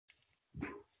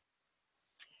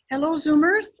Hello,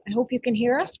 Zoomers. I hope you can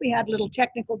hear us. We had a little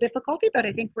technical difficulty, but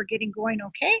I think we're getting going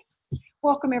okay.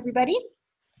 Welcome, everybody.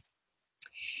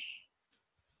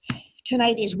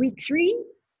 Tonight is week 3.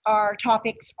 Our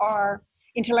topics are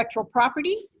intellectual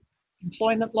property,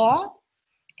 employment law,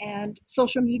 and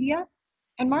social media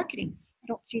and marketing. I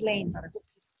don't see Lane, but I hope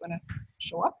he's going to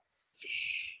show up.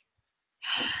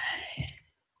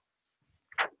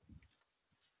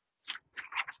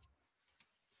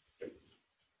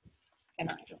 And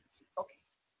I don't see. Okay.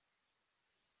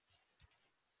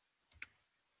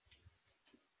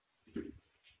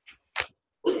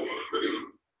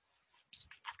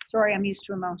 Sorry, I'm used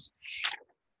to a mouse.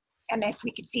 And if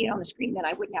we could see it on the screen, then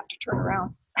I wouldn't have to turn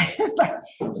around.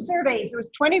 Surveys, there was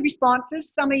 20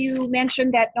 responses. Some of you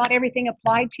mentioned that not everything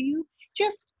applied to you.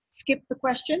 Just skip the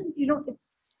question. You don't,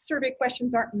 survey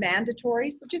questions aren't mandatory,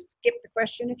 so just skip the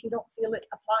question if you don't feel it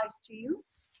applies to you.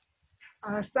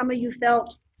 Some of you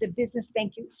felt the business,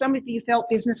 thank you. Some of you felt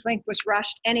Business Link was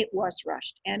rushed, and it was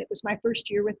rushed. And it was my first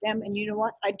year with them, and you know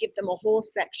what? I'd give them a whole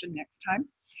section next time.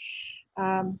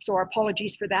 So our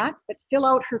apologies for that, but fill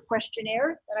out her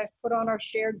questionnaire that I've put on our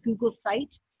shared Google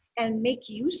site and make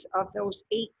use of those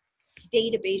 8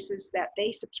 databases that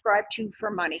they subscribe to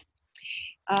for money.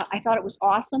 I thought it was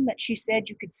awesome that she said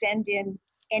you could send in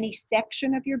any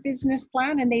section of your business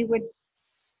plan and they would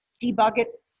debug it,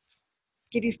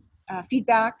 give you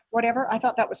feedback, whatever. I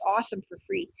thought that was awesome for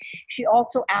free. She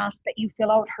also asked that you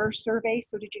fill out her survey.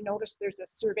 So did you notice there's a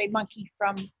Survey Monkey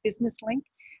from Business Link?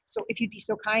 So if you'd be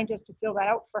so kind as to fill that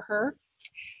out for her,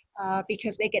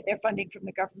 because they get their funding from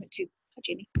the government too. Hi,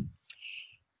 Jamie.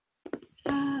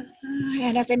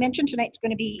 And as I mentioned, tonight's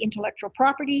going to be intellectual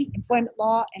property, employment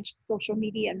law, and social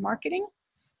media and marketing.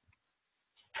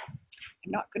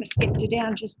 I'm not going to skip to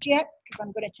Dan just yet, because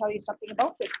I'm going to tell you something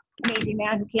about this amazing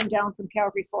man who came down from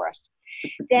Calgary for us.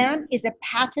 Dan is a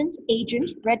patent agent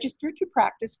registered to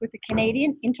practice with the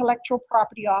Canadian Intellectual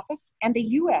Property Office and the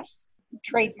U.S.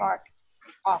 Trademark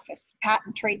Office,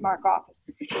 Patent Trademark Office.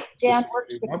 Dan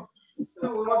works with...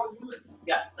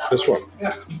 Yeah, this one.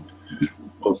 Yeah.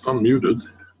 Well, some muted.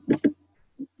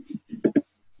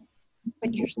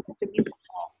 But you're supposed to mute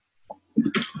all.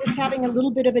 Just having a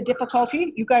little bit of a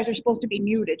difficulty. You guys are supposed to be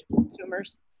muted,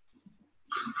 Zoomers.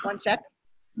 One sec.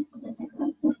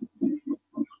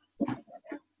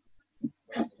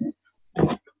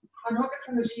 Unhook it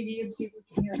from the TV and see if we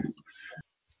can hear it.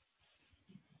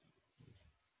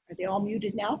 Are they all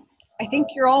muted now? I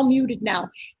think you're all muted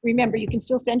now. Remember, you can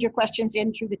still send your questions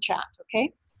in through the chat,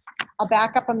 okay? I'll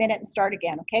back up a minute and start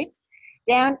again, okay?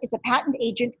 Dan is a patent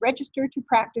agent registered to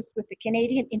practice with the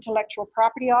Canadian Intellectual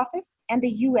Property Office and the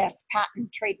U.S.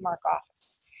 Patent Trademark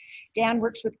Office. Dan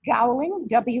works with Gowling,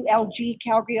 WLG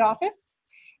Calgary office,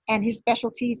 and his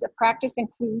specialties of practice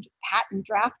include patent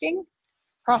drafting,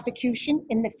 prosecution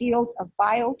in the fields of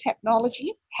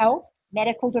biotechnology, health,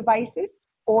 medical devices,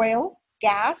 oil,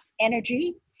 gas,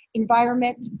 energy,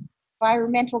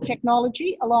 environmental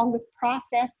technology, along with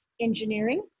process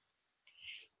engineering.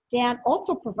 Dan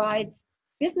also provides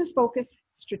business-focused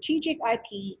strategic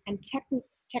IP and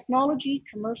technology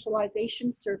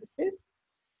commercialization services.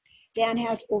 Dan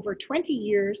has over 20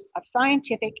 years of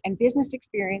scientific and business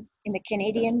experience in the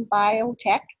Canadian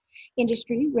biotech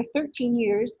industry, with 13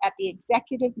 years at the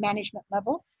executive management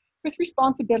level, with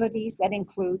responsibilities that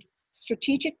include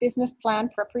strategic business plan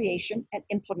preparation and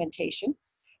implementation,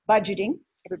 budgeting,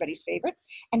 everybody's favorite,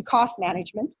 and cost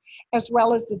management, as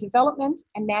well as the development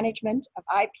and management of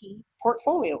IP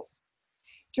portfolios.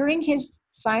 During his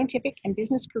scientific and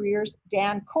business careers,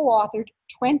 Dan co-authored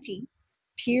 20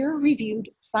 peer-reviewed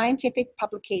scientific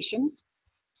publications,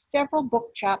 several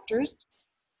book chapters,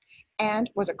 and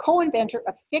was a co-inventor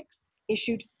of 6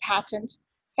 issued patent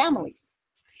families.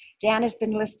 Dan has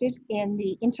been listed in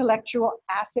the Intellectual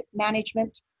Asset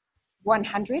Management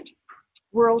 100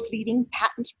 World's Leading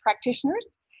Patent Practitioners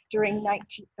during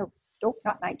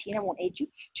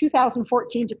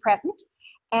 2014 to present,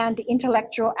 and the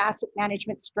Intellectual Asset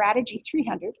Management Strategy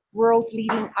 300 World's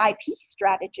Leading IP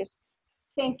Strategists.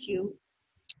 Thank you,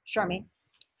 Charmaine.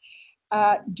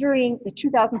 During the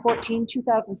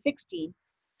 2014-2016,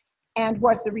 and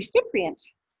was the recipient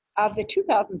of the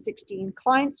 2016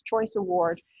 Client's Choice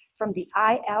Award from the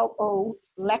ILO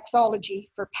Lexology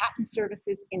for Patent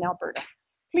Services in Alberta.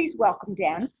 Please welcome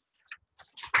Dan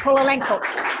Kololenko.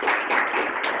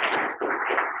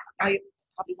 I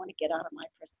probably want to get out of my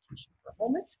presentation for a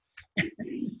moment.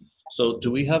 So do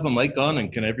we have a mic on,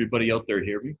 and can everybody out there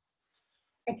hear me?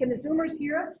 And can the Zoomers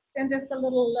hear us? Send us a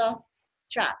little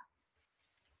chat.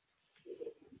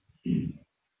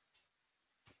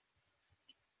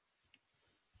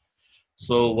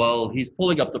 So while he's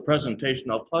pulling up the presentation,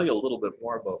 I'll tell you a little bit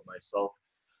more about myself.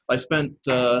 I spent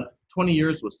 20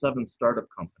 years with 7 startup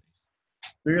companies.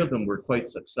 3 of them were quite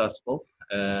successful,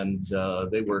 and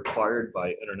they were acquired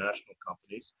by international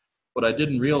companies. What I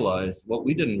didn't realize, what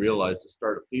we didn't realize as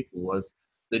startup people, was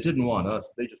they didn't want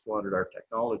us, they just wanted our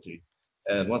technology.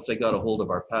 And once they got a hold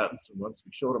of our patents and once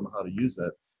we showed them how to use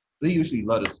it, they usually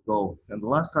let us go. And the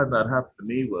last time that happened to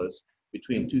me was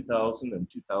between 2000 and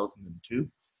 2002.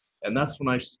 And that's when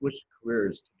I switched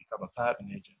careers to become a patent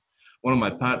agent. One of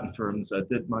my patent firms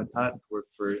did my patent work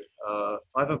for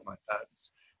 5 of my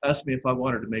patents, asked me if I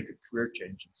wanted to make a career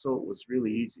change. And so it was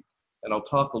really easy. And I'll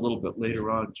talk a little bit later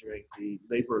on during the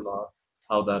labor law,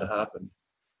 how that happened.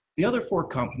 The other 4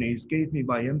 companies gave me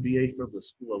my MBA from the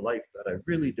School of Life that I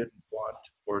really didn't want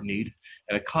or need,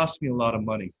 and it cost me a lot of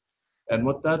money. And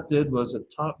what that did was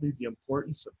it taught me the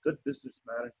importance of good business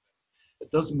management.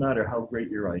 It doesn't matter how great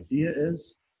your idea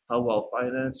is, how well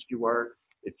financed you are,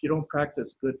 if you don't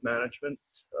practice good management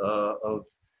of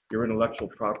your intellectual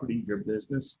property, your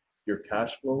business, your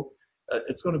cash flow,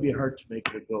 it's going to be hard to make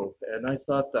it go. And I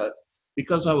thought that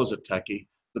because I was a techie,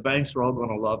 the banks were all going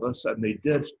to love us, and they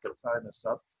did to sign us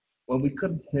up. When we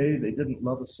couldn't pay, they didn't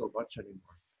love us so much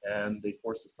anymore, and they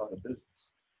forced us out of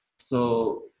business.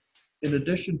 So in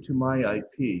addition to my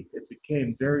IP, it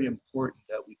became very important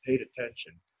that we paid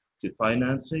attention to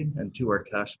financing and to our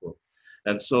cash flow.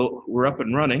 And so we're up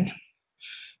and running.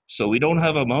 So we don't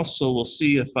have a mouse, so we'll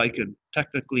see if I can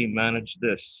technically manage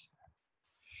this.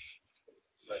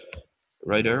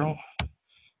 Right arrow?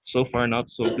 So far,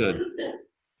 not so good.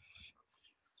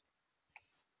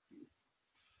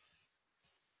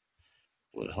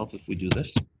 Would it help if we do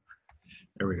this?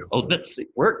 There we go. Oh, that's it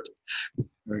worked.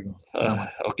 There we go.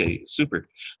 Okay, super.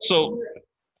 So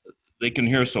they can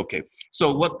hear us okay.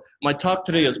 So what my talk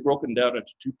today is broken down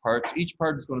into 2 parts. Each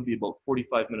part is going to be about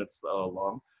 45 minutes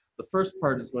long. The first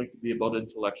part is going to be about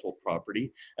intellectual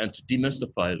property and to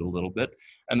demystify it a little bit.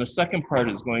 And the second part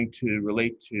is going to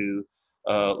relate to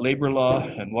labor law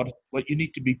and what you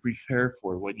need to be prepared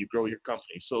for when you grow your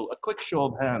company. So a quick show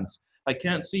of hands. I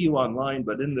can't see you online,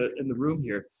 but in the room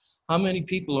here, how many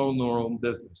people own their own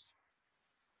business?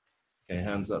 Okay,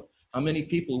 hands up. How many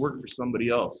people work for somebody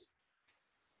else?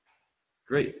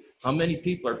 Great. How many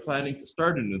people are planning to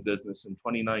start a new business in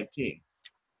 2019?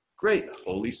 Great.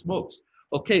 Holy smokes.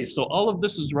 Okay, so all of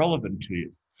this is relevant to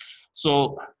you.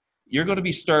 So you're going to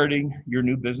be starting your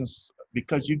new business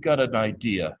because you've got an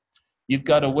idea. You've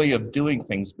got a way of doing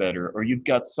things better, or you've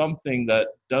got something that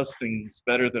does things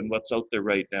better than what's out there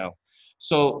right now.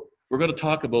 So we're going to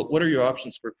talk about what are your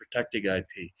options for protecting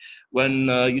IP. When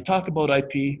you talk about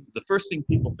IP, the first thing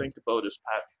people think about is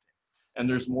patenting. And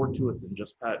there's more to it than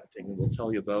just patenting, and we'll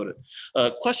tell you about it.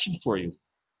 Question for you.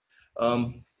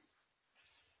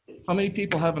 How many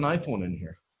people have an iPhone in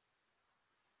here?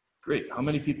 Great. How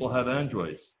many people have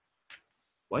Androids?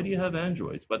 Why do you have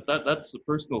Androids? But that's a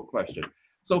personal question.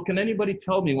 So can anybody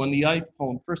tell me when the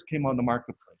iPhone first came on the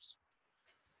marketplace?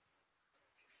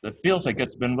 It feels like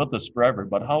it's been with us forever,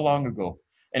 but how long ago?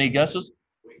 Any guesses?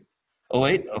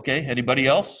 08, okay. Anybody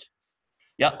else?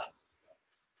 Yeah.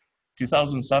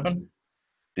 2007?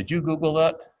 Did you Google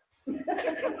that?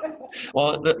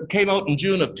 Well, it came out in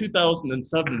June of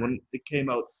 2007 when it came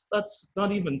out. That's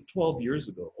not even 12 years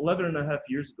ago, 11 and a half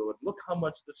years ago. And look how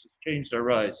much this has changed our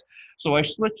lives. So I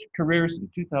switched careers in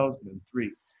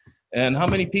 2003. And how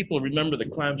many people remember the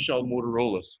clamshell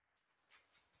Motorola's?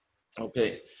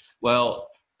 Okay, well,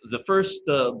 the first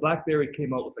BlackBerry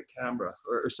came out with a camera,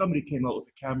 or somebody came out with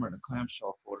a camera and a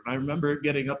clamshell phone. And I remember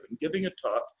getting up and giving a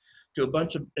talk to a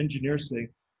bunch of engineers saying,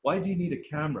 why do you need a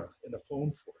camera in a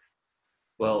phone for?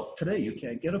 Well, today you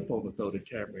can't get a phone without a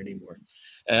camera anymore.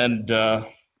 And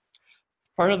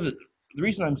part of the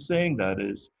reason I'm saying that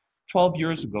is 12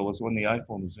 years ago was when the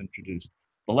iPhone was introduced.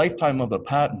 The lifetime of a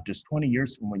patent is 20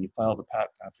 years from when you file the patent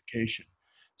application.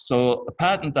 So a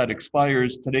patent that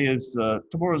expires,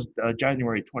 tomorrow's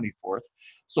January 24th.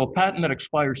 So a patent that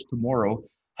expires tomorrow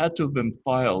had to have been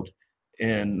filed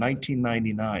in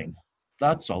 1999.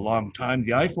 That's a long time.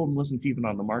 The iPhone wasn't even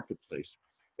on the marketplace.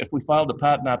 If we filed a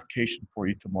patent application for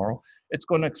you tomorrow, it's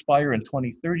going to expire in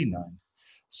 2039.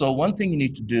 So one thing you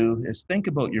need to do is think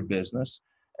about your business,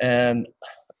 and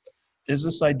is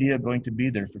this idea going to be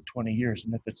there for 20 years?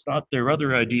 And if it's not, there are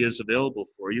other ideas available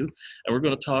for you, and we're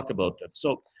going to talk about them.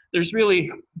 So there's really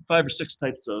 5 or 6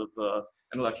 types of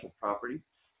intellectual property.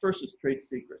 First is trade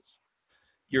secrets.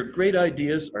 Your great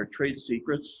ideas are trade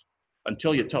secrets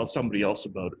until you tell somebody else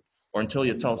about it, or until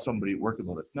you tell somebody at work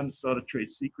about it. Then it's not a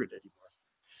trade secret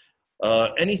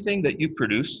anymore. Anything that you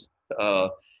produce,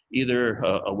 either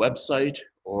a website,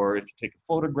 or if you take a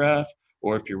photograph,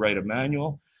 or if you write a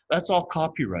manual, that's all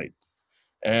copyright.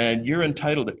 And you're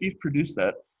entitled, if you've produced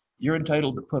that, you're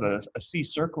entitled to put a C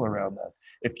circle around that.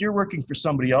 If you're working for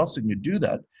somebody else and you do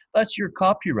that, that's your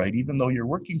copyright, even though you're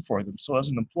working for them. So as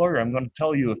an employer, I'm going to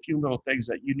tell you a few little things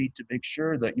that you need to make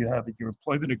sure that you have in your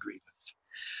employment agreements.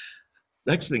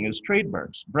 Next thing is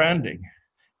trademarks, branding.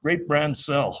 Great brands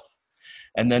sell.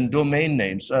 And then domain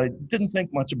names. I didn't think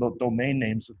much about domain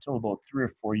names until about 3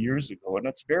 or 4 years ago, and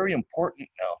it's very important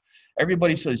now.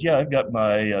 Everybody says, yeah, I've got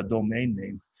my domain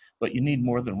name, but you need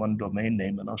more than one domain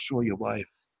name, and I'll show you why.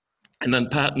 And then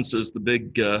patents is the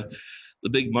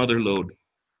big mother lode.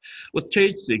 With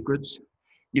trade secrets,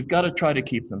 you've got to try to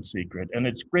keep them secret. And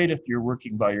it's great if you're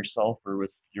working by yourself or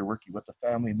you're working with a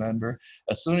family member.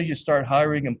 As soon as you start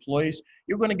hiring employees,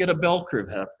 you're going to get a bell curve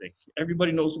happening.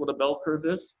 Everybody knows what a bell curve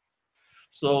is.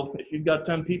 So if you've got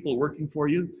 10 people working for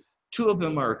you, 2 of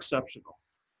them are exceptional.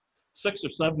 6 or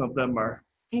 7 of them are,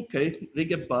 okay, they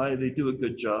get by, they do a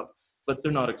good job, but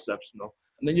they're not exceptional.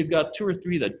 And then you've got 2 or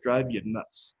 3 that drive you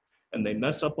nuts, and they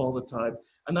mess up all the time,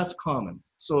 and that's common.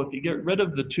 So if you get rid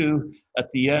of the 2 at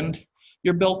the end,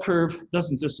 your bell curve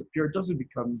doesn't disappear, it doesn't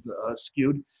become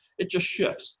skewed, it just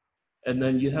shifts. And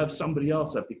then you have somebody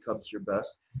else that becomes your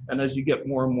best. And as you get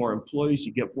more and more employees,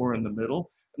 you get more in the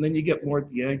middle, and then you get more at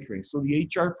the anchoring. So the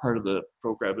HR part of the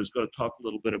program is going to talk a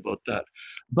little bit about that.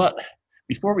 But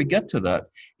before we get to that,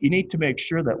 you need to make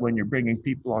sure that when you're bringing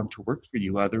people on to work for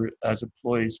you, either as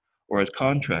employees or as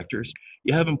contractors,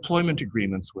 you have employment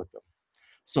agreements with them,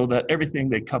 so that everything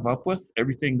they come up with,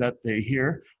 everything that they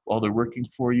hear while they're working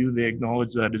for you, they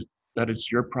acknowledge that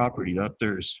it's your property, not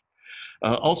theirs.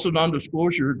 Also,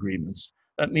 non-disclosure agreements.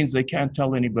 That means they can't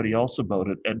tell anybody else about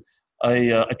it. And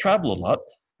I travel a lot,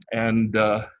 and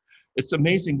it's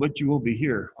amazing what you will be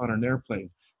here on an airplane.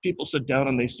 People sit down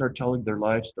and they start telling their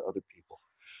lives to other people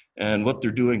and what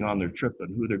they're doing on their trip and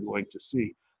who they're going to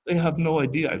see. They have no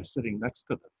idea I'm sitting next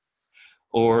to them,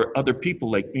 or other people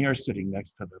like me are sitting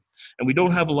next to them. And we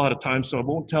don't have a lot of time, so I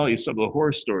won't tell you some of the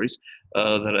horror stories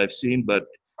that I've seen, but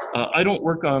I don't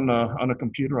work on a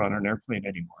computer on an airplane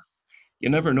anymore. You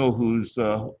never know who's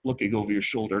looking over your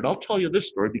shoulder. And I'll tell you this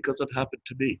story because it happened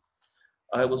to me.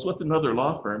 I was with another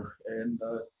law firm in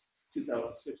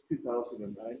 2006,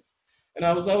 2009. And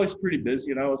I was always pretty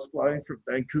busy, and I was flying from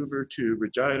Vancouver to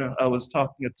Regina. I was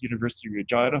talking at the University of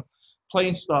Regina.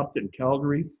 Plane stopped in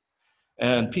Calgary,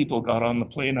 and people got on the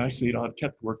plane. I stayed on,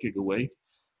 kept working away.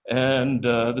 And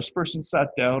this person sat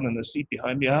down in the seat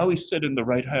behind me. I always sit in the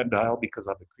right-hand aisle because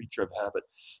I'm a creature of habit.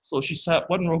 So she sat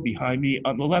 1 row behind me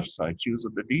on the left side. She was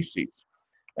in the D seats.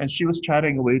 And she was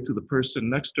chatting away to the person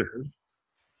next to her.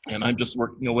 And I'm just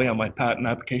working away on my patent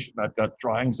application. I've got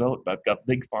drawings out. I've got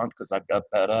big font because I've got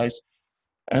bad eyes.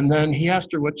 And then he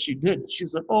asked her what she did. She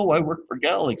said, oh, I work for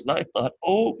Gallagher's. And I thought,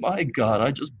 oh my God,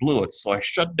 I just blew it. So I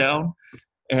shut down.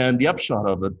 And the upshot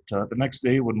of it, the next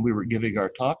day when we were giving our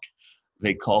talk,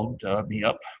 they called me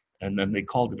up, and then they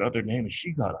called another name, and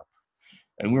she got up.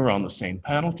 And we were on the same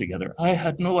panel together. I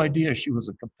had no idea she was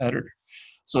a competitor.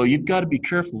 So you've got to be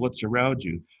careful what's around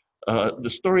you. The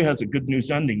story has a good news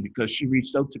ending because she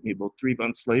reached out to me about 3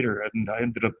 months later, and I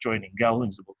ended up joining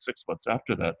Gallagher's about 6 months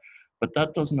after that. But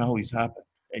that doesn't always happen,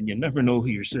 and you never know who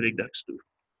you're sitting next to.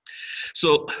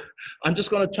 So I'm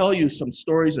just going to tell you some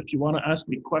stories. If you want to ask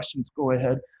me questions, go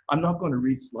ahead. I'm not going to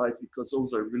read slides because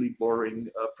those are really boring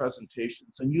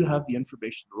presentations, and you have the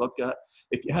information to look at.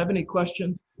 If you have any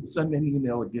questions, send me an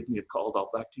email or give me a call. I'll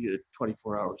back to you in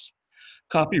 24 hours.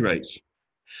 Copyrights.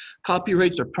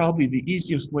 Copyrights are probably the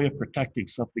easiest way of protecting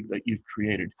something that you've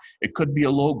created. It could be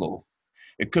a logo.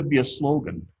 It could be a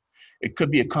slogan. It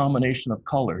could be a combination of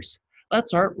colors.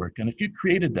 That's artwork, and if you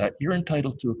created that, you're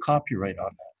entitled to a copyright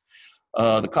on that.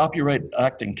 The Copyright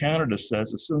Act in Canada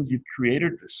says as soon as you've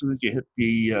created, as soon as you hit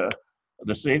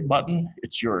the save button,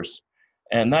 it's yours.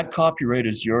 And that copyright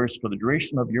is yours for the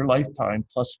duration of your lifetime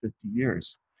plus 50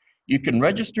 years. You can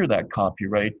register that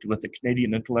copyright with the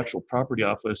Canadian Intellectual Property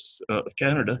Office of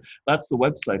Canada. That's the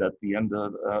website at the end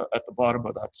of, at the bottom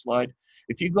of that slide.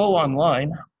 If you go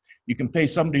online, you can pay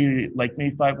somebody like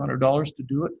me $500 to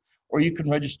do it, or you can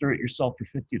register it yourself for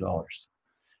 $50.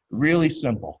 Really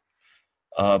simple.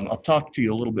 I'll talk to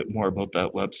you a little bit more about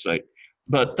that website.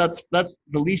 But that's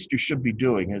the least you should be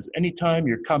doing is anytime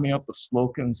you're coming up with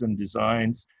slogans and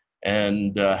designs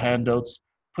and handouts,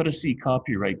 put a C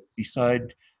copyright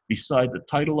beside the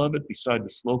title of it, beside the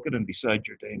slogan, and beside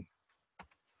your name.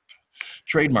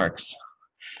 Trademarks.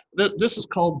 This is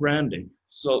called branding.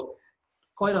 So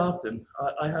quite often,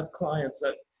 I have clients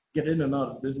that get in and out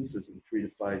of businesses in 3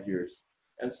 to 5 years.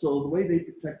 And so the way they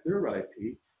protect their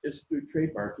IP is through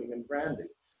trademarking and branding.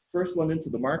 First one into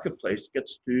the marketplace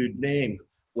gets to name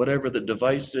whatever the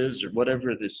device is or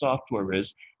whatever the software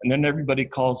is, and then everybody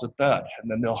calls it that,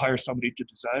 and then they'll hire somebody to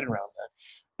design around that.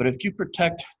 But if you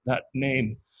protect that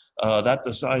name, that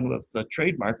design with the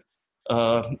trademark,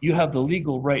 you have the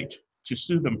legal right to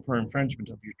sue them for infringement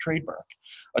of your trademark.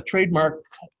 A trademark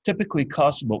typically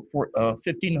costs about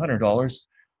 $1,500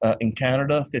 in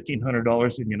Canada,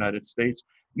 $1,500 in the United States.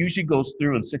 Usually goes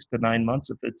through in 6 to 9 months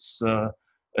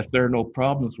if there are no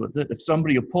problems with it. If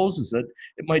somebody opposes it,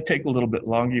 it might take a little bit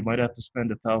longer. You might have to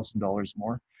spend $1,000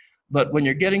 more. But when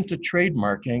you're getting to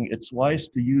trademarking, it's wise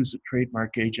to use a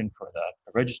trademark agent for that,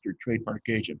 a registered trademark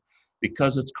agent,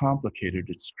 because it's complicated,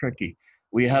 it's tricky.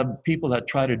 We have people that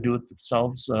try to do it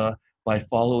themselves by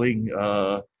following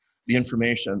the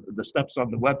information, the steps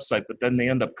on the website, but then they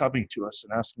end up coming to us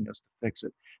and asking us to fix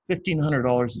it.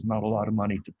 $1,500 is not a lot of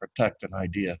money to protect an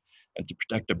idea and to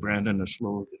protect a brand and a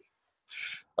slogan.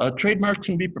 Trademarks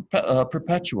can be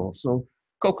perpetual. So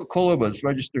Coca-Cola was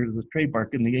registered as a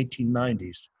trademark in the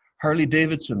 1890s.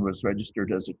 Harley-Davidson was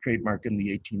registered as a trademark in the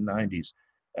 1890s.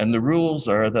 And the rules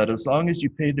are that as long as you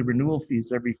pay the renewal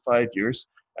fees every 5 years,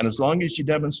 and as long as you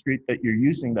demonstrate that you're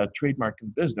using that trademark in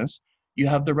business, you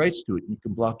have the rights to it. You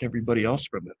can block everybody else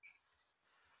from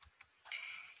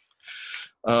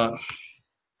it.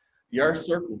 Yar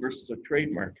Circle versus a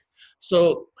trademark.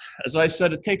 So as I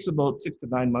said, it takes about 6 to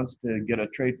 9 months to get a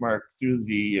trademark through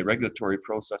the regulatory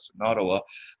process in Ottawa.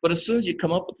 But as soon as you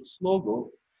come up with the slogan,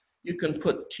 you can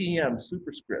put TM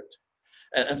superscript.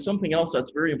 And something else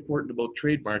that's very important about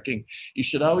trademarking, you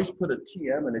should always put a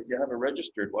TM, and if you have a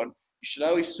registered one, you should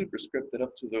always superscript it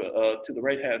up to the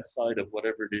right-hand side of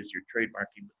whatever it is you're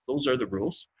trademarking. Those are the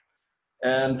rules.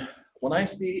 And when I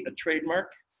see a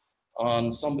trademark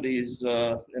on somebody's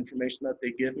information that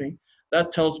they give me,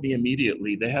 that tells me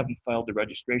immediately they haven't filed the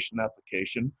registration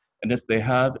application, and if they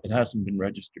have, it hasn't been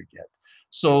registered yet.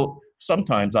 So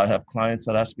sometimes I have clients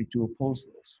that ask me to oppose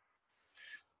those.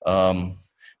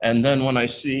 And then when I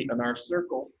see an R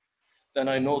circle, then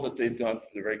I know that they've gone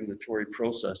through the regulatory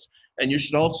process. And you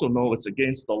should also know it's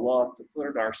against the law to put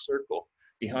an R circle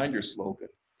behind your slogan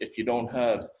if you don't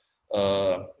have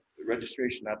a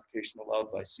registration application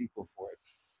allowed by CEC for it.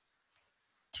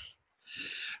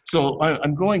 So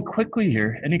I'm going quickly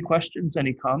here. Any questions,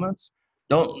 any comments?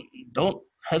 Don't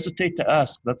hesitate to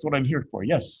ask. That's what I'm here for.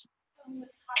 Yes.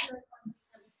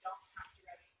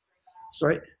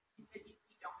 Sorry?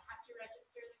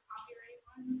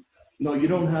 No, you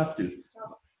don't have to.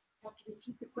 Have to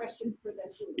repeat the question for the.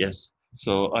 Yes.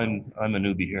 So I'm a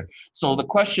newbie here. So the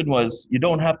question was, you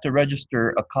don't have to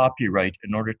register a copyright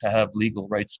in order to have legal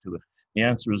rights to it. The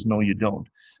answer is no, you don't.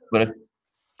 But if,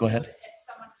 go ahead.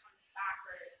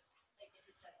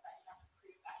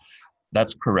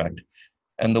 That's correct.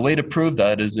 And the way to prove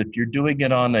that is if you're doing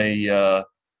it on a,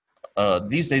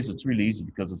 these days it's really easy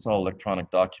because it's all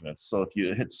electronic documents. So if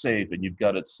you hit save and you've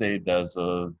got it saved as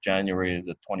of January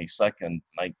the 22nd,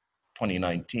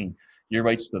 2019, your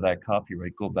rights to that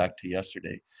copyright go back to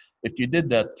yesterday. If you did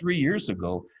that 3 years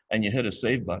ago and you hit a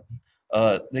save button,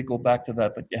 they go back to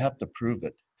that, but you have to prove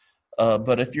it.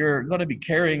 But if you're going to be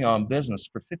carrying on business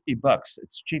for $50,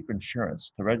 it's cheap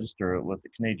insurance to register it with the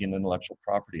Canadian Intellectual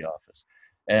Property Office.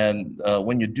 And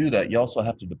when you do that, you also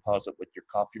have to deposit what your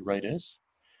copyright is.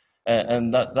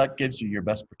 And that gives you your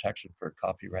best protection for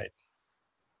copyright.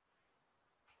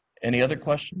 Any other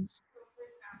questions?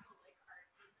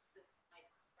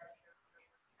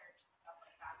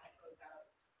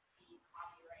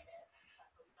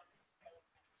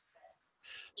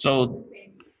 So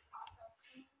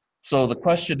the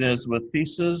question is, with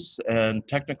theses and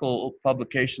technical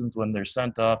publications, when they're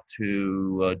sent off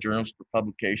to journals for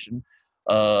publication,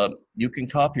 you can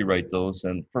copyright those.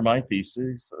 And for my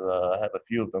theses, I have a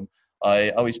few of them. I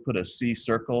always put a C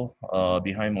circle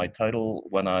behind my title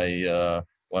when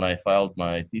I filed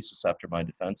my thesis after my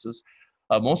defenses.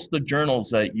 Most of the journals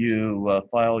that you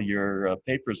file your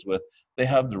papers with, they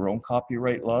have their own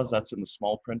copyright laws. That's in the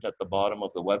small print at the bottom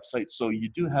of the website. So you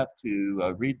do have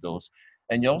to read those.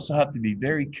 And you also have to be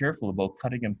very careful about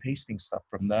cutting and pasting stuff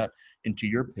from that into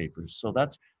your papers. So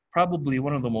that's probably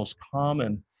one of the most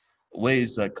common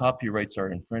ways that copyrights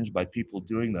are infringed by people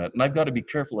doing that. And I've got to be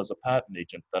careful as a patent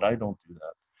agent that I don't do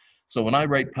that. So when I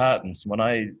write patents, when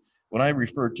I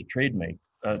refer to trade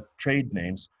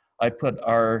names, I put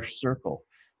R circle.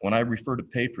 When I refer to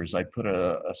papers, I put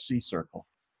a C circle.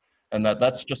 And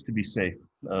that's just to be safe.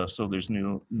 So there's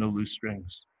no loose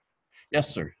strings. Yes,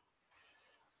 sir.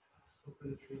 So for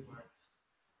the trademarks,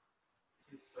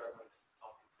 you start with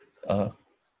topic.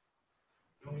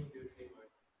 When you do a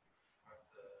trademark,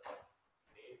 the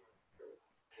name or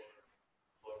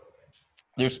logo, right?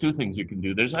 There's two things you can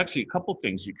do. There's actually a couple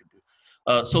things you can do.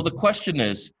 So the question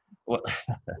is, what,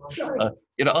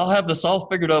 I'll have this all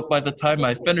figured out by the time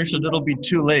I finish and it'll be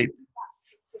too late.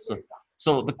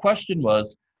 So the question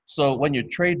was, so when you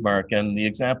trademark, and the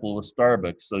example was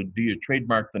Starbucks, so do you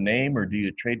trademark the name or do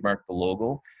you trademark the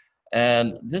logo?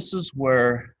 And this is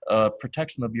where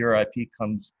protection of your IP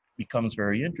becomes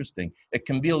very interesting. It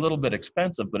can be a little bit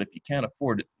expensive, but if you can't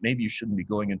afford it, maybe you shouldn't be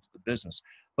going into the business.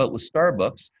 But with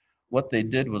Starbucks, what they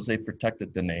did was they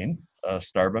protected the name,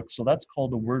 Starbucks, so that's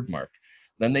called a word mark.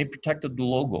 Then they protected the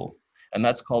logo, and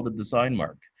that's called a design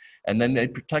mark. And then they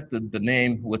protected the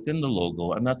name within the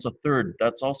logo, and that's a third,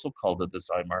 that's also called a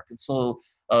design mark. And so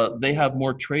they have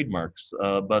more trademarks,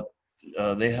 but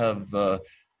they have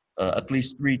at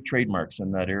least 3 trademarks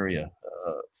in that area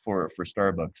for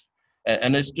Starbucks.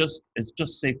 And it's just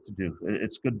safe to do.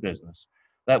 It's good business.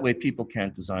 That way people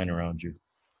can't design around you.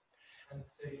 And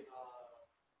say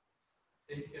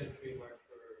you get a trademark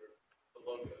for the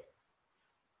logo,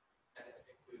 and it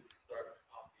includes Starbucks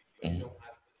coffee, but you don't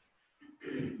have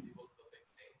to, people still think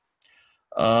name.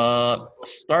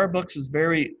 Starbucks is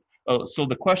very, so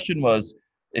the question was,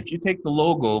 if you take the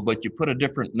logo, but you put a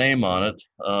different name on it,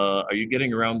 are you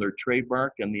getting around their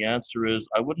trademark? And the answer is,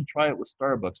 I wouldn't try it with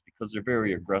Starbucks because they're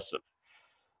very aggressive.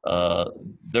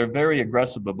 They're very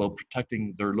aggressive about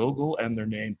protecting their logo and their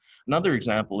name. Another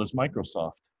example is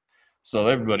Microsoft. So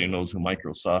everybody knows who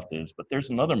Microsoft is, but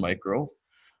there's another micro.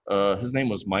 His name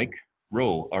was Mike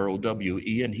Rowe,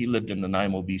 R-O-W-E, and he lived in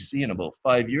Nanaimo, BC, and about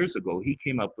 5 years ago, he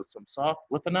came up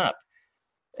with an app.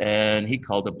 And he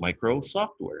called it Micro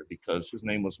Software because his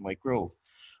name was Mike Rowe.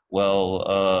 Well,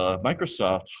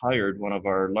 Microsoft hired one of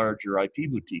our larger IP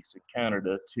boutiques in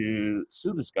Canada to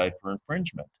sue this guy for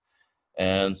infringement.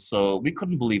 And so we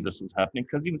couldn't believe this was happening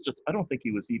because he was just, I don't think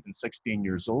he was even 16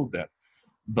 years old then.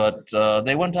 But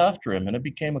they went after him and it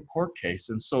became a court case.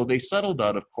 And so they settled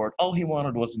out of court. All he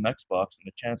wanted was an Xbox and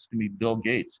a chance to meet Bill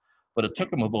Gates. But it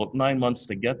took him about 9 months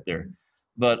to get there.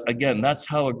 But again, that's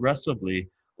how aggressively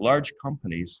large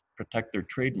companies protect their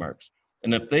trademarks.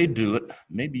 And if they do it,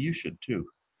 maybe you should too.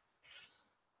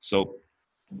 So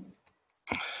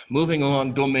moving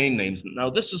on, domain names. Now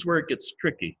this is where it gets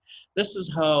tricky. This is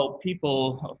how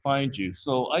people find you.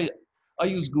 So I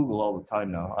use Google all the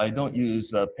time now. I don't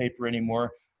use paper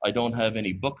anymore. I don't have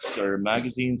any books or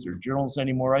magazines or journals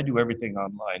anymore. I do everything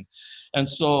online. And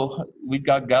so we've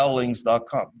got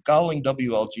gowlings.com,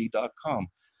 gowlingwlg.com.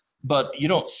 But you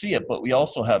don't see it, but we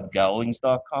also have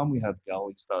gowlings.com, we have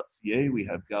gowlings.ca, we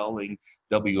have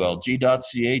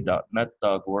gowlingwlg.ca,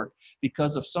 .net.org,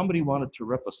 because if somebody wanted to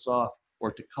rip us off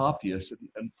or to copy us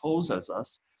and pose as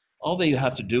us, all they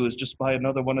have to do is just buy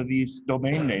another one of these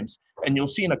domain names, and you'll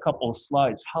see in a couple of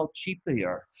slides how cheap they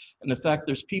are. And in fact,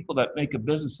 there's people that make a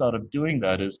business out of doing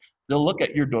that. Is they'll look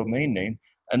at your domain name,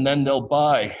 and then they'll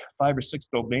buy 5 or 6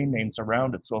 domain names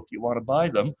around it. So if you want to buy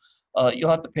them,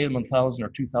 you'll have to pay them $1,000 or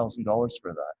 $2,000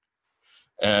 for that.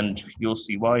 And you'll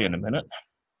see why in a minute.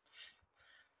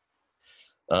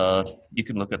 You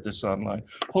can look at this online.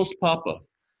 Host Papa.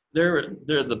 They're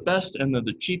the best and they're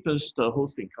the cheapest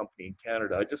hosting company in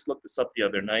Canada. I just looked this up the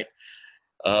other night.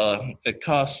 It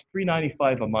costs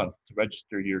 $3.95 a month to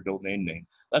register your domain name.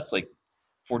 That's like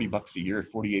 $40 a year,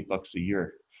 $48 a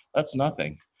year. That's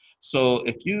nothing. So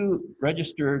if you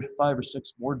registered 5 or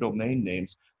 6 more domain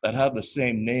names that have the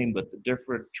same name but the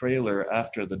different trailer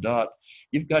after the dot,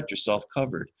 you've got yourself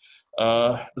covered.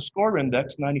 The score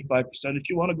index, 95%. If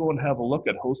you want to go and have a look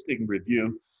at Hosting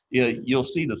Review, you'll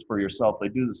see this for yourself. They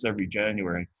do this every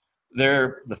January.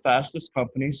 They're the fastest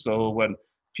company, so when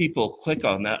people click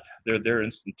on that, they're there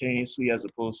instantaneously as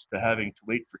opposed to having to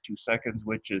wait for 2 seconds,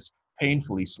 which is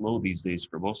painfully slow these days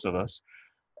for most of us.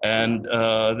 And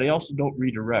they also don't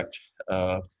redirect,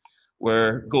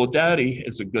 where GoDaddy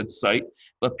is a good site,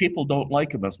 but people don't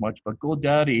like them as much. But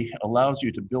GoDaddy allows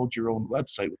you to build your own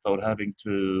website without having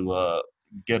to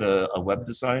get a web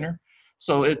designer.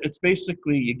 So it's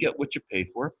basically you get what you pay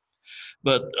for.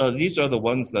 But these are the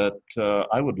ones that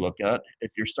I would look at.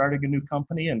 If you're starting a new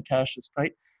company and cash is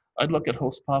tight, I'd look at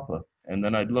Host Papa. And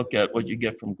then I'd look at what you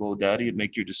get from GoDaddy and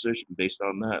make your decision based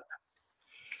on that.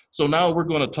 So now we're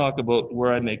going to talk about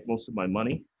where I make most of my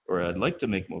money, or I'd like to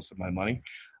make most of my money.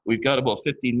 We've got about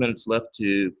 15 minutes left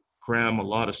to cram a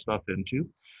lot of stuff into.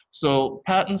 So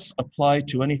patents apply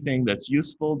to anything that's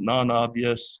useful,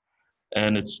 non-obvious,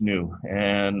 and it's new.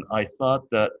 And I thought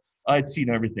that I'd seen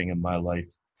everything in my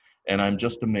life. And I'm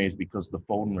just amazed because the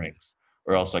phone rings,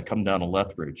 or else I come down to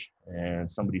Lethbridge and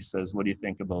somebody says, what do you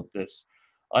think about this?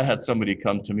 I had somebody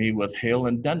come to me with hail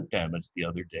and dent damage the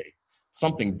other day.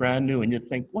 Something brand new, and you'd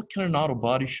think, what can an auto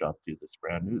body shop do that's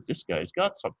brand new? This guy's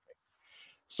got something.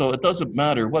 So it doesn't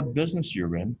matter what business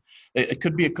you're in. It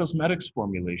could be a cosmetics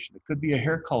formulation. It could be a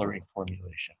hair coloring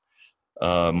formulation.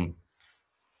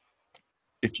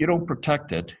 If you don't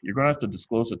protect it, you're going to have to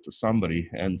disclose it to somebody,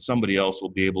 and somebody else will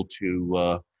be able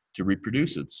to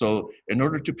reproduce it. So in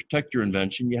order to protect your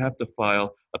invention, you have to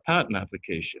file a patent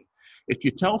application. If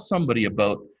you tell somebody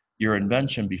about your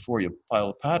invention before you file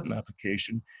a patent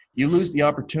application, you lose the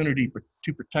opportunity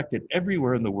to protect it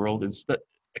everywhere in the world,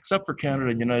 except for Canada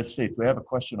and the United States. We have a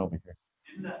question over here.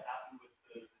 Didn't that happen with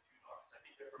the two dogs? I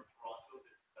think they're from Toronto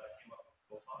that came up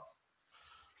with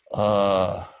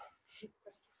Botox.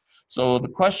 So the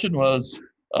question was,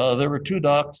 there were two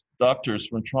doctors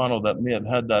from Toronto that may have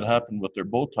had that happen with their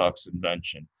Botox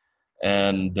invention.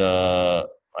 And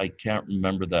I can't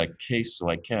remember that case, so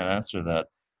I can't answer that.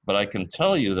 But I can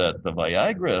tell you that the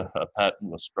Viagra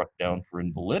patent was struck down for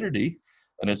invalidity.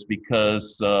 And it's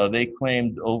because they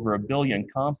claimed over 1 billion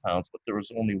compounds, but there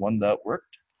was only one that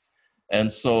worked.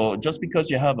 And so just because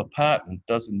you have a patent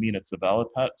doesn't mean it's a valid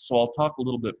patent. So I'll talk a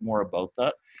little bit more about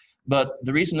that. But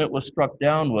the reason it was struck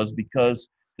down was because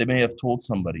they may have told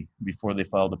somebody before they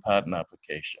filed a patent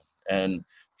application. And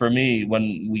for me, when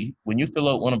you fill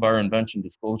out one of our invention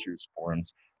disclosures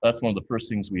forms, that's one of the first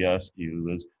things we ask you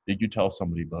is, did you tell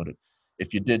somebody about it?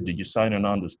 If you did you sign a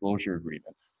non-disclosure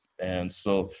agreement? And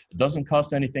so it doesn't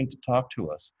cost anything to talk to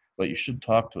us, but you should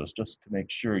talk to us just to make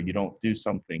sure you don't do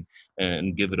something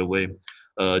and give it away.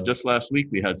 Just last week,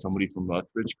 we had somebody from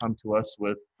Lethbridge come to us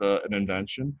with an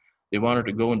invention. They wanted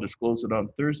to go and disclose it on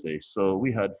Thursday. So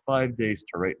we had 5 days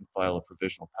to write and file a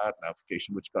provisional patent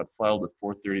application, which got filed at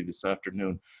 4:30 this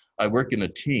afternoon. I work in a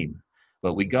team,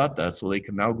 but we got that so they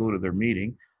can now go to their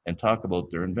meeting and talk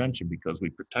about their invention because we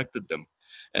protected them.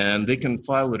 And they can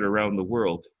file it around the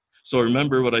world. So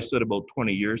remember what I said about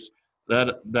 20 years?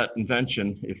 That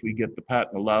invention, if we get the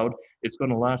patent allowed, it's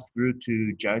going to last through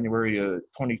to January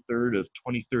 23rd of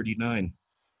 2039.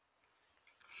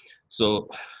 So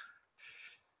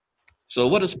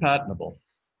what is patentable?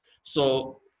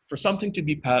 So for something to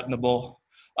be patentable,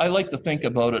 I like to think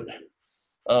about it.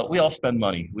 We all spend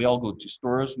money. We all go to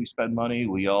stores, we spend money.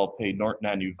 We all pay Norton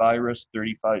antivirus,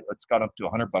 it's gone up to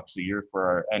 $100 a year for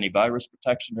our antivirus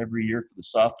protection every year for the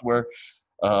software.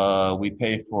 We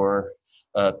pay for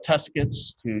test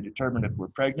kits to determine if we're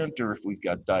pregnant or if we've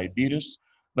got diabetes.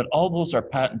 But all those are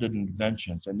patented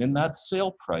inventions. And in that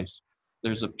sale price,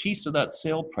 there's a piece of that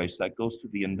sale price that goes to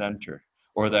the inventor,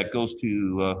 or that goes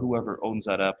to whoever owns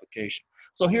that application.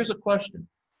 So here's a question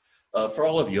for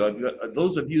all of you.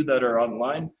 Those of you that are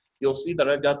online, you'll see that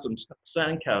I've got some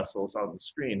sandcastles on the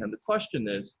screen. And the question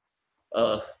is,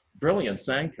 brilliant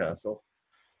sandcastle,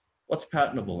 what's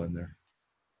patentable in there?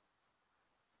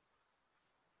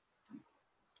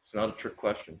 It's not a trick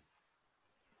question.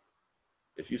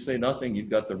 If you say nothing, you've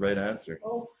got the right answer.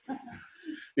 Oh.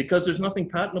 Because there's nothing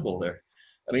patentable there.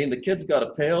 I mean, the kid's got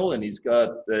a pail and he's got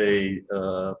a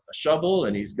shovel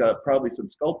and he's got probably some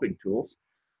sculpting tools,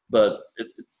 but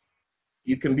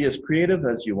you can be as creative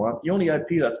as you want. The only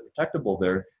IP that's protectable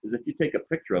there is if you take a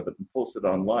picture of it and post it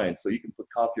online, so you can put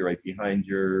copyright behind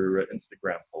your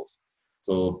Instagram post,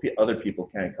 so other people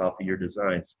can't copy your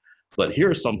designs. But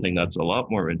here's something that's a lot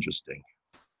more interesting.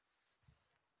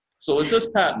 So is this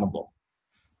patentable?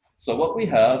 So what we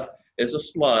have is a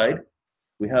slide.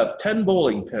 We have 10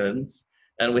 bowling pins,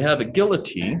 and we have a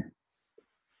guillotine.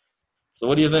 So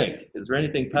what do you think? Is there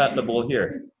anything patentable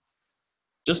here?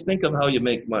 Just think of how you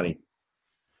make money,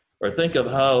 or think of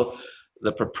how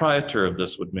the proprietor of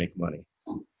this would make money.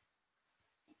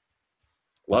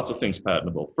 Lots of things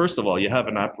patentable. First of all, you have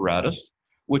an apparatus,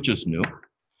 which is new.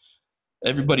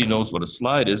 Everybody knows what a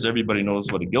slide is. Everybody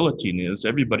knows what a guillotine is.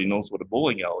 Everybody knows what a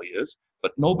bowling alley is,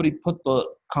 but nobody put the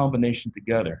combination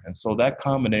together. And so that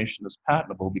combination is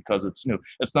patentable because it's new.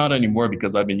 It's not anymore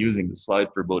because I've been using the slide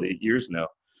for about 8 years now.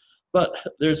 But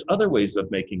there's other ways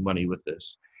of making money with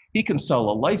this. He can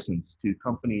sell a license to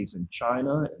companies in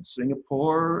China and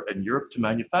Singapore and Europe to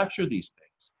manufacture these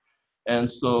things. And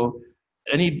so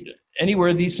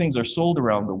anywhere these things are sold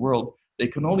around the world, they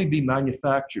can only be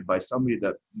manufactured by somebody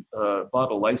that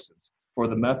bought a license for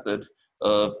the method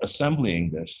of assembling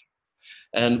this.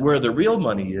 And where the real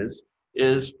money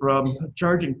is from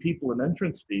charging people an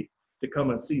entrance fee to come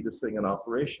and see this thing in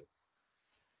operation.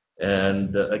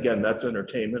 And again, that's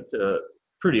entertainment,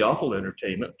 pretty awful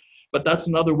entertainment, but that's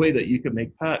another way that you can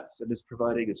make patents, and it's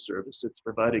providing a service, it's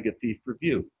providing a fee for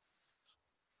view.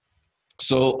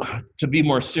 So to be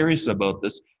more serious about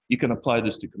this, You can apply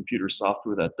this to computer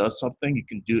software that does something. You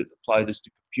can apply this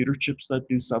to computer chips that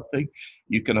do something.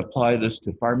 You can apply this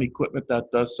to farm equipment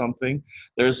that does something.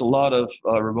 There's a lot of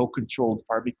remote controlled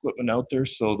farm equipment out there.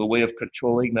 So the way of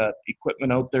controlling that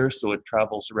equipment out there so it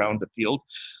travels around the field,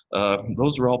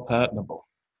 those are all patentable.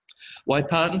 Why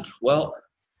patent? Well,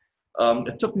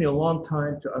 it took me a long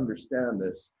time to understand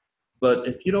this, but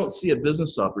if you don't see a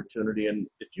business opportunity, and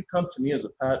if you come to me as a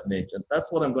patent agent,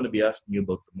 that's what I'm going to be asking you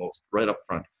about the most right up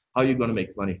front. How are you going to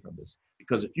make money from this?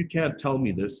 Because if you can't tell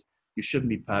me this, you shouldn't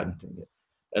be patenting it.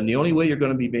 And the only way you're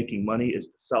going to be making money is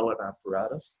to sell an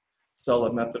apparatus, sell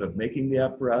a method of making the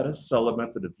apparatus, sell a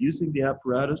method of using the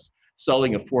apparatus,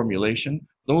 selling a formulation.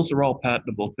 Those are all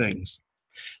patentable things.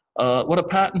 What a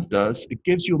patent does, it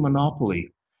gives you a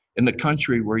monopoly in the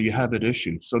country where you have it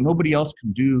issued. So nobody else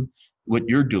can do what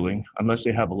you're doing unless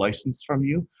they have a license from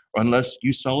you or unless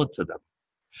you sell it to them.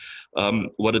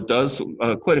 What it does,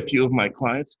 quite a few of my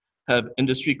clients have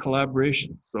industry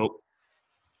collaboration. So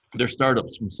they're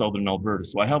startups from Southern Alberta.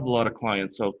 So I have a lot of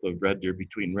clients south of Red Deer,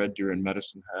 between Red Deer and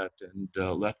Medicine Hat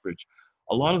and Lethbridge.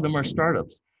 A lot of them are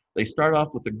startups. They start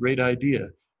off with a great idea.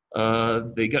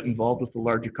 They get involved with a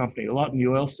larger company, a lot in the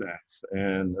oil sands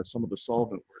and some of the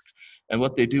solvent works. And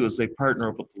what they do is they partner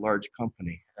up with a large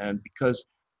company. And because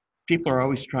people are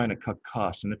always trying to cut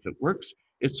costs, and if it works,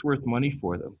 it's worth money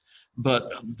for them.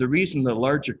 But the reason the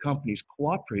larger companies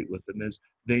cooperate with them is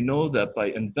they know that by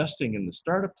investing in the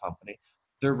startup company,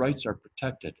 their rights are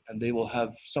protected and they will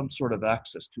have some sort of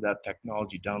access to that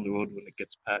technology down the road when it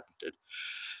gets patented.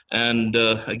 And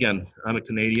again, I'm a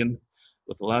Canadian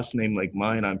with a last name like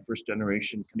mine. I'm first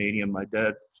generation Canadian. My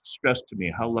dad stressed to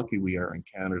me how lucky we are in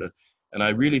Canada. And I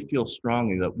really feel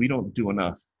strongly that we don't do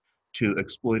enough to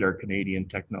exploit our Canadian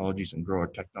technologies and grow our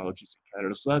technologies in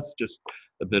Canada. So that's just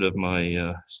a bit of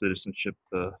my citizenship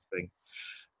thing.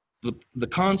 The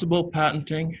cons about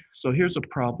patenting, so here's a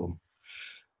problem.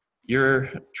 Your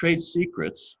trade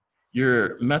secrets,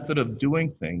 your method of doing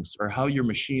things, or how your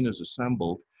machine is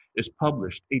assembled is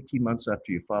published 18 months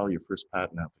after you file your first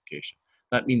patent application.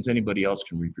 That means anybody else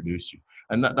can reproduce you.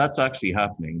 And that's actually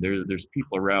happening. There's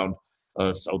people around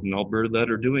southern Alberta that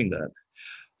are doing that.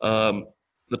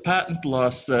 The patent law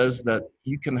says that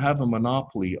you can have a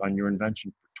monopoly on your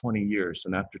invention for 20 years.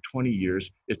 And after 20 years,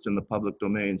 it's in the public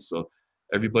domain. So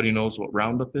everybody knows what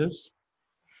Roundup is.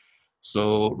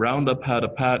 So Roundup had a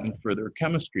patent for their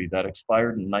chemistry that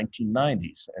expired in the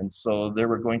 1990s. And so there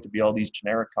were going to be all these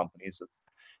generic companies that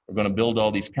were going to build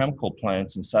all these chemical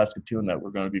plants in Saskatoon that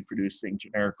were going to be producing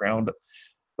generic Roundup.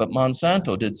 But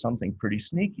Monsanto did something pretty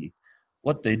sneaky.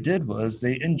 What they did was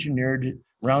they engineered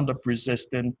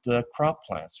Roundup-resistant crop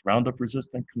plants,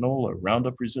 Roundup-resistant canola,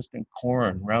 Roundup-resistant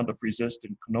corn,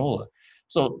 Roundup-resistant canola.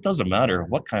 So it doesn't matter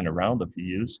what kind of Roundup you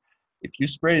use. If you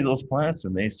spray those plants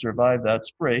and they survive that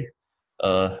spray,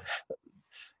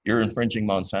 you're infringing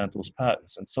Monsanto's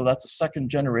patents. And so that's a second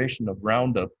generation of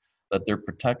Roundup that they're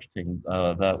protecting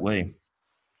that way.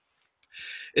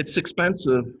 It's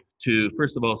expensive to,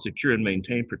 first of all, secure and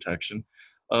maintain protection.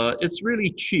 It's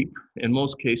really cheap in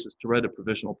most cases to write a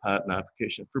provisional patent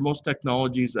application. For most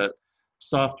technologies that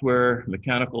software,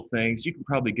 mechanical things, you can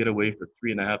probably get away for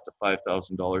 $3,500 to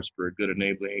 $5,000 for a good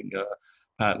enabling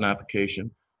patent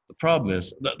application. The problem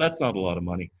is that's not a lot of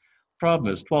money. The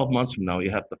problem is 12 months from now, you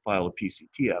have to file a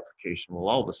PCT application. Well,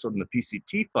 all of a sudden the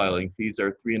PCT filing fees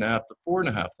are $3,500 to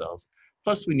 $4,500.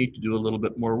 Plus we need to do a little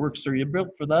bit more work. So your bill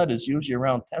for that is usually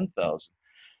around $10,000.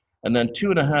 And then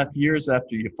 2.5 years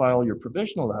after you file your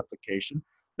provisional application,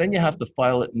 then you have to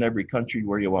file it in every country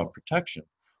where you want protection.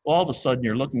 Well, all of a sudden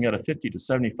you're looking at a $50,000 to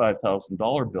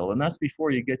 $75,000 bill, and that's before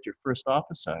you get your first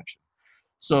office action.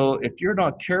 So if you're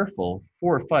not careful,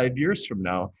 4 or 5 years from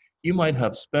now, you might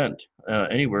have spent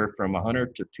anywhere from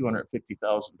 $100,000 to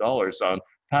 $250,000 on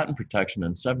patent protection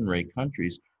in 7 or 8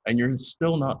 countries, and you're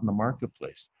still not in the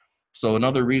marketplace. So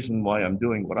another reason why I'm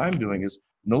doing what I'm doing is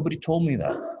nobody told me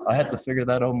that. I had to figure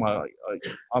that out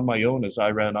on my own as I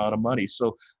ran out of money.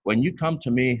 So when you come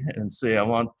to me and say, I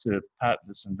want to patent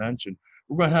this invention,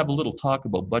 we're going to have a little talk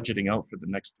about budgeting out for the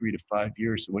next 3 to 5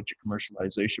 years and what your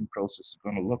commercialization process is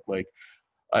going to look like.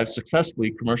 I've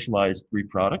successfully commercialized 3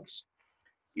 products.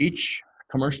 Each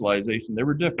commercialization, they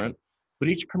were different, but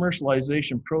each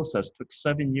commercialization process took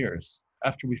 7 years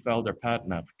after we filed our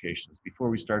patent applications, before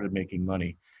we started making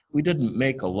money. We didn't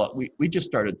make a lot. We just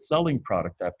started selling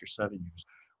product after 7 years.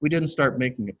 We didn't start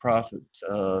making a profit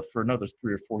for another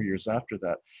 3 or 4 years after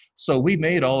that. So we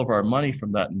made all of our money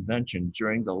from that invention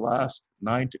during the last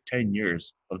 9 to 10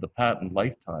 years of the patent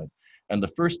lifetime. And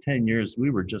the first 10 years, we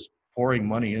were just pouring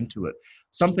money into it.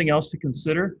 Something else to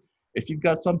consider, if you've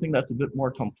got something that's a bit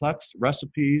more complex,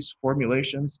 recipes,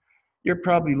 formulations, you're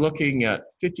probably looking at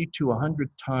 50 to 100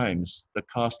 times the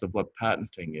cost of what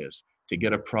patenting is to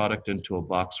get a product into a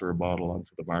box or a bottle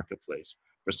onto the marketplace.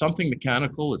 For something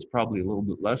mechanical, it's probably a little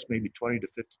bit less, maybe 20 to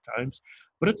 50 times,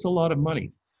 but it's a lot of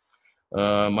money.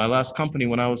 My last company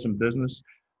when I was in business,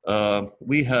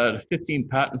 we had 15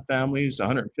 patent families,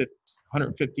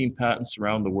 115 patents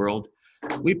around the world.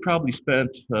 We probably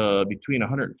spent between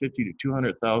 $150 to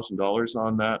 $200,000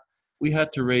 on that. We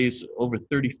had to raise over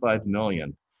 35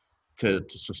 million to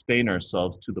sustain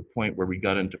ourselves to the point where we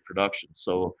got into production.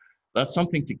 So that's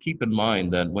something to keep in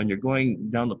mind, that when you're going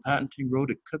down the patenting road,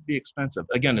 it could be expensive.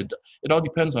 Again, it all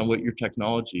depends on what your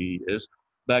technology is.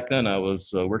 Back then I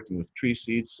was working with tree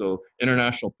seeds, so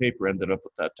International Paper ended up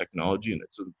with that technology, and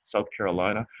it's in South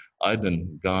Carolina. I've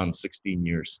been gone 16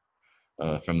 years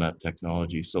from that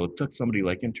technology. So it took somebody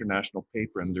like International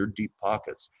Paper and their deep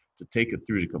pockets to take it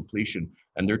through to completion,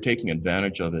 and they're taking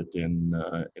advantage of it in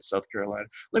South Carolina.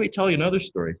 Let me tell you another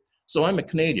story. So I'm a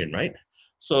Canadian, right?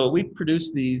 So we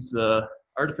produce these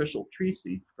artificial tree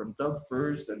seed from Doug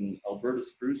firs and Alberta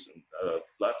spruce and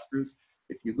black spruce.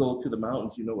 If you go to the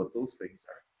mountains, you know what those things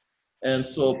are. And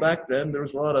so back then there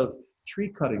was a lot of tree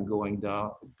cutting going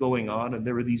on, and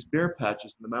there were these bare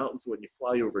patches in the mountains when you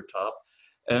fly over top.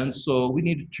 And so we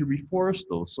needed to reforest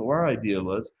those. So our idea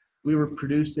was we were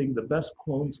producing the best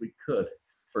clones we could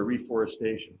for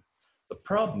reforestation. The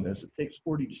problem is it takes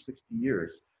 40 to 60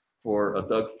 years for a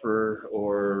Doug fir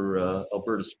or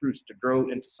Alberta spruce to grow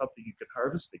into something you can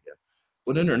harvest again.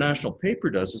 What International Paper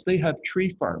does is they have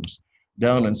tree farms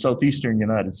down in southeastern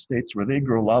United States where they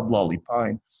grow loblolly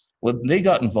pine. When they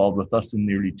got involved with us in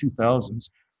the early 2000s,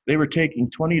 they were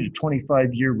taking 20 to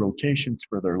 25-year rotations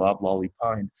for their loblolly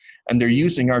pine, and they're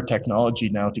using our technology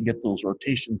now to get those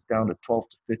rotations down to 12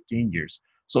 to 15 years.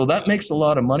 So that makes a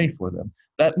lot of money for them.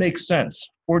 That makes sense.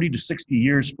 40 to 60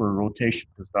 years for a rotation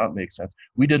does not make sense.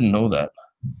 We didn't know that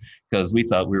because we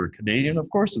thought we were Canadian. Of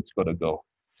course it's going to go.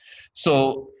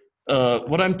 So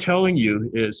what I'm telling you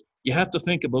is you have to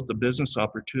think about the business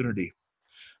opportunity.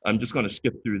 I'm just going to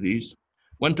skip through these.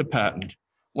 When to patent.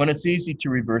 When it's easy to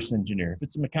reverse engineer. If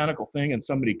it's a mechanical thing and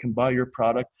somebody can buy your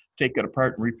product, take it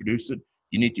apart and reproduce it,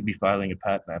 you need to be filing a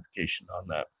patent application on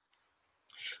that.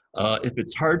 If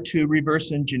it's hard to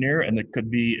reverse engineer, and it could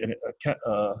be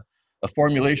a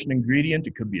formulation ingredient,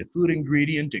 it could be a food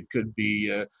ingredient, it could be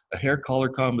a hair color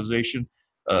composition,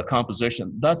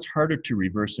 that's harder to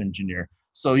reverse engineer.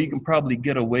 So you can probably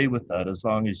get away with that as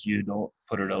long as you don't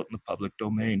put it out in the public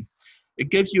domain. It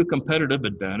gives you a competitive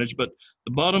advantage, but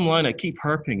the bottom line I keep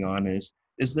harping on is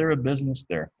there a business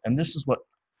there? And this is what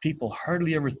people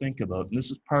hardly ever think about, and this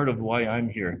is part of why I'm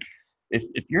here.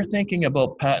 If you're thinking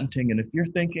about patenting, and if you're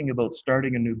thinking about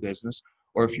starting a new business,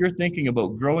 or if you're thinking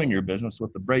about growing your business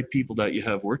with the bright people that you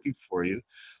have working for you,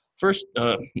 first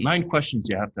 9 questions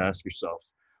you have to ask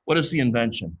yourselves. What is the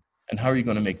invention? And how are you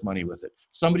going to make money with it?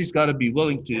 Somebody's got to be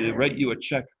willing to write you a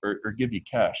check or give you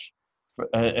cash.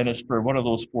 And it's for one of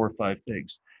those 4 or 5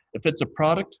 things. If it's a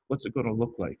product, what's it going to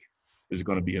look like? Is it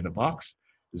going to be in a box?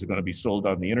 Is it going to be sold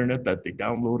on the internet that they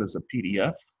download as a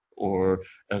PDF or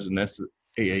as an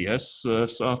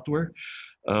SaaS software?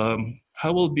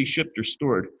 How will it be shipped or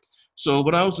stored? So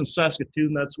when I was in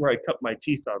Saskatoon, that's where I cut my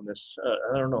teeth on this.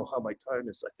 I don't know how my time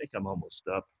is. I think I'm almost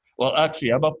up. Well,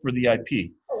 actually, I'm up for the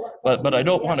IP, but I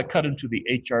don't want to cut into the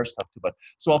HR stuff too much.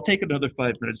 So I'll take another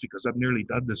 5 minutes because I've nearly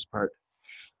done this part.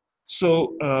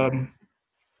 So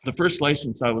the first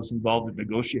license I was involved in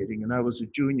negotiating, and I was a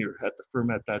junior at the firm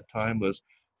at that time, was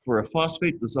for a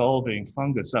phosphate dissolving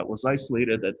fungus that was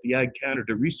isolated at the Ag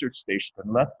Canada Research Station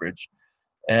in Lethbridge.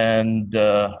 And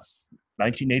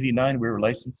 1989, we were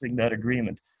licensing that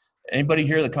agreement. Anybody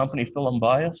hear the company Phil &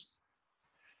 Bias?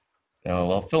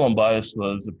 Well, Phil & Bias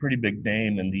was a pretty big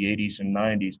name in the 80s and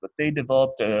 90s, but they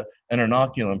developed an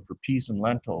inoculum for peas and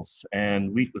lentils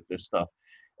and wheat with this stuff.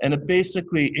 And it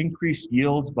basically increased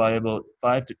yields by about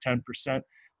 5 to 10%,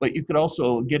 but you could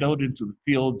also get out into the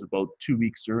fields about 2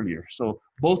 weeks earlier. So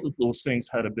both of those things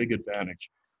had a big advantage.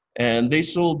 And they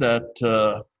sold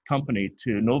that company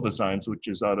to Novozymes, which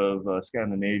is out of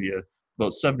Scandinavia,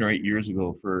 about 7 or 8 years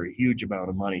ago for a huge amount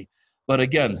of money. But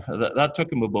again, that took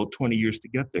them about 20 years to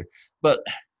get there. But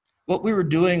what we were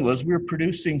doing was we were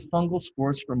producing fungal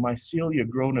spores from mycelia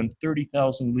grown in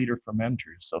 30,000 liter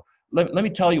fermenters. So let me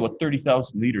tell you what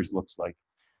 30,000 liters looks like.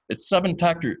 It's 7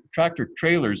 tractor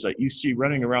trailers that you see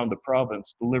running around the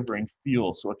province delivering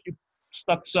fuel. So if you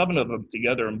stuck 7 of them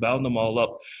together and bound them all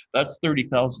up, that's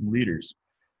 30,000 liters.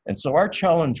 And so our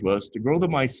challenge was to grow the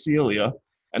mycelia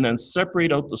and then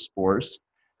separate out the spores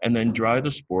and then dry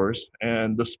the spores.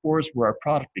 And the spores were our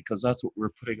product because that's what we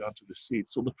were putting onto the seed.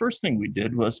 So the first thing we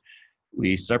did was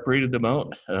We separated them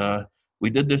out. We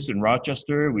did this in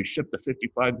Rochester. We shipped a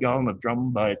 55-gallon of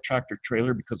drum by tractor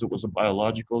trailer because it was a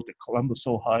biological to Columbus,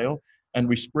 Ohio, and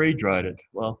we spray dried it.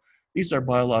 Well, these are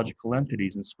biological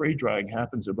entities, and spray drying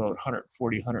happens about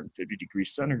 140, 150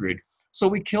 degrees centigrade. So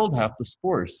we killed half the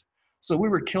spores. So we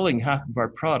were killing half of our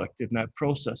product in that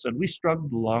process, and we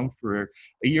struggled along for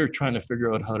a year trying to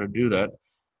figure out how to do that.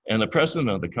 And the president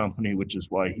of the company, which is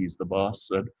why he's the boss,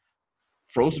 said,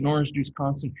 frozen orange juice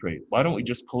concentrate. Why don't we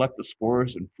just collect the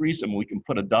spores and freeze them? We can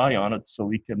put a dye on it so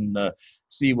we can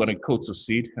see when it coats a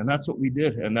seed. And that's what we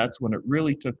did. And that's when it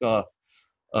really took off.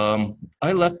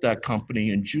 I left that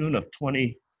company in June of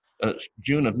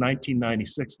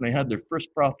 1996, and they had their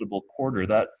first profitable quarter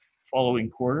that following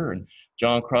quarter. And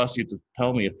John Cross used to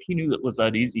tell me if he knew it was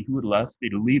that easy, he would have asked me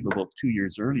to leave about 2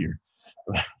 years earlier.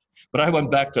 But I went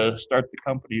back to start the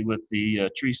company with the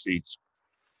tree seeds.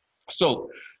 So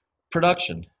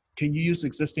production, can you use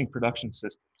existing production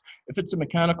systems? If it's a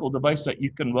mechanical device that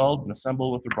you can weld and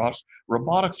assemble with robotics,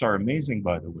 robotics are amazing,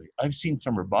 by the way. I've seen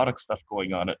some robotic stuff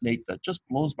going on at NATE that just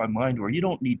blows my mind, where you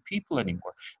don't need people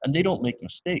anymore and they don't make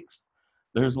mistakes.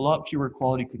 There's a lot fewer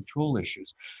quality control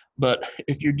issues. But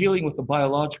if you're dealing with a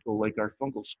biological like our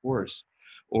fungal spores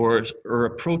or a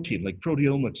protein, like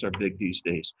proteomics are big these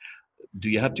days, do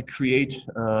you have to create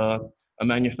a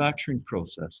manufacturing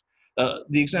process?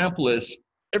 The example is,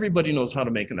 everybody knows how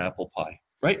to make an apple pie,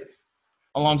 right?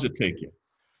 How long does it take you?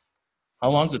 How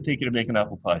long does it take you to make an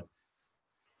apple pie?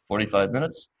 45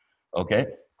 minutes? Okay.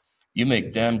 You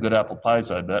make damn good apple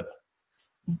pies, I bet.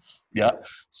 Yeah.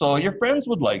 So your friends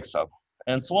would like some.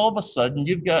 And so all of a sudden,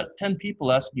 you've got 10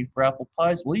 people asking you for apple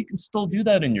pies. Well, you can still do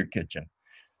that in your kitchen.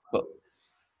 But,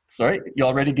 sorry, you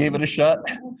already gave it a shot?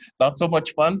 Not so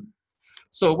much fun?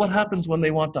 So what happens when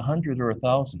they want 100 or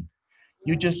 1,000?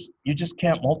 You just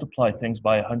can't multiply things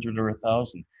by 100 or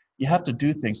 1,000. You have to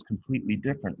do things completely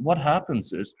different. What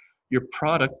happens is your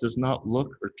product does not look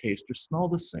or taste or smell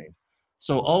the same.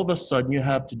 So all of a sudden you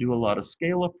have to do a lot of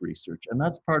scale-up research, and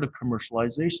that's part of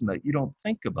commercialization that you don't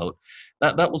think about.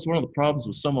 That was one of the problems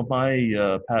with some of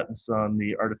my patents on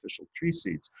the artificial tree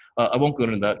seeds. I won't go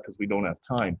into that because we don't have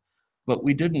time, but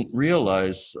we didn't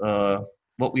realize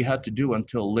what we had to do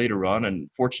until later on,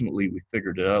 and fortunately we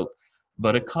figured it out.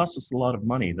 But it cost us a lot of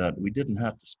money that we didn't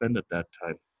have to spend at that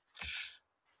time.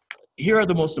 Here are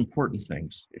the most important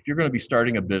things. If you're going to be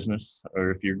starting a business, or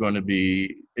if you're going to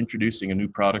be introducing a new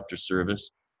product or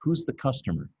service, who's the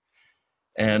customer?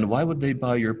 And why would they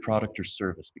buy your product or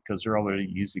service? Because they're already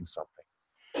using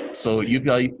something. So you've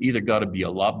either got to be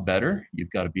a lot better, you've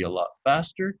got to be a lot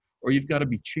faster, or you've got to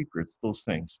be cheaper. It's those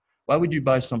things. Why would you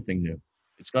buy something new?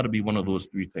 It's got to be one of those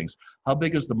three things. How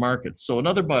big is the market? So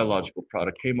another biological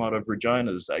product came out of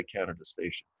Regina, the Ag Canada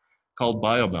station, called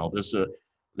Biomel.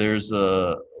 There's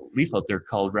a leaf out there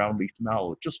called round-leaf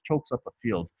mallow. It just chokes up a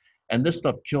field. And this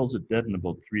stuff kills it dead in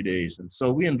about 3 days. And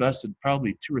so we invested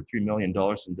probably $2 or $3 million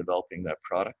in developing that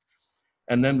product.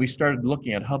 And then we started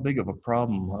looking at how big of a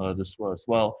problem this was.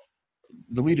 Well,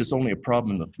 the weed is only a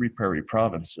problem in the 3 prairie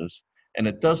provinces, and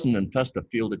it doesn't infest a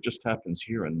field. It just happens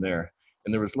here and there.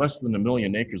 And there was less than 1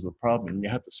 million acres of the problem, and you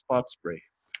had to spot spray.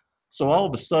 So all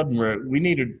of a sudden, we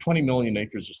needed 20 million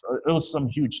acres. It was some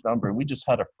huge number, and we just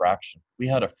had a fraction. We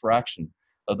had a fraction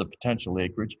of the potential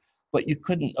acreage, but you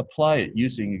couldn't apply it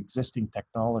using existing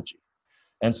technology.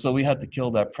 And so we had to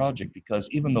kill that project because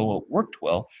even though it worked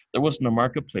well, there wasn't a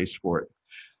marketplace for it.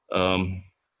 And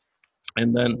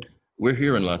then we're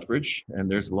here in Lethbridge, and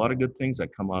there's a lot of good things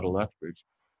that come out of Lethbridge.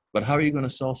 But how are you going to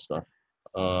sell stuff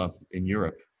in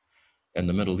Europe and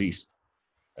the Middle East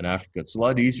and Africa? It's a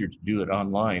lot easier to do it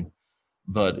online.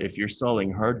 But if you're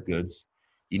selling hard goods,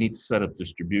 you need to set up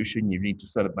distribution, you need to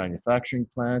set up manufacturing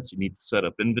plants, you need to set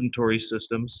up inventory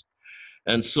systems.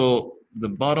 And so the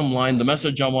bottom line, the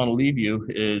message I want to leave you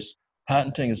is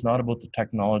patenting is not about the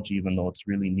technology, even though it's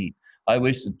really neat. I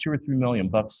wasted $2 or $3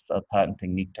 million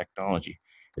patenting neat technology.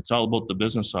 It's all about the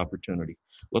business opportunity.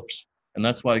 Whoops. And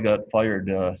that's why I got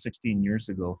fired 16 years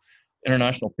ago.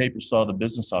 International papers saw the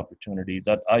business opportunity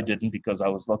that I didn't, because I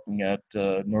was looking at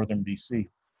northern BC.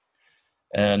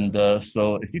 And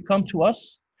so if you come to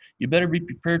us, you better be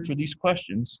prepared for these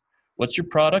questions. What's your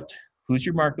product? Who's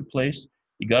your marketplace?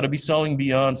 You got to be selling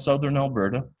beyond southern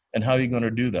Alberta, and how are you going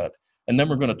to do that? And then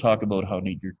we're going to talk about how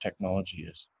neat your technology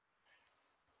is,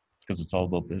 because it's all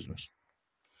about business.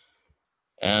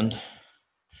 And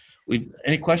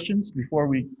any questions before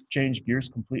we change gears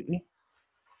completely?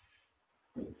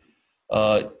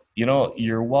 You know,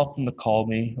 you're welcome to call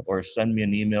me or send me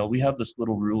an email. We have this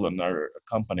little rule in our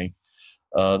company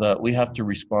that we have to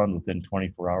respond within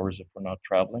 24 hours if we're not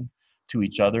traveling. to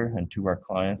each other and to our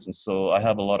clients. And so I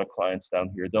have a lot of clients down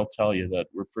here. They'll tell you that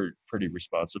we're pretty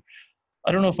responsive.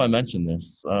 I don't know if I mentioned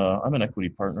this. I'm an equity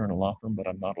partner in a law firm, but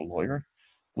I'm not a lawyer,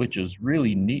 which is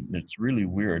really neat and it's really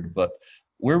weird. But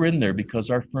we're in there because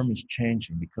our firm is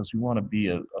changing, because we want to be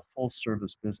a full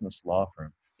service business law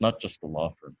firm, not just a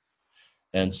law firm.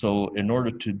 And so in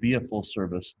order to be a full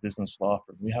service business law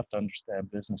firm, we have to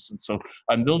understand business. And so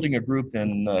I'm building a group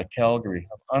in Calgary,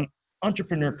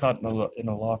 entrepreneur caught in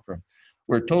a law firm.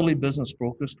 We're totally business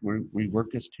focused. We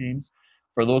work as teams.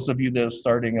 For those of you that are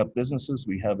starting up businesses,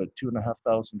 we have a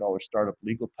 $2,500 startup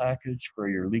legal package for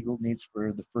your legal needs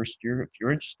for the first year. If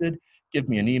you're interested, give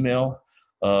me an email.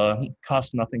 It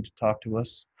costs nothing to talk to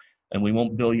us, and we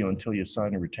won't bill you until you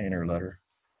sign a retainer letter.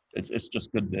 It's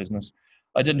just good business.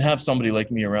 I didn't have somebody like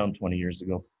me around 20 years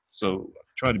ago, so I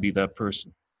try to be that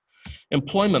person.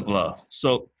 Employment law.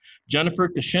 So Jennifer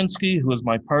Kaczynski, who is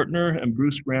my partner, and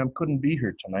Bruce Graham couldn't be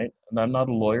here tonight, and I'm not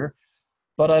a lawyer,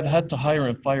 but I've had to hire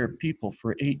and fire people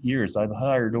for 8 years. I've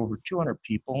hired over 200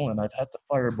 people, and I've had to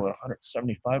fire about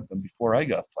 175 of them before I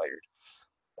got fired.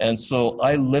 And so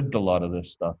I lived a lot of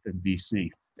this stuff in BC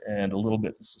and a little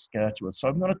bit in Saskatchewan. So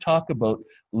I'm going to talk about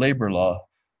labor law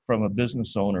from a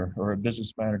business owner or a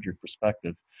business manager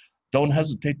perspective. Don't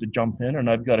hesitate to jump in, and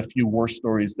I've got a few war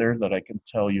stories there that I can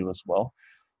tell you as well.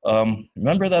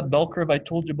 Remember that bell curve I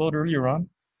told you about earlier on?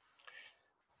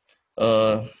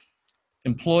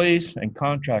 Employees and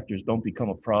contractors don't become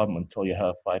a problem until you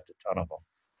have 5 to 10 of them.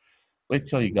 Wait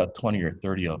till you got 20 or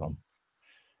 30 of them.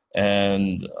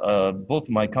 And both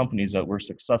of my companies that were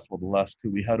successful, the last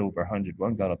two, we had over 100.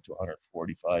 One got up to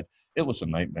 145. It was a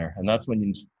nightmare. And that's when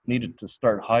you needed to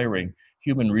start hiring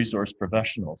human resource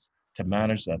professionals to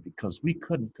manage that, because we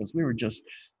couldn't, because we were just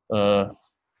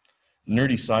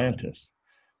nerdy scientists.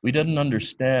 We didn't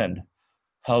understand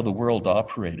how the world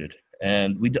operated.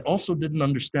 And we also didn't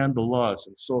understand the laws.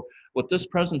 And so what this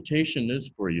presentation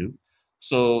is for you,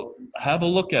 so have a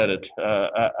look at it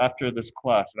after this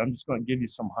class. And I'm just going to give you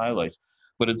some highlights.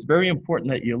 But it's very important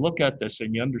that you look at this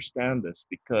and you understand this,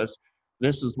 because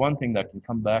this is one thing that can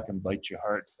come back and bite you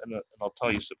hard. And I'll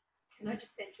tell you something. Can I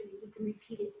just mention, you can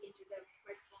repeat it into the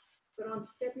microphone, but on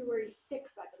February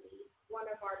 6th, I believe,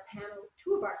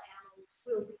 two of our panels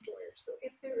will be lawyers. So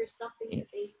if there is something that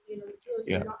they, feel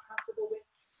you're not comfortable with,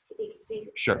 they can say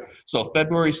that. Sure. So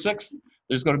February 6th,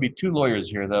 there's going to be 2 lawyers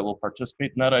here that will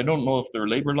participate in that. I don't know if they're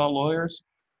labor law lawyers.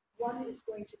 One is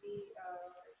going to be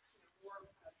more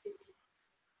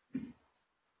business,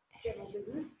 general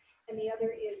business, and the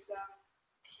other is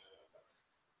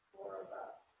more of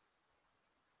a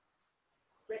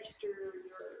register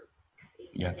your company.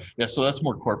 Yeah, so that's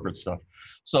more corporate stuff.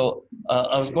 So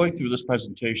I was going through this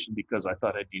presentation because I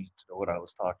thought I needed to know what I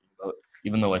was talking about,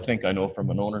 even though I think I know from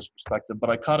an owner's perspective, but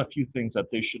I caught a few things that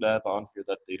they should have on here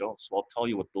that they don't. So I'll tell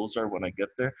you what those are when I get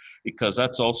there, because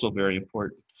that's also very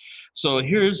important. So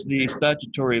here's the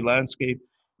statutory landscape.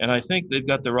 And I think they've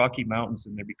got the Rocky Mountains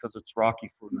in there because it's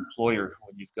rocky for an employer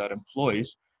when you've got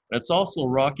employees. And it's also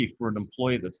rocky for an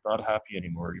employee that's not happy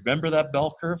anymore. Remember that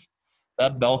bell curve?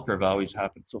 That bell curve always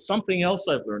happens. So something else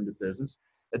I've learned in business,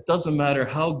 it doesn't matter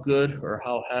how good or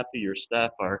how happy your staff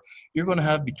are, you're going to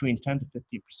have between 10 to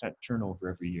 15% turnover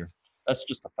every year. That's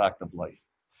just a fact of life.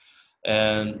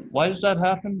 And why does that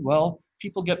happen? Well,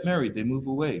 people get married, they move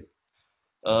away.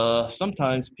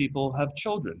 Sometimes people have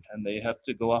children and they have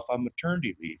to go off on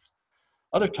maternity leave.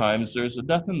 Other times there's a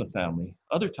death in the family.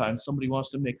 Other times somebody wants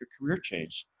to make a career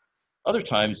change. Other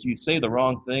times you say the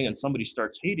wrong thing and somebody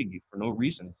starts hating you for no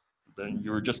reason. Then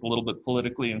you're just a little bit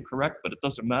politically incorrect, but it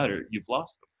doesn't matter, you've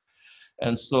lost them.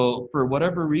 And so for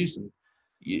whatever reason,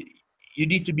 you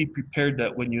need to be prepared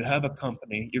that when you have a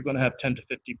company, you're going to have 10 to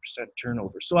 15%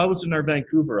 turnover. So I was in our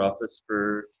Vancouver office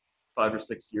for 5 or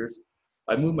 6 years.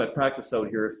 I moved my practice out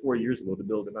here 4 years ago to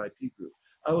build an IP group.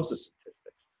 I was a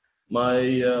statistic. My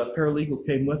paralegal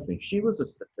came with me. She was a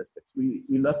statistic. We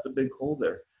left a big hole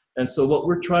there. And so what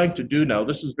we're trying to do now,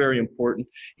 this is very important,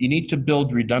 you need to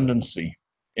build redundancy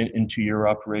into your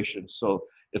operation. So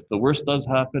if the worst does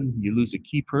happen, you lose a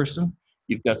key person,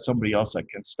 you've got somebody else that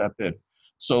can step in.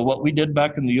 So what we did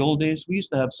back in the old days, we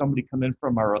used to have somebody come in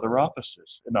from our other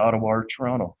offices in Ottawa or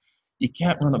Toronto. You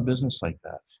can't run a business like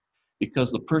that,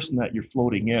 because the person that you're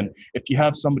floating in, if you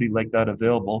have somebody like that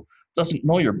available, doesn't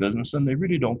know your business and they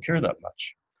really don't care that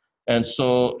much. And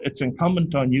so it's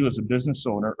incumbent on you as a business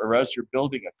owner or as you're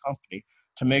building a company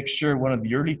to make sure one of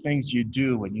the early things you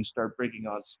do when you start bringing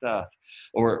on staff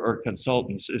or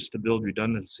consultants is to build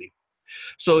redundancy.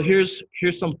 So here's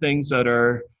some things that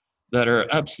are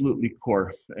absolutely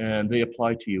core, and they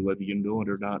apply to you whether you know it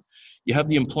or not. You have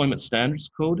the Employment Standards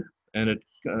Code, and it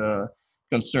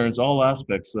concerns all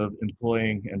aspects of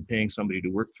employing and paying somebody to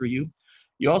work for you.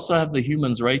 You also have the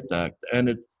Human Rights Act,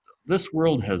 and this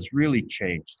world has really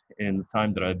changed in the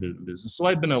time that I've been in business. So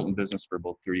I've been out in business for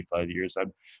about 35 years.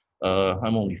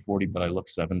 I'm only 40, but I look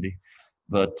 70.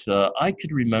 But I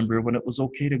could remember when it was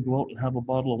okay to go out and have a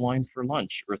bottle of wine for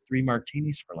lunch or 3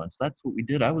 martinis for lunch. That's what we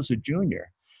did. I was a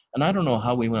junior. And I don't know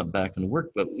how we went back and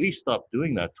worked, but we stopped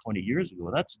doing that 20 years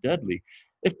ago. That's deadly.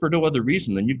 If for no other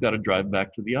reason, then you've got to drive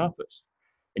back to the office.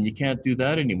 And you can't do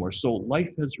that anymore. So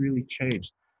life has really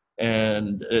changed.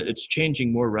 And it's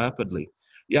changing more rapidly.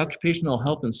 The Occupational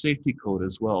Health and Safety Code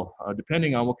as well,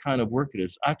 depending on what kind of work it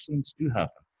is, accidents do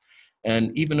happen.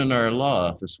 And even in our law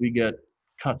office, we get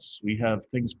cuts, we have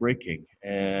things breaking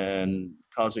and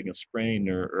causing a sprain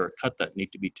or a cut that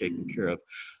need to be taken care of.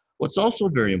 What's also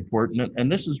very important,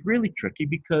 and this is really tricky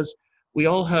because we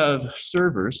all have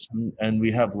servers and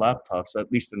we have laptops,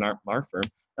 at least in our firm,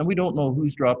 and we don't know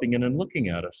who's dropping in and looking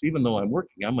at us. Even though I'm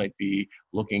working, I might be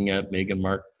looking at Meghan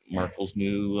Markle's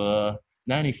new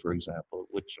nanny, for example,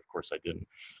 which of course I didn't.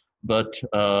 But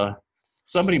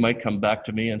somebody might come back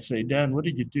to me and say, Dan, what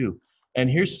did you do? And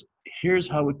here's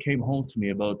how it came home to me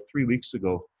about 3 weeks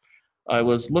ago. I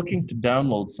was looking to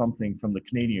download something from the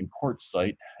Canadian court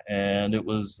site, and it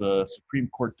was a Supreme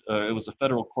Court, it was a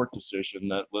federal court decision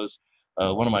that was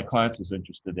one of my clients was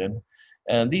interested in.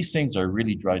 And these things are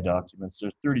really dry documents.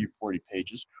 They're 30 or 40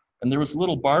 pages. And there was a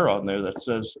little bar on there that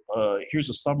says, here's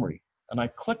a summary. And I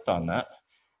clicked on that,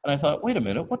 and I thought, wait a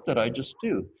minute, what did I just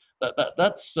do?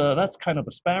 That's kind of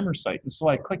a spammer site. And so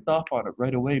I clicked off on it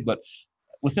right away. But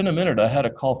within a minute, I had a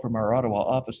call from our Ottawa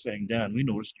office saying, Dan, we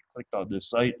noticed you clicked on this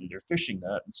site and they're phishing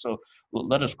that. And so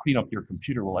let us clean up your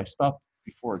computer. Well, I stopped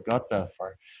before it got that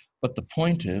far. But the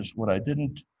point is, what I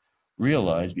didn't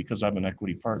realize, because I'm an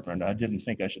equity partner and I didn't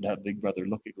think I should have big brother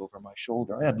looking over my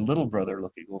shoulder, I had little brother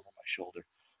looking over my shoulder.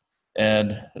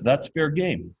 And that's fair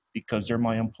game because they're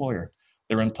my employer.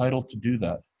 They're entitled to do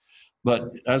that.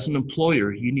 But as an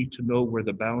employer, you need to know where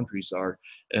the boundaries are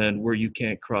and where you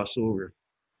can't cross over.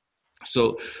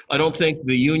 So I don't think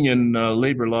the union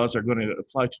labor laws are going to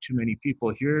apply to too many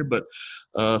people here, but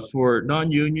for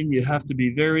non-union, you have to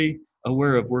be very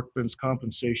aware of Workmen's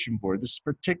Compensation Board. This is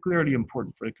particularly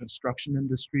important for the construction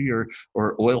industry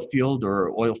or oil field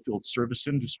service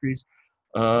industries.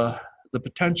 The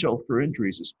potential for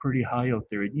injuries is pretty high out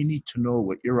there, and you need to know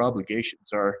what your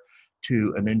obligations are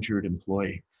to an injured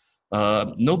employee.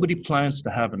 Nobody plans to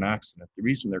have an accident. The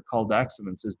reason they're called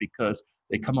accidents is because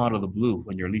they come out of the blue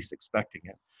when you're least expecting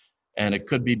it. And it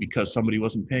could be because somebody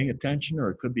wasn't paying attention, or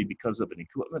it could be because of an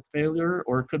equipment failure,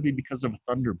 or it could be because of a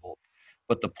thunderbolt.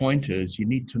 But the point is, you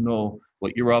need to know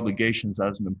what your obligations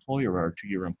as an employer are to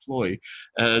your employee.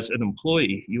 As an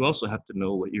employee, you also have to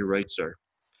know what your rights are.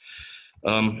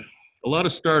 A lot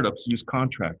of startups use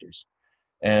contractors.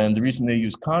 And the reason they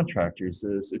use contractors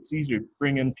is it's easier to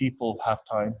bring in people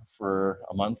half-time for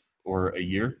a month or a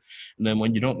year. And then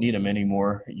when you don't need them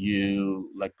anymore, you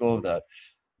let go of that.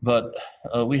 But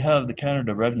we have the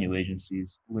Canada Revenue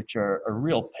Agencies, which are a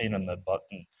real pain in the butt.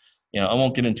 And, you know, I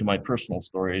won't get into my personal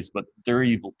stories, but they're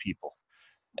evil people.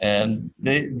 And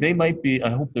they might be, I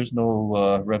hope there's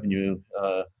no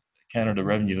Canada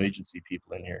Revenue Agency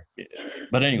people in here.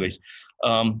 But anyways,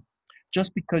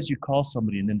 just because you call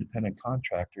somebody an independent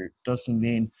contractor doesn't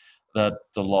mean that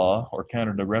the law or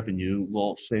Canada Revenue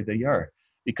will say they are.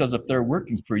 Because if they're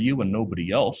working for you and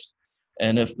nobody else,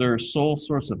 and if their sole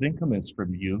source of income is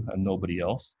from you and nobody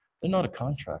else, they're not a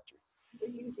contractor.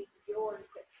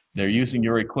 They're using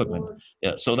your equipment.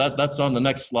 Yeah, so that's on the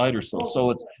next slide or so.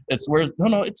 So it's where,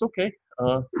 no, it's okay.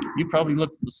 You probably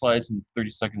looked at the slides in 30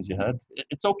 seconds you had.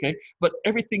 It's okay. But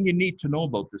everything you need to know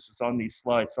about this is on these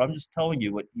slides. So I'm just telling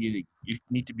you what you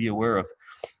need to be aware of.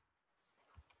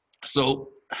 So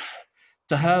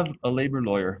to have a labor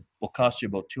lawyer will cost you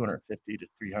about $250 to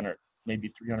 $300,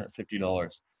 maybe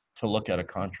 $350 to look at a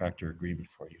contractor agreement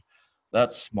for you.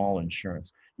 That's small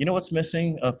insurance. You know what's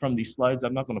missing from these slides?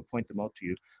 I'm not going to point them out to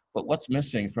you, but what's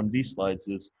missing from these slides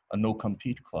is a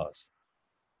no-compete clause.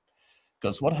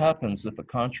 Because what happens if a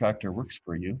contractor works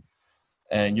for you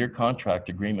and your contract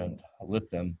agreement with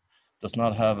them does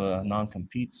not have a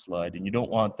non-compete slide, and you don't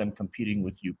want them competing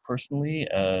with you personally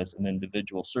as an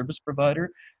individual service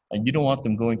provider, and you don't want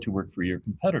them going to work for your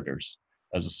competitors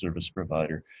as a service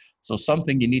provider. So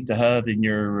something you need to have in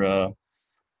your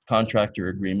contractor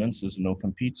agreements is a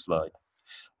no-compete slide.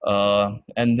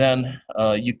 And then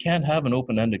you can't have an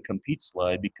open-ended compete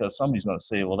slide because somebody's going to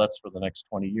say, well, that's for the next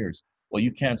 20 years. Well,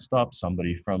 you can't stop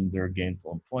somebody from their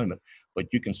gainful employment, but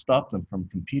you can stop them from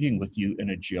competing with you in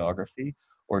a geography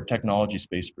or technology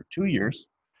space for 2 years.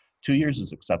 2 years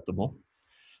is acceptable.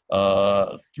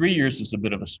 3 years is a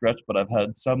bit of a stretch, but I've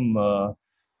had some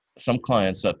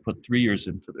clients that put 3 years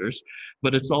into theirs,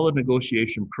 but it's all a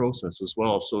negotiation process as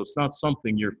well. So it's not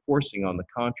something you're forcing on the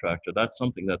contractor. That's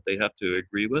something that they have to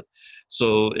agree with.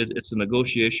 So it's a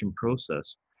negotiation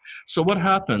process. So what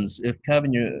happens if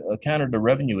Canada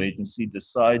Revenue Agency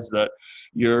decides that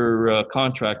your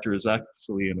contractor is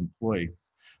actually an employee?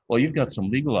 Well, you've got some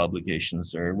legal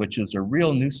obligations there, which is a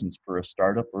real nuisance for a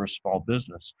startup or a small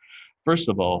business. First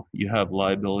of all, you have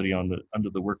liability under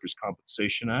the Workers'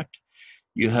 Compensation Act.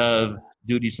 You have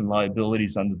duties and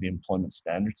liabilities under the Employment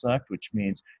Standards Act, which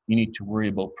means you need to worry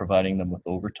about providing them with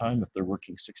overtime if they're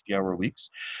working 60-hour weeks.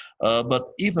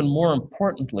 But even more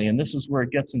importantly, and this is where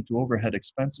it gets into overhead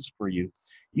expenses for you,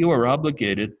 you are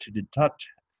obligated to deduct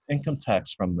income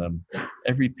tax from them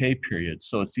every pay period.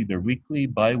 So it's either weekly,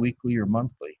 bi-weekly, or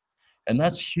monthly. And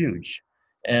that's huge.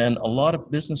 And a lot of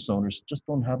business owners just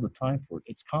don't have the time for it.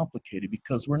 It's complicated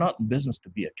because we're not in business to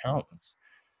be accountants.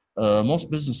 Most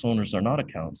business owners are not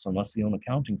accountants unless they own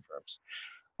accounting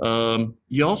firms.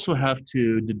 You also have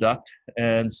to deduct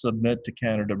and submit to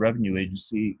Canada Revenue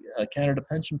Agency Canada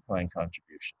Pension Plan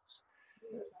contributions.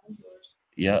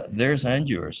 Yeah, theirs and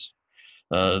yours.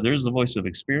 There's the voice of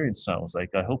experience, sounds like.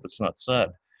 I hope it's not sad.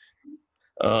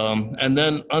 And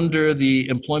then under the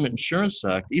Employment Insurance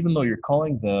Act, even though you're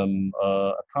calling them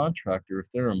a contractor, if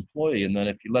they're an employee, and then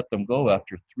if you let them go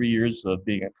after 3 years of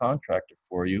being a contractor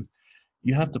for you,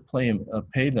 you have to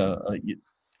pay the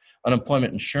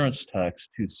unemployment insurance tax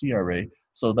to CRA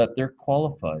so that they're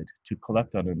qualified to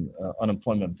collect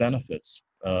unemployment benefits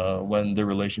when their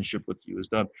relationship with you is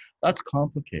done. That's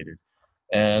complicated.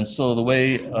 And so the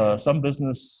way some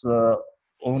business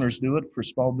owners do it for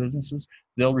small businesses,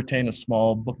 they'll retain a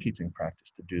small bookkeeping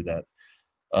practice to do that.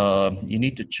 You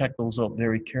need to check those out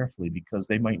very carefully because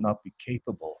they might not be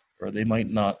capable or they might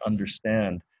not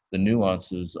understand the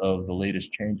nuances of the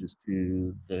latest changes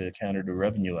to the Canada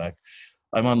Revenue Act.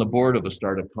 I'm on the board of a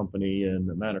startup company in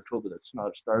Manitoba that's not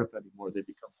a startup anymore. They've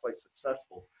become quite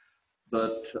successful.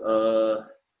 But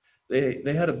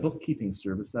they had a bookkeeping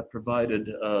service that provided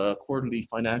quarterly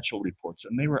financial reports,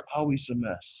 and they were always a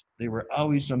mess. They were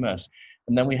always a mess.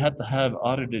 And then we had to have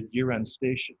audited year-end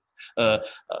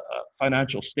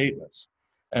financial statements.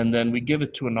 And then we give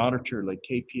it to an auditor like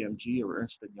KPMG or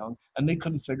Ernst & Young, and they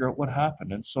couldn't figure out what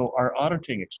happened. And so our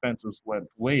auditing expenses went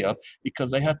way up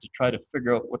because they had to try to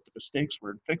figure out what the mistakes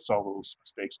were and fix all those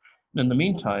mistakes. And in the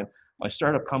meantime, my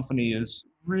startup company is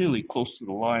really close to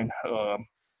the line,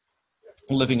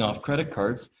 living off credit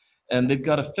cards, and they've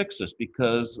got to fix this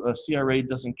because CRA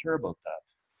doesn't care about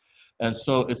that. And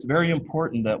so it's very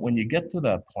important that when you get to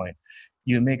that point,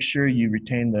 you make sure you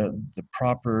retain the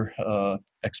proper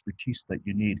expertise that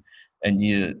you need.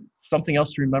 And something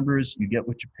else to remember is you get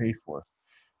what you pay for.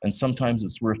 And sometimes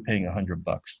it's worth paying $100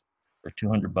 or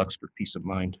 $200 for peace of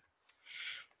mind.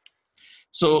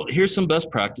 So here's some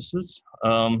best practices.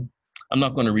 I'm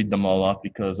not going to read them all off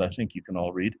because I think you can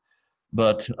all read.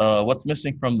 But what's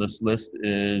missing from this list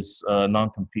is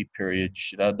non-compete period. You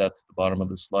should add that to the bottom of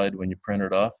the slide when you print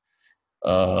it off.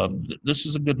 This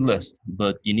is a good list,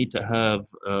 but you need to have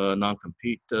a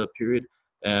non-compete period,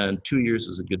 and 2 years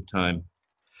is a good time.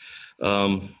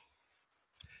 And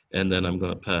then I'm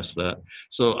going to pass that.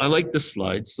 So I like this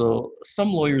slide. So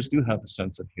some lawyers do have a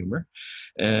sense of humor,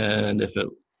 and if it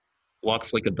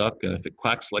walks like a duck and if it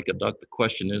quacks like a duck, the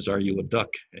question is, are you a duck?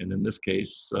 And in this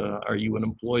case, are you an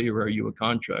employee or are you a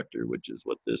contractor, which is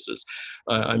what this is.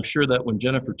 I'm sure that when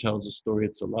Jennifer tells a story,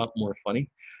 it's a lot more funny,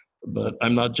 but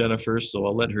I'm not Jennifer, so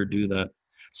I'll let her do that.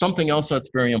 Something else that's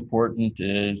very important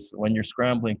is when you're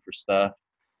scrambling for staff,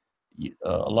 a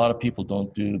lot of people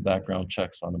don't do background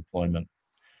checks on employment.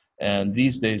 And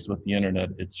these days with the internet,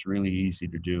 it's really easy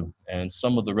to do. And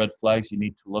some of the red flags you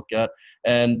need to look at,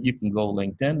 and you can go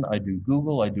LinkedIn, I do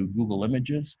Google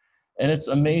Images, and it's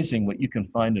amazing what you can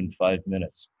find in 5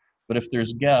 minutes. But if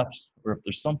there's gaps, or if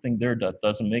there's something there that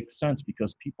doesn't make sense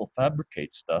because people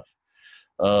fabricate stuff,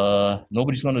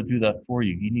 nobody's gonna do that for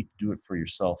you. You need to do it for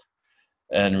yourself.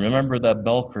 And remember that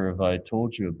bell curve I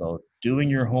told you about. Doing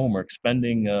your homework,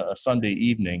 spending a Sunday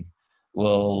evening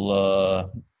will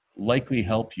likely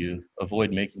help you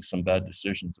avoid making some bad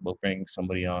decisions about bringing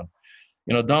somebody on.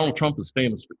 You know, Donald Trump is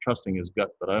famous for trusting his gut,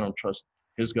 but I don't trust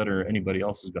his gut or anybody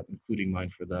else's gut, including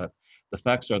mine for that. The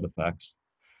facts are the facts.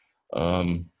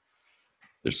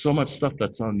 There's so much stuff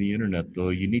that's on the internet, though.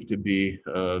 You need to be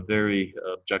very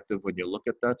objective when you look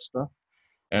at that stuff.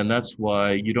 And that's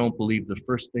why you don't believe the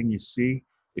first thing you see.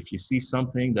 If you see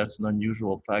something that's an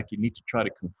unusual fact, you need to try to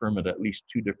confirm it at least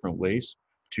 2 different ways,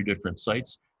 2 different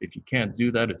sites. If you can't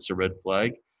do that, it's a red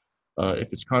flag.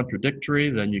 If it's contradictory,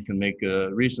 then you can make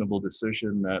a reasonable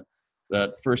decision that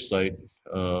that first site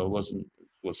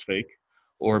was fake,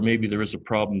 or maybe there is a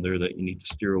problem there that you need to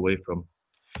steer away from.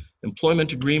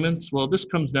 Employment agreements, well, this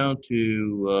comes down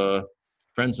to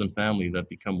friends and family that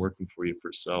become working for you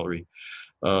for salary.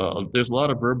 There's a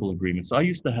lot of verbal agreements. I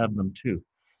used to have them too.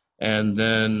 And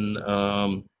then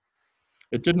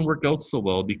it didn't work out so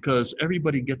well because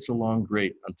everybody gets along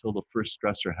great until the first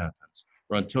stressor happens,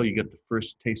 or until you get the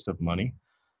first taste of money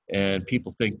and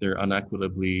people think they're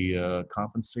unequitably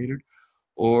compensated,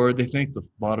 or they think the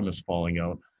bottom is falling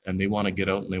out and they want to get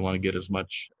out and they want to get as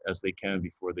much as they can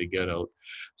before they get out.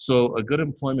 So a good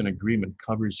employment agreement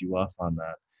covers you off on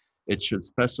that. It should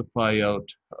specify out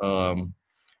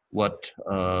what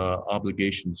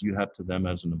obligations you have to them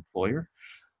as an employer.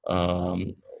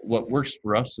 What works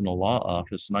for us in a law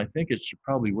office, and I think it should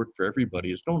probably work for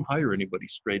everybody, is don't hire anybody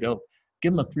straight out.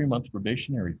 Give them a 3-month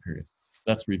probationary period.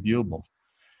 That's reviewable.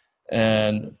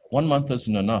 And 1 month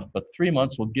isn't enough, but 3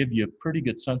 months will give you a pretty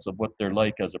good sense of what they're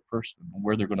like as a person and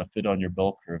where they're going to fit on your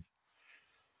bell curve.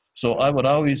 So I would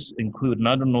always include, and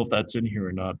I don't know if that's in here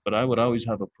or not, but I would always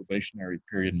have a probationary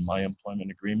period in my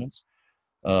employment agreements,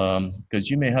 because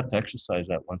you may have to exercise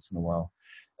that once in a while.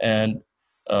 And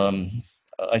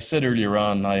I said earlier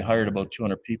on, I hired about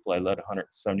 200 people. I let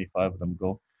 175 of them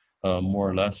go, more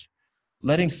or less.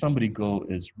 Letting somebody go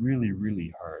is really,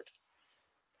 really hard.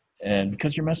 And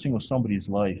because you're messing with somebody's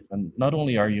life, and not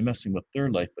only are you messing with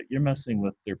their life, but you're messing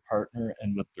with their partner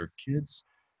and with their kids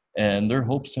and their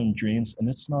hopes and dreams, and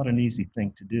it's not an easy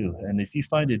thing to do. And if you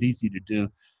find it easy to do,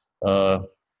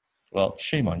 well,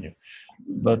 shame on you.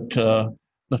 But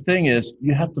the thing is,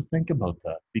 you have to think about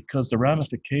that, because the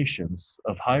ramifications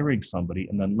of hiring somebody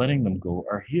and then letting them go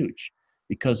are huge,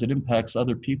 because it impacts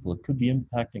other people. It could be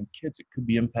impacting kids. It could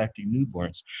be impacting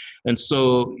newborns. And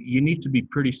so you need to be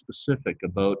pretty specific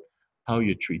about how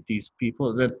you treat these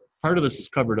people. That part of this is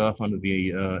covered off under the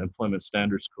Employment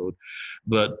Standards Code,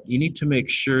 but you need to make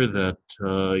sure that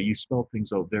you spell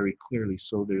things out very clearly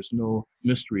so there's no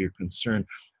mystery or concern.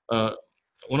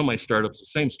 One of my startups, the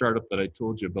same startup that I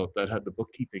told you about that had the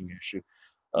bookkeeping issue,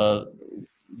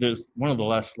 there's one of the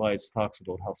last slides talks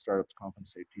about how startups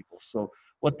compensate people. So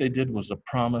what they did was a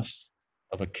promise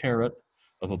of a carrot,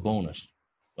 of a bonus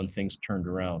when things turned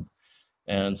around.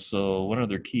 And so one of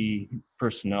their key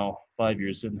personnel, 5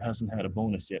 years in, hasn't had a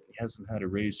bonus yet. He hasn't had a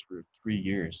raise for 3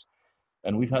 years.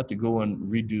 And we've had to go and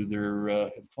redo their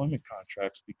employment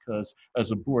contracts because,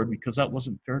 as a board, because that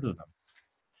wasn't fair to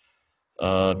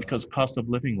them. Because cost of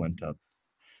living went up.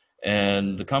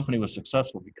 And the company was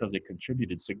successful because they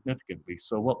contributed significantly.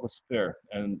 So what was fair?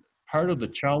 And part of the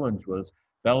challenge was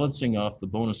balancing off the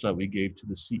bonus that we gave to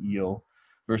the CEO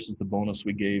versus the bonus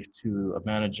we gave to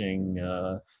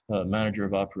a manager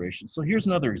of operations. So here's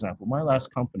another example. My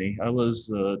last company, I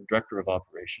was director of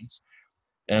operations,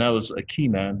 and I was a key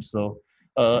man. So,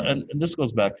 and this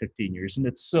goes back 15 years, and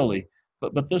it's silly,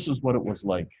 but this is what it was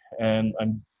like. And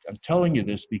I'm telling you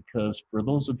this because for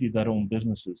those of you that own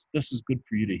businesses, this is good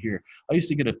for you to hear. I used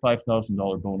to get a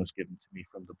 $5,000 bonus given to me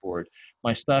from the board.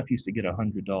 My staff used to get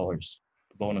 $100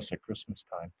 bonus at Christmas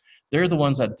time. They're the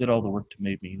ones that did all the work to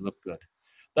make me look good.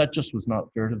 That just was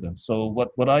not fair to them. So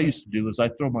what I used to do is I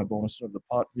throw my bonus in the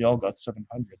pot. We all got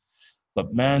 700.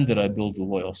 But man, did I build a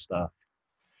loyal staff.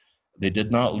 They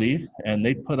did not leave, and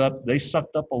they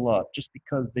sucked up a lot just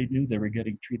because they knew they were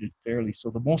getting treated fairly. So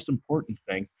the most important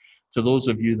thing to those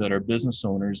of you that are business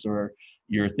owners or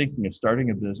you're thinking of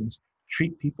starting a business,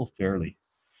 treat people fairly,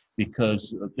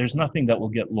 because there's nothing that will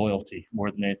get loyalty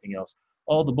more than anything else.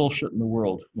 All the bullshit in the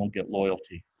world won't get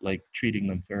loyalty, like treating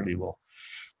them fairly well.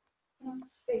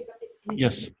 Say something.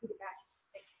 Yes.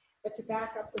 But to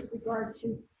back up with regard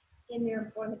to in their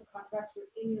employment contracts or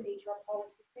in your HR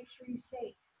policies, make sure you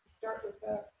say, you start with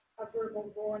a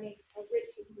verbal warning, a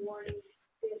written warning,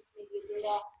 this, maybe a day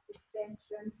off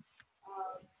suspension.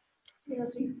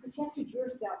 So you've protected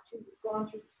yourself too. You've gone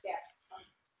through the steps of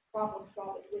problem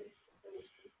solving with those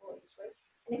employees, right?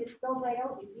 And if it's spelled right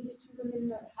out, you read it to them in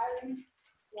the hiring.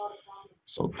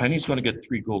 So Penny's going to get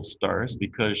 3 gold stars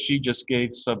because she just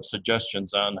gave some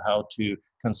suggestions on how to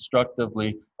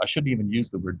constructively, I shouldn't even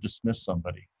use the word dismiss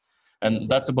somebody. And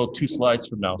that's about 2 slides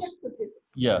from now.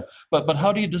 Yeah, but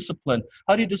how do you discipline?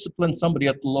 How do you discipline somebody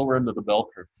at the lower end of the bell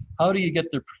curve? How do you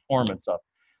get their performance up?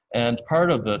 And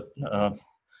part of it,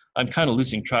 I'm kind of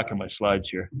losing track of my slides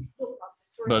here.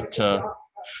 But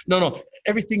no,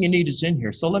 everything you need is in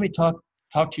here. So let me talk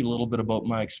to you a little bit about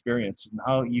my experience and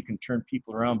how you can turn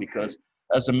people around, because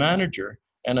as a manager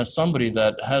and as somebody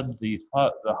that had the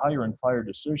hire and fire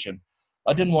decision,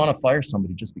 I didn't want to fire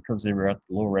somebody just because they were at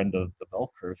the lower end of the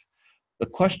bell curve. The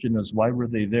question is, why were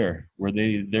they there? Were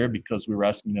they there because we were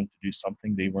asking them to do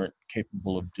something they weren't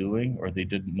capable of doing, or they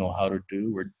didn't know how to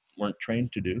do, or weren't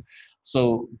trained to do?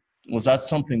 So was that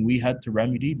something we had to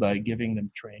remedy by giving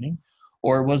them training?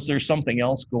 Or was there something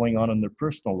else going on in their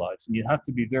personal lives? And you have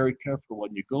to be very careful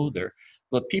when you go there.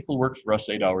 But people work for us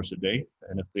 8 hours a day,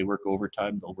 and if they work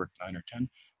overtime, they'll work 9 or 10.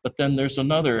 But then there's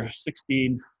another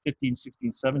 16, 15,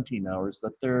 16, 17 hours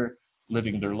that they're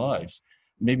living their lives.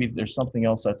 Maybe there's something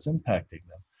else that's impacting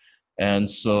them. And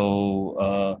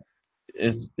so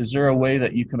is there a way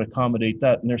that you can accommodate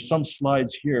that? And there's some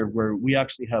slides here where we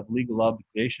actually have legal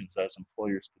obligations as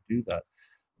employers to do that.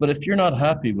 But if you're not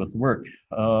happy with work,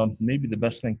 maybe the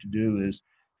best thing to do is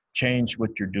change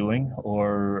what you're doing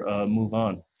or move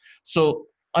on. So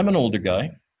I'm an older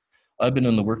guy. I've been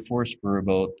in the workforce for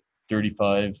about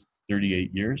 35,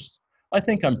 38 years. I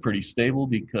think I'm pretty stable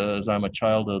because I'm a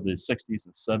child of the 60s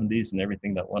and 70s and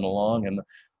everything that went along, and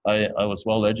I was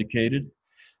well educated.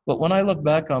 But when I look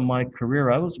back on my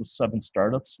career, I was with 7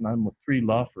 startups and I'm with 3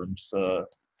 law firms.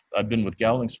 I've been with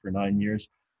Gowlings for 9 years.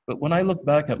 But when I look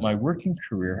back at my working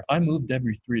career, I moved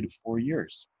every 3 to 4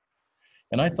 years.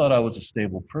 And I thought I was a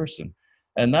stable person.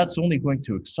 And that's only going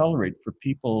to accelerate for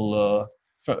people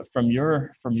from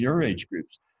your age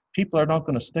groups. People are not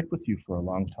going to stick with you for a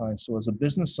long time. So as a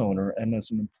business owner and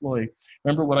as an employee,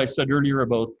 remember what I said earlier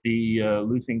about the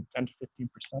losing 10 to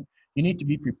 15%? You need to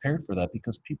be prepared for that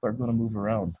because people are going to move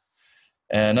around.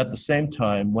 And at the same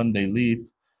time, when they leave,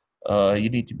 you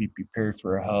need to be prepared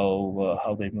for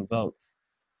how they move out.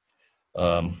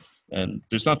 And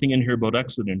there's nothing in here about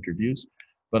exit interviews,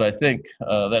 but I think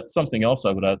that's something else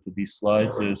I would add to these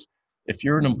slides is if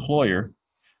you're an employer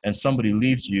and somebody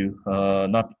leaves you,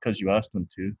 not because you asked them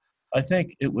to, I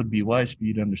think it would be wise for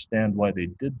you to understand why they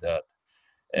did that.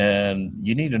 And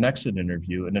you need an exit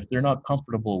interview. And if they're not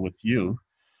comfortable with you,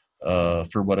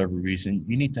 for whatever reason,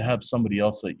 you need to have somebody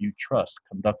else that you trust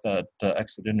conduct that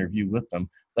exit interview with them.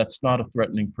 That's not a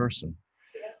threatening person.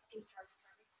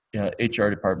 Yeah, HR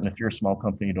department. If you're a small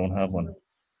company, you don't have one.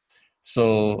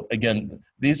 So again,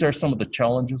 these are some of the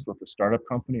challenges with the startup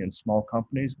company and small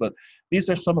companies, but these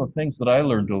are some of the things that I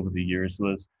learned over the years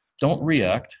was don't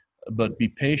react, but be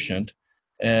patient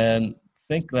and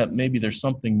think that maybe there's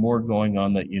something more going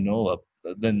on that you know of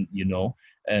than you know.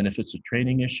 And if it's a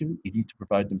training issue, you need to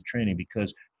provide them training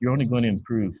because you're only going to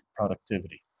improve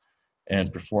productivity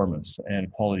and performance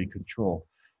and quality control.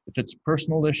 If it's a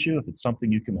personal issue, if it's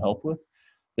something you can help with,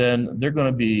 then they're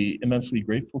going to be immensely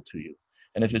grateful to you.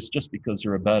 And if it's just because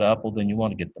they're a bad apple, then you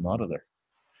want to get them out of there.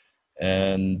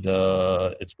 And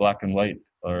it's black and white,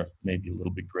 or maybe a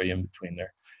little bit gray in between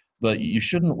there. But you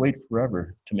shouldn't wait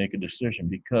forever to make a decision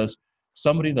because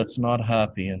somebody that's not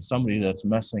happy and somebody that's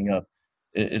messing up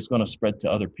is going to spread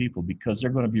to other people because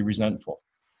they're going to be resentful.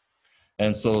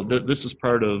 And so this is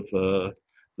part of the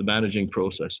managing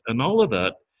process. And all of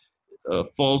that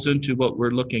falls into what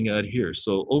we're looking at here.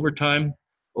 So overtime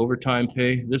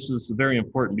pay, this is very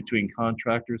important between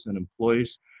contractors and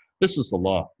employees. This is the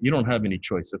law. You don't have any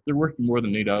choice. If they're working more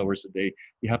than 8 hours a day,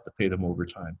 you have to pay them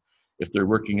overtime. If they're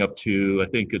working up to, I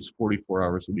think it's 44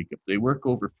 hours a week. If they work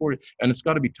over 40, and it's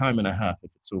got to be time and a half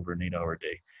if it's over an 8-hour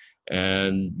day.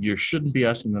 And you shouldn't be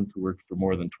asking them to work for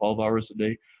more than 12 hours a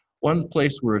day. One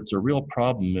place where it's a real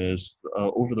problem is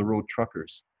over-the-road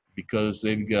truckers because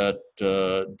they've got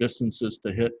distances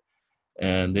to hit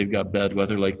and they've got bad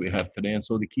weather like we have today, and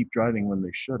so they keep driving when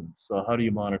they shouldn't. So how do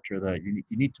you monitor that? You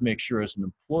need to make sure as an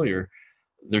employer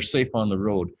they're safe on the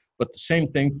road. But the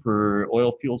same thing for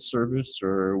oil field service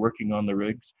or working on the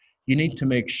rigs. You need to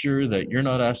make sure that you're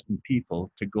not asking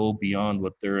people to go beyond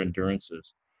what their endurance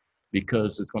is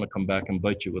because it's going to come back and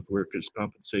bite you with workers'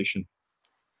 compensation.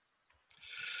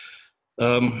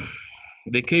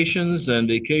 Vacations and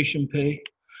vacation pay.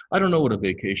 I don't know what a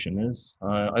vacation is.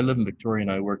 I live in Victoria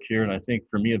and I work here, and I think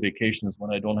for me a vacation is when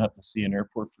I don't have to see an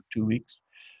airport for 2 weeks.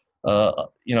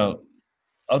 You know,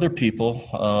 other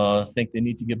people think they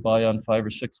need to get by on 5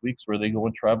 or 6 weeks where they go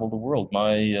and travel the world.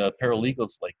 My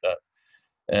paralegal's like that.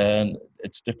 And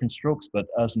it's different strokes, but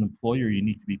as an employer, you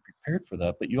need to be prepared for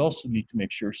that. But you also need to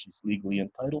make sure she's legally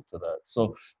entitled to that.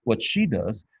 So what she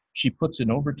does, she puts in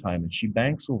overtime and she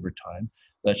banks overtime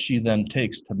that she then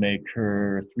takes to make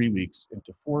her 3 weeks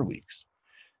into 4 weeks.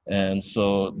 And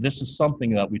so this is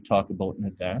something that we talk about in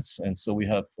advance. And so we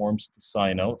have forms to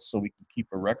sign out so we can keep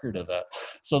a record of that.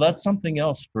 So that's something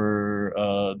else for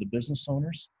the business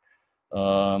owners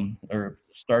or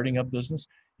starting up business.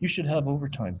 You should have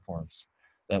overtime forms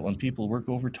that when people work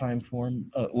overtime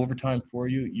for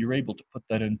you, you're able to put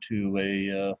that into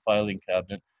a filing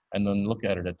cabinet and then look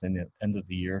at it at the end of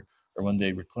the year or when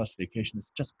they request vacation.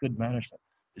 It's just good management.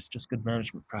 it's just good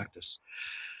management practice.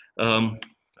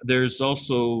 There's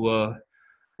also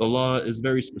the law is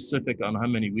very specific on how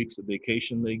many weeks of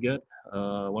vacation they get.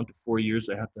 1 to 4 years,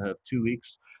 they have to have 2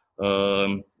 weeks.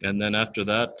 And then after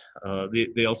that,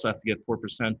 they also have to get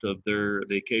 4% of their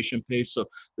vacation pay. So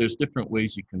there's different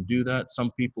ways you can do that.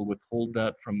 Some people withhold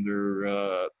that from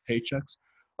their paychecks.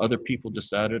 Other people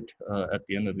just add it at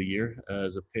the end of the year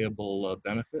as a payable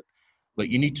benefit. But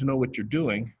you need to know what you're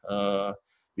doing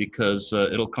because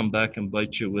it'll come back and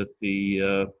bite you with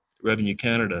the Revenue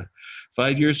Canada.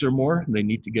 5 years or more, they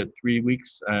need to get 3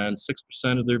 weeks and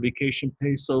 6% of their vacation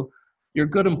pay. So you're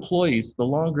good employees. The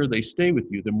longer they stay with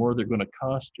you, the more they're going to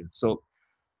cost you. So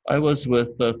I was with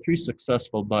 3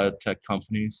 successful biotech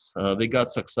companies. They got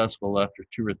successful after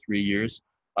 2 or 3 years.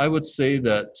 I would say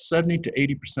that 70 to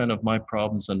 80% of my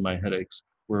problems and my headaches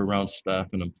were around staff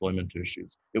and employment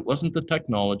issues. It wasn't the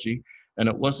technology, and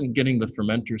it wasn't getting the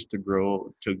fermenters to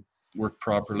grow, to work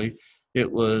properly. It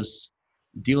was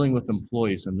dealing with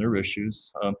employees and their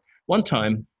issues. One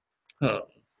time,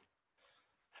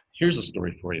 here's a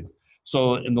story for you.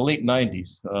 So in the late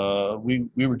 90s,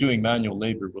 we were doing manual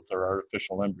labor with our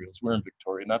artificial embryos. We're in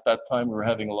Victoria, and at that time we were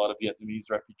having a lot of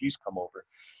Vietnamese refugees come over.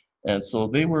 And so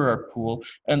they were our pool,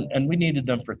 and we needed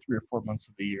them for 3 or 4 months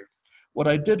of the year. What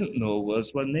I didn't know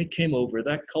was when they came over,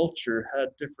 that culture had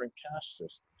different caste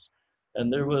systems.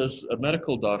 And there was a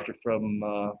medical doctor from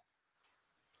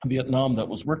Vietnam that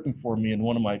was working for me in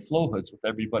one of my flow hoods with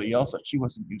everybody else that she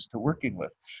wasn't used to working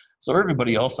with. So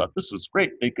everybody else thought this is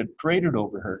great. They could parade it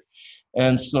over her.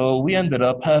 And so we ended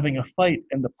up having a fight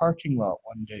in the parking lot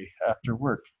one day after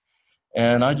work.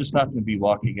 And I just happened to be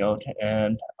walking out,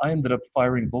 and I ended up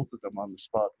firing both of them on the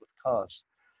spot with cause.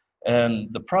 And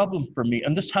the problem for me,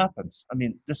 and this happens, I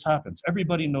mean, this happens.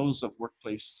 Everybody knows of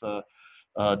workplace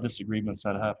disagreements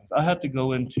that happens. I had to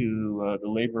go into the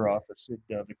labor office in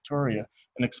Victoria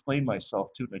and explain myself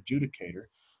to an adjudicator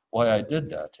why I did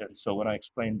that. And so when I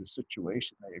explained the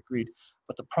situation, they agreed.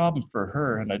 But the problem for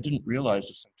her, and I didn't realize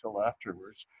this until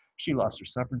afterwards, she lost her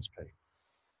severance pay.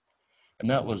 And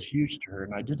that was huge to her,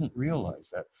 and I didn't realize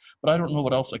that. But I don't know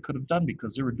what else I could have done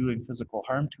because they were doing physical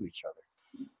harm to each other.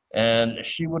 And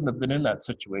she wouldn't have been in that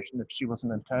situation if she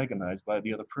wasn't antagonized by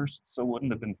the other person. So it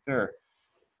wouldn't have been fair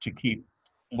to keep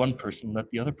one person and let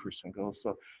the other person go.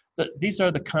 So these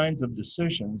are the kinds of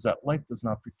decisions that life does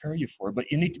not prepare you for. But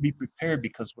you need to be prepared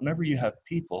because whenever you have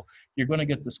people, you're going to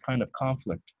get this kind of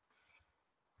conflict.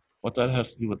 What that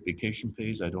has to do with vacation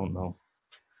pays, I don't know.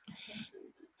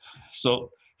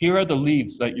 So here are the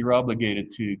leaves that you're obligated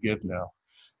to give now.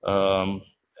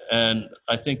 And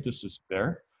I think this is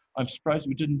fair. I'm surprised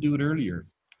we didn't do it earlier.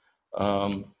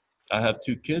 I have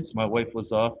 2 kids. My wife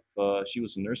was off, she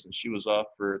was a nurse, and she was off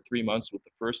for 3 months with the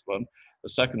first one. The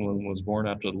second one was born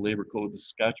after the labor codes of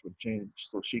Saskatchewan changed,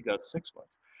 so she got 6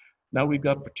 months. Now we've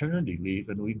got paternity leave,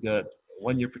 and we've got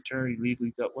 1 year paternity leave,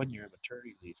 we've got 1 year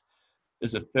maternity leave.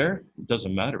 Is it fair? It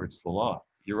doesn't matter, it's the law.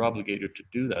 You're obligated to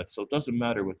do that. So it doesn't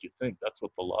matter what you think, that's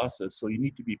what the law says. So you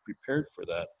need to be prepared for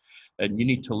that. And you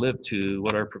need to live to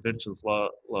what our provincial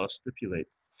law stipulate.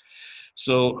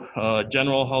 So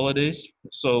general holidays.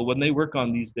 So when they work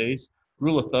on these days,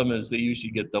 rule of thumb is they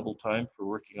usually get double time for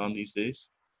working on these days.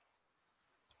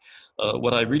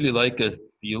 What I really like, if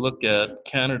you look at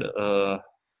Canada,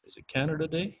 is it Canada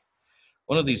Day?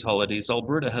 One of these holidays,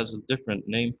 Alberta has a different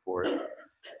name for it.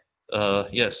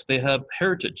 Yes, they have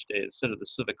Heritage Day instead of the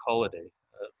civic holiday,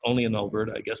 only in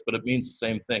Alberta, I guess, but it means the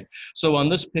same thing. So on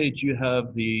this page, you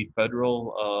have the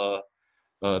federal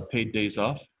paid days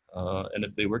off, and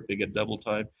if they work, they get double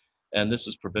time. And this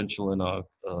is provincial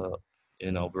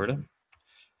in Alberta.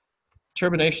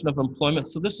 Termination of employment.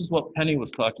 So this is what Penny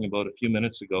was talking about a few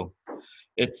minutes ago.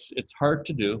 It's hard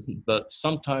to do, but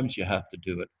sometimes you have to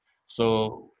do it.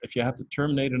 So if you have to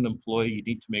terminate an employee, you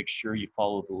need to make sure you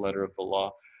follow the letter of the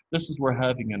law. This is where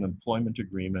having an employment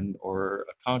agreement or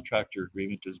a contractor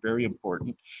agreement is very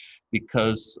important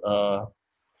because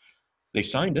they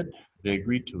signed it, they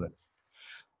agreed to it.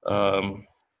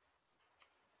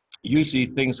 Usually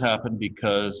things happen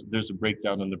because there's a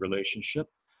breakdown in the relationship.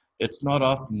 It's not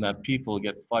often that people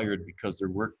get fired because their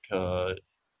work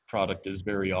product is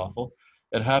very awful.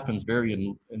 It happens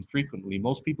very infrequently.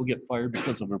 Most people get fired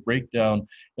because of a breakdown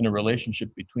in a relationship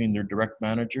between their direct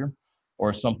manager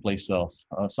or someplace else.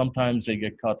 Sometimes they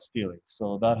get caught stealing,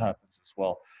 so that happens as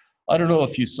well. I don't know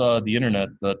if you saw the internet,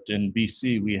 but in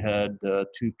BC we had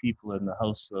 2 people in the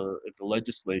House, at the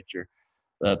legislature,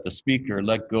 that the speaker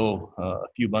let go a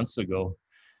few months ago,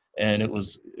 and it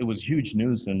was huge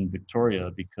news in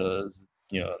Victoria because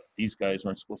these guys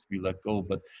weren't supposed to be let go,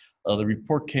 but The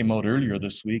report came out earlier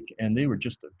this week, and they were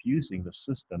just abusing the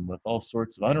system with all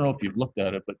sorts of, I don't know if you've looked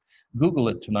at it, but Google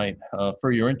it tonight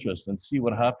for your interest and see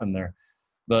what happened there.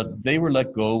 But they were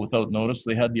let go without notice.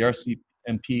 They had the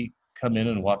RCMP come in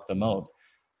and walk them out.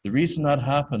 The reason that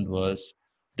happened was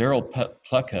Daryl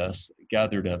Plekas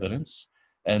gathered evidence,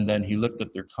 and then he looked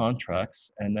at their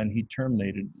contracts, and then he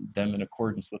terminated them in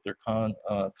accordance with their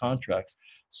contracts.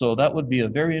 So that would be a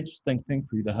very interesting thing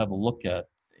for you to have a look at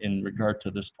in regard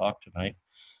to this talk tonight.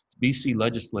 BC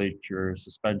legislature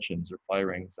suspensions or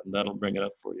firings, and that'll bring it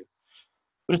up for you.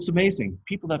 But it's amazing.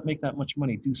 People that make that much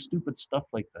money do stupid stuff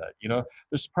like that. You know,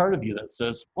 there's part of you that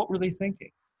says, what were they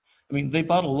thinking? I mean, they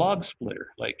bought a log splitter.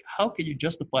 Like, how can you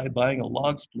justify buying a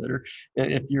log splitter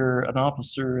if you're an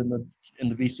officer in the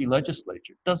BC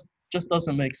legislature? It just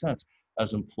doesn't make sense.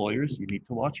 As employers, you need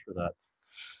to watch for that.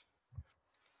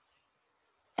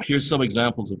 Here's some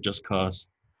examples of just cause.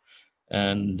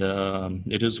 And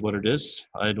it is what it is.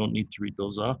 I don't need to read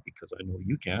those off because I know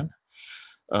you can.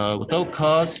 Without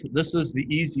cause, this is the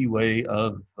easy way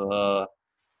of,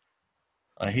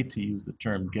 I hate to use the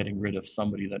term, getting rid of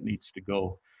somebody that needs to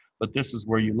go. But this is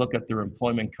where you look at their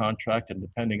employment contract, and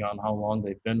depending on how long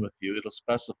they've been with you, it'll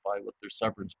specify what their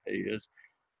severance pay is.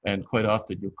 And quite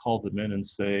often you'll call them in and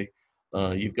say,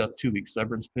 you've got 2 weeks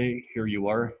severance pay, here you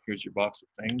are, here's your box of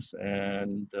things,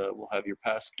 and we'll have your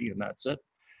pass key, and that's it.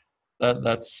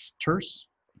 That's terse,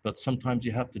 but sometimes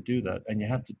you have to do that, and you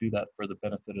have to do that for the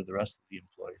benefit of the rest of the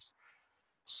employees.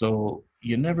 So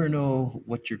you never know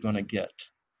what you're going to get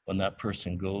when that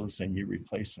person goes and you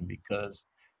replace them, because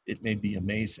it may be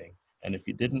amazing. And if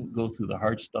you didn't go through the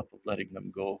hard stuff of letting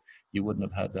them go, you wouldn't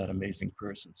have had that amazing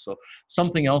person. So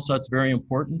something else that's very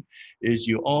important is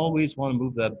you always want to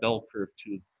move that bell curve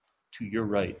to your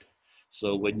right.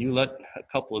 So when you let a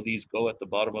couple of these go at the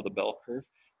bottom of the bell curve,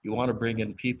 you want to bring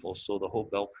in people so the whole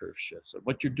bell curve shifts. And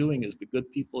what you're doing is the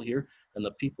good people here and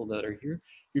the people that are here,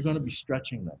 you're going to be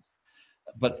stretching them.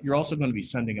 But you're also going to be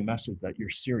sending a message that you're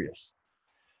serious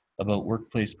about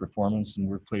workplace performance and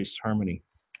workplace harmony.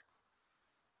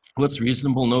 What's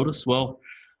reasonable notice? Well,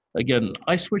 again,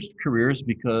 I switched careers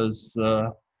because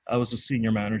I was a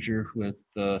senior manager with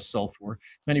Cellfor.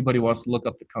 If anybody wants to look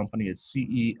up the company, it's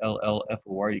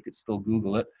CELLFOR. You could still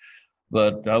Google it.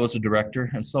 But I was a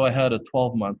director, and so I had a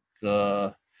 12-month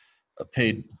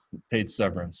paid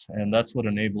severance, and that's what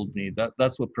enabled me.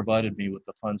 That's what provided me with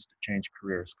the funds to change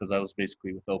careers, because I was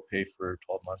basically without pay for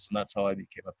 12 months, and that's how I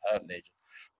became a patent agent.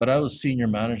 But I was senior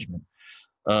management.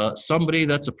 Somebody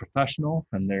that's a professional,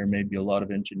 and there may be a lot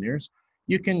of engineers,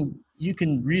 you can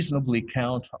reasonably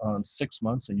count on 6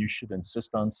 months, and you should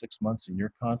insist on 6 months in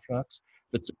your contracts.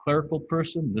 If it's a clerical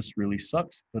person, this really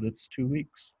sucks, but it's 2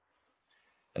 weeks.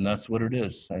 And that's what it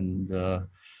is. And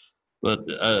but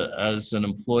as an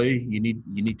employee, you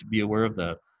need to be aware of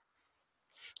that.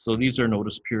 So these are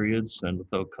notice periods and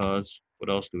without cause. What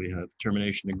else do we have?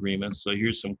 Termination agreements. So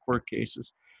here's some court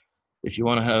cases. If you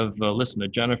want to have listen to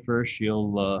Jennifer,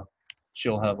 she'll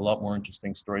have a lot more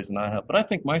interesting stories than I have. But I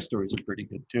think my stories are pretty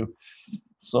good too.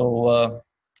 So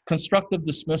constructive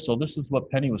dismissal. This is what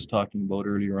Penny was talking about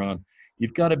earlier on.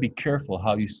 You've got to be careful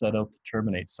how you set out to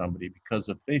terminate somebody, because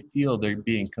if they feel they're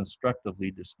being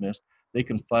constructively dismissed, they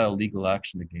can file legal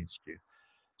action against you.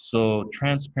 So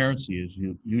transparency is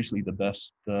usually the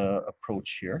best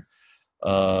approach here.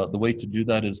 The way to do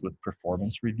that is with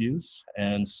performance reviews.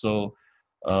 And so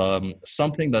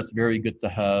something that's very good to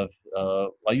have,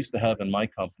 I used to have in my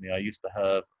company, I used to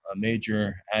have a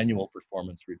major annual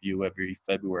performance review every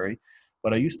February,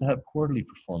 but I used to have quarterly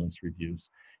performance reviews.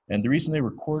 And the reason they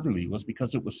were quarterly was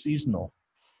because it was seasonal.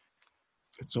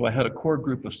 So I had a core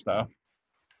group of staff,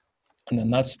 and then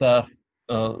that staff,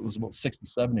 it was about 60,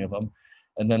 70 of them.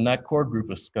 And then that core group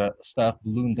of staff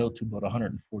ballooned out to about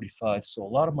 145. So a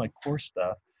lot of my core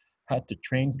staff had to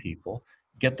train people,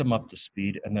 get them up to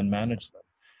speed, and then manage them.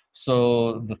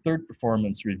 So the third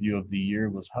performance review of the year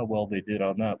was how well they did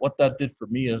on that. What that did for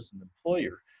me as an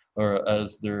employer or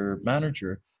as their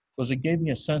manager was it gave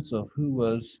me a sense of who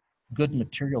was good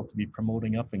material to be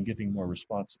promoting up and giving more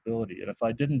responsibility. And if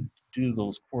I didn't do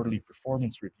those quarterly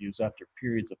performance reviews after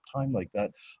periods of time like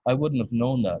that, I wouldn't have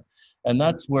known that. And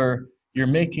that's where you're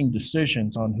making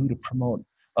decisions on who to promote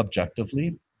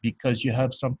objectively, because you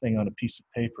have something on a piece of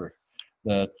paper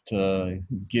that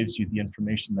gives you the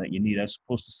information that you need, as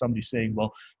opposed to somebody saying,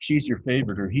 well, she's your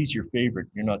favorite or he's your favorite,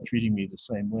 you're not treating me the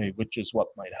same way, which is what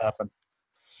might happen.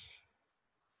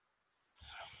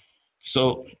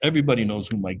 So everybody knows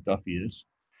who Mike Duffy is.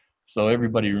 So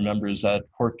everybody remembers that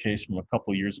court case from a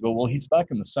couple of years ago. Well, he's back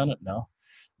in the Senate now,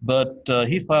 but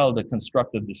he filed a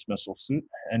constructive dismissal suit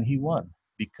and he won,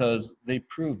 because they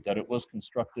proved that it was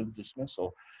constructive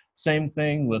dismissal. Same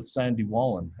thing with Sandy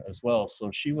Wallen as well. So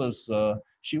she was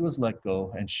let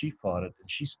go, and she fought it, and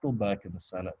she's still back in the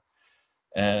Senate.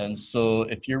 And so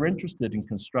if you're interested in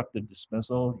constructive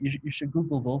dismissal, you should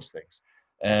Google those things.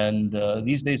 And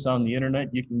these days on the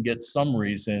internet, you can get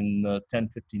summaries in 10,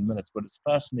 15 minutes, but it's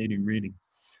fascinating reading.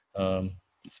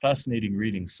 It's fascinating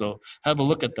reading. So have a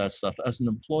look at that stuff. As an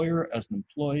employer, as an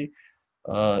employee,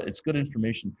 it's good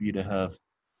information for you to have.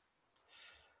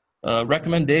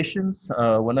 Recommendations,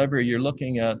 whenever you're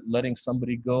looking at letting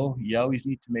somebody go, you always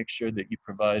need to make sure that you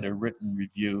provide a written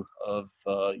review of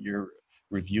your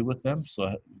review with them.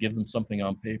 So give them something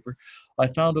on paper. I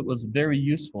found it was very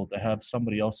useful to have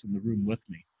somebody else in the room with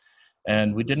me.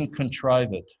 And we didn't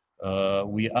contrive it.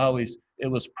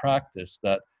 It was practice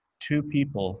that two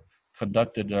people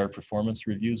conducted our performance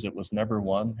reviews. It was never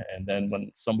one. And then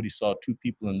when somebody saw two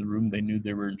people in the room, they knew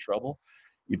they were in trouble.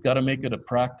 You've got to make it a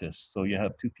practice. So you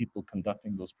have two people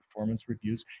conducting those performance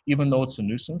reviews, even though it's a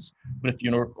nuisance. But if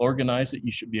you organize it,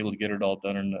 you should be able to get it all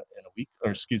done in a week,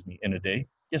 or excuse me, in a day.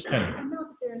 Yes, Penny? Not that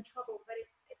they're in trouble, but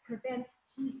it prevents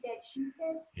he said, she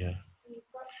said. Yeah. And you've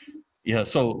got to- Yeah,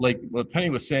 so like what Penny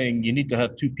was saying, you need to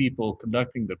have two people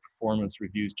conducting the performance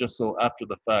reviews, just so after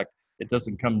the fact, it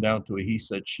doesn't come down to a he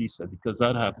said, she said, because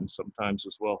that happens sometimes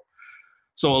as well.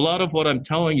 So a lot of what I'm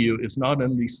telling you is not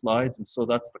in these slides, and so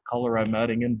that's the color I'm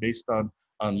adding in based on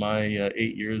my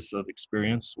 8 years of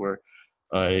experience, where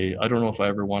I don't know if I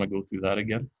ever want to go through that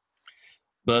again.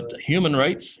 But human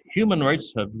rights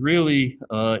have really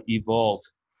evolved,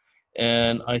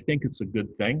 and I think it's a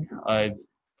good thing.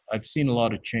 I've seen a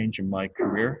lot of change in my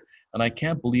career, and I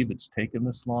can't believe it's taken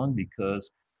this long,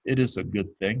 because it is a good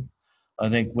thing. I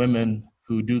think women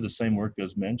who do the same work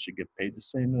as men should get paid the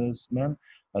same as men.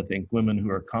 I think women who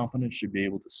are competent should be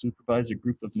able to supervise a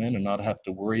group of men and not have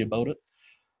to worry about it.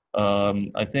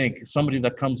 I think somebody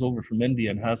that comes over from India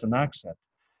and has an accent,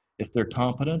 if they're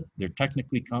competent, they're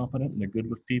technically competent, and they're good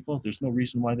with people, there's no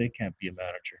reason why they can't be a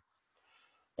manager.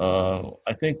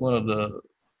 I think one of the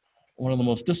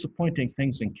most disappointing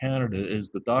things in Canada is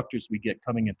the doctors we get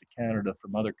coming into Canada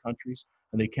from other countries,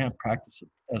 and they can't practice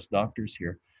as doctors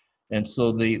here. And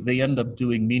so they end up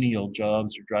doing menial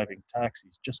jobs or driving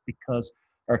taxis, just because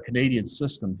our Canadian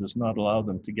system does not allow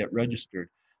them to get registered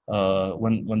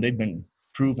when they've been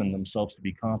proven themselves to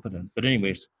be competent. But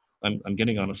anyways, I'm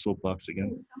getting on a soapbox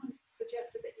again. Someone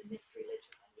suggested that you missed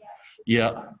religion.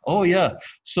 Yeah. Oh yeah.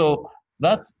 So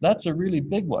that's a really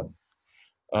big one.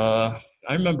 I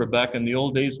remember back in the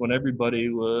old days when everybody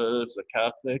was a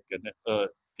Catholic, and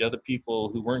the other people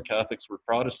who weren't Catholics were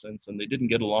Protestants, and they didn't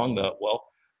get along that well.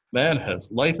 Man, has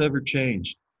life ever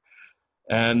changed?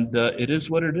 And it is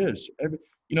what it is.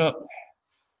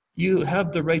 You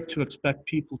have the right to expect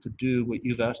people to do what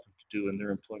you've asked them to do in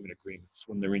their employment agreements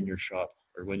when they're in your shop,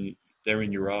 or when they're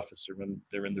in your office, or when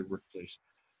they're in their workplace.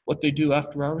 What they do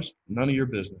after hours, none of your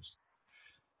business.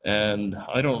 And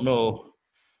I don't know,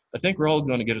 I think we're all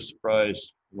going to get a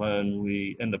surprise when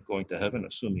we end up going to heaven,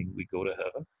 assuming we go to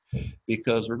heaven,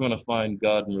 because we're going to find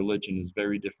God and religion is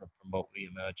very different from what we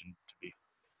imagine it to be.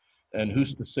 And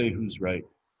who's to say who's right?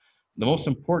 The most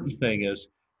important thing is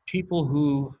people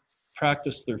who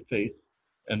practice their faith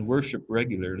and worship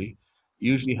regularly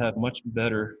usually have much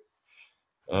better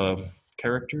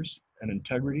characters and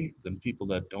integrity than people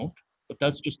that don't. But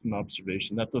that's just an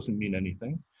observation. That doesn't mean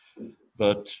anything.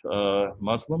 But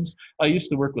Muslims, I used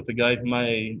to work with a guy,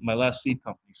 my last seed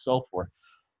company, Sulphur.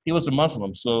 He was a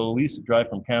Muslim, so we used to drive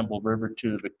from Campbell River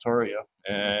to Victoria,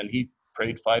 and he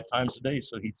prayed 5 times a day.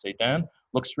 So he'd say, Dan,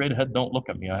 look straight ahead, don't look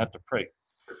at me, I have to pray.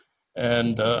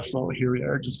 And so here we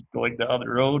are, just going down the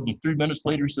road, and 3 minutes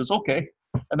later he says, okay.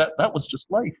 And that was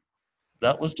just life.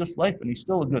 That was just life, and he's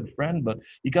still a good friend, but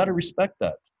you got to respect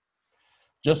that.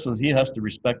 Just as he has to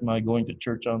respect my going to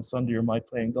church on Sunday or my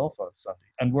playing golf on Sunday,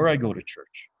 and where I go to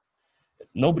church.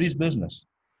 Nobody's business.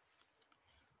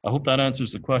 I hope that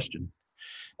answers the question.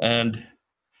 And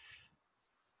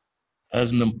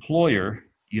as an employer,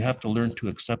 you have to learn to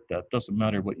accept that. Doesn't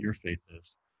matter what your faith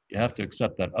is. You have to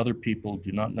accept that other people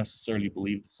do not necessarily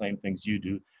believe the same things you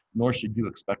do, nor should you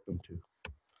expect them to.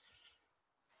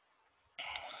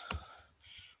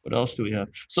 What else do we have?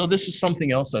 So this is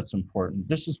something else that's important.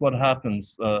 This is what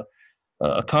happens,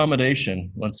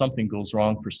 accommodation, when something goes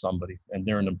wrong for somebody and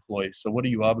they're an employee. So what are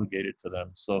you obligated to them?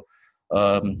 So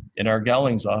in our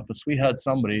Gowlings office, we had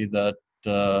somebody that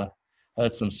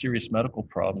had some serious medical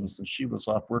problems, and she was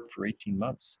off work for 18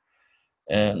 months.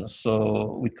 And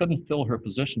so we couldn't fill her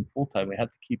position full-time. We had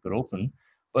to keep it open,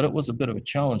 but it was a bit of a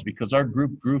challenge because our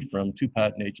group grew from 2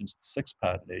 patent agents to 6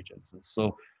 patent agents. And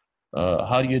so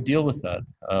how do you deal with that?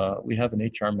 We have an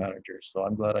HR manager, so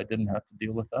I'm glad I didn't have to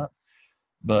deal with that.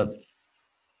 But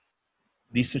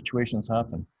these situations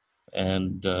happen.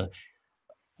 And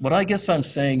what I guess I'm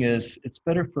saying is it's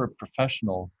better for a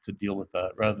professional to deal with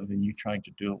that rather than you trying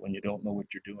to do it when you don't know what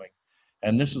you're doing.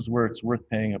 And this is where it's worth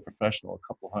paying a professional a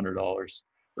couple $100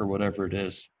 or whatever it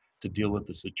is to deal with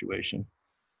the situation.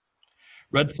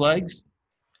 Red flags.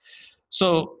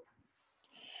 So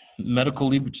medical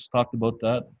leave, we just talked about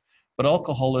that. But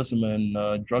alcoholism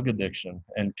and drug addiction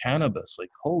and cannabis,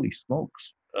 like holy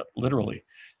smokes, literally.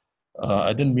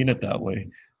 I didn't mean it that way.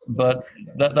 But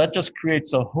that just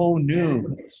creates a whole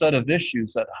new set of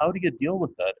issues that how do you deal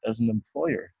with that as an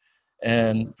employer?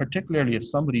 And particularly if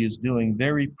somebody is doing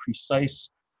very precise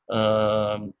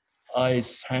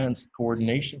eyes, hands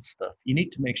coordination stuff, you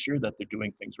need to make sure that they're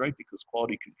doing things right because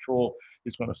quality control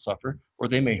is going to suffer or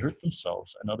they may hurt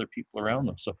themselves and other people around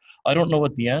them. So I don't know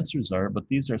what the answers are, but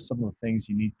these are some of the things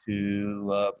you need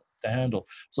to handle.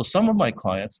 So some of my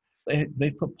clients,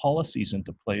 they put policies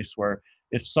into place where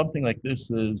if something like this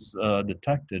is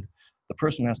detected, the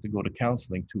person has to go to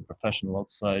counseling to a professional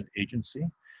outside agency.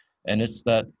 And it's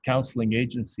that counseling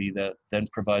agency that then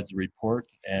provides a report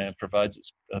and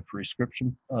provides a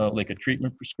prescription, like a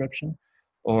treatment prescription,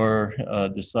 or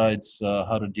decides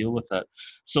how to deal with that.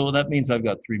 So that means I've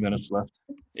got 3 minutes left,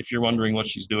 if you're wondering what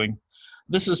she's doing.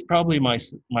 This is probably my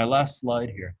last slide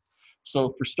here.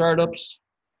 So for startups,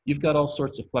 you've got all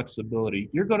sorts of flexibility.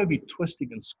 You're going to be twisting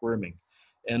and squirming.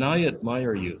 And I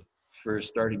admire you for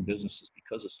starting businesses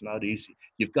because it's not easy.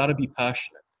 You've got to be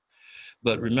passionate.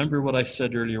 But remember what I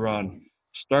said earlier on,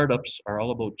 startups are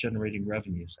all about generating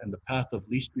revenues and the path of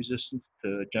least resistance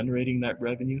to generating that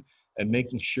revenue and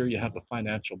making sure you have a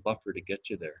financial buffer to get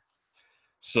you there.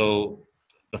 So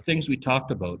the things we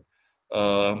talked about,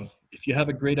 if you have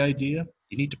a great idea,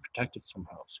 you need to protect it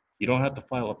somehow. You don't have to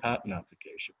file a patent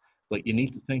application, but you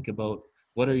need to think about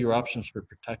what are your options for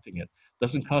protecting it.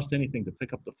 Doesn't cost anything to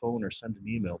pick up the phone or send an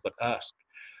email, but ask.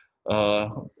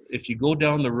 If you go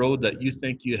down the road that you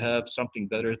think you have something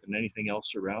better than anything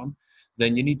else around,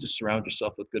 then you need to surround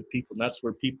yourself with good people. And that's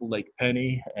where people like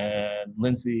Penny and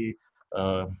Lindsay,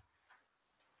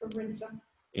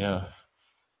 yeah,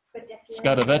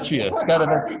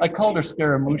 Scatavecchia. I called her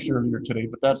Scaramouche earlier today,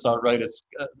 but that's not right. It's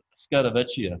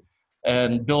Scatavecchia.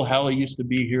 And Bill Halley used to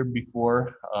be here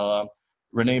before.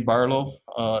 Renee Barlow,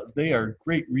 they are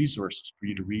great resources for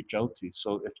you to reach out to.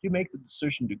 So if you make the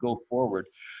decision to go forward,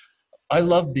 I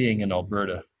love being in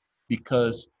Alberta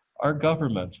because our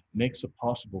government makes it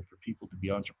possible for people to be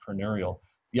entrepreneurial.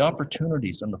 The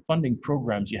opportunities and the funding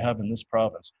programs you have in this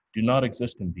province do not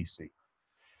exist in BC.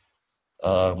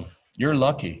 You're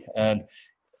lucky. And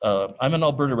I'm an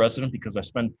Alberta resident because I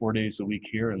spend 4 days a week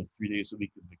here and 3 days a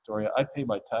week in Victoria. I pay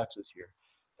my taxes here.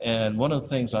 And one of the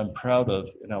things I'm proud of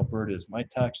in Alberta is my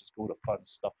taxes go to fund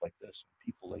stuff like this,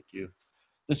 people like you.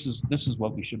 This is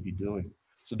what we should be doing.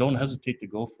 So don't hesitate to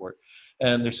go for it.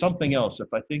 And there's something else.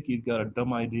 If I think you've got a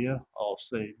dumb idea, I'll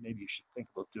say maybe you should think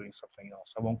about doing something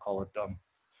else. I won't call it dumb.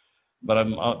 But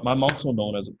I'm also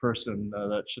known as a person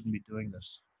that shouldn't be doing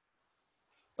this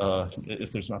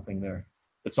if there's nothing there.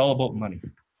 It's all about money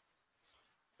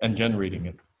and generating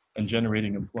it and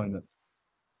generating employment.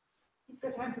 You've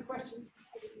got time for questions.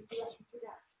 I didn't do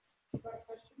that. You've got a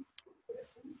question?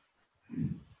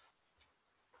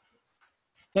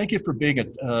 Thank you for being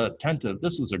attentive.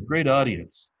 This was a great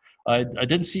audience. I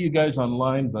didn't see you guys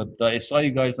online, but I saw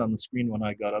you guys on the screen when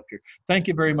I got up here. Thank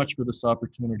you very much for this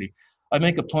opportunity. I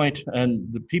make a point,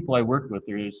 and the people I work with,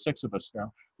 there's 6 of us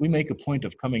now, we make a point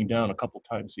of coming down a couple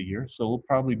times a year. So we'll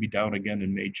probably be down again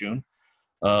in May, June.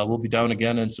 We'll be down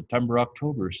again in September,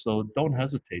 October. So don't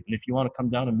hesitate. And if you want to come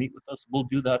down and meet with us, we'll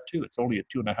do that too. It's only a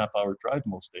 2.5-hour drive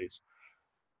most days.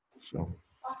 So.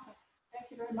 Awesome.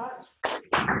 Thank you very much.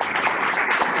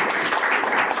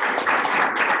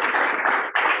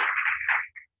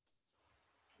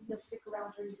 You'll stick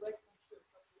around during break. I'm sure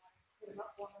somebody wants to put him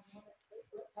up one-on-one.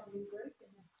 Let's have a little break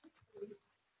and then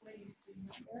ladies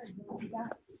up there and we'll be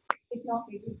back. If not,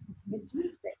 maybe it's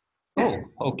Tuesday. Oh,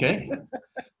 okay.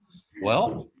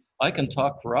 Well, I can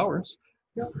talk for hours.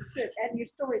 No, it's good. And your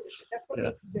stories are good. That's what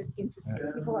makes it interesting.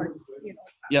 Yeah. People are, you know.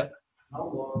 Yeah.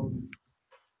 How long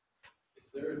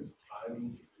is there a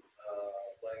time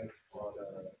length on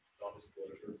a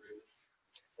non-disclosure agreement?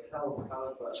 Like how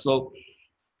is that?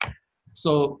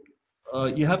 So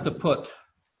you have to put,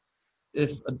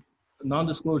 if a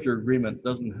non-disclosure agreement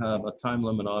doesn't have a time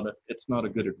limit on it, it's not a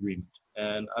good agreement.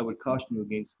 And I would caution you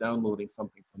against downloading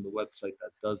something from the website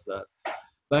that does that.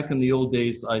 Back in the old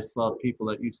days, I saw people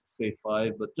that used to say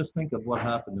 5, but just think of what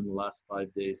happened in the last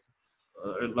 5 days,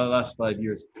 or the last 5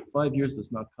 years. 5 years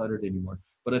does not cut it anymore,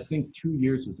 but I think 2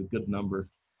 years is a good number.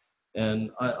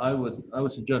 And I would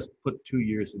suggest put 2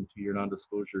 years into your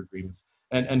non-disclosure agreements.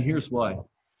 And here's why.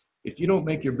 If you don't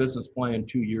make your business plan in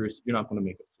 2 years, you're not going to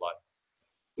make it fly.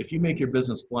 If you make your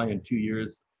business plan in 2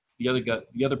 years, the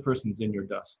other person's in your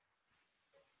dust.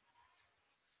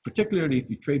 Particularly if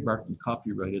you trademarked and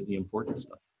copyrighted the important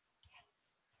stuff.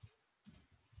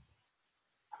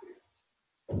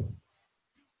 Do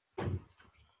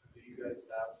you guys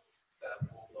have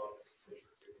samples of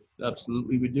disclosure agreements?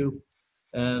 Absolutely, we do.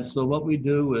 And so what we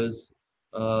do is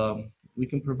we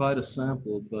can provide a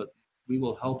sample, but we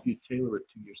will help you tailor it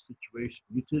to your situation.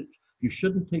 You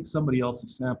shouldn't take somebody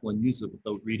else's sample and use it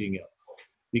without reading it,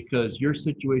 because your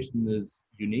situation is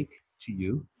unique to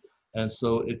you. And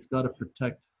so it's got to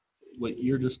protect what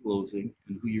you're disclosing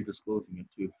and who you're disclosing it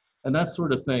to. And that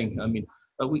sort of thing. I mean,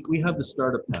 we have the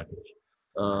startup package.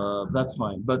 That's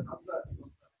fine. But How's that?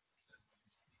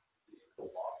 The law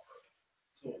firm.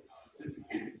 So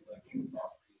specifically, like you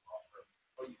talk to the law firm,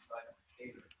 what you sign as a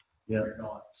caterer, yeah. you're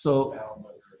not So bound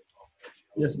under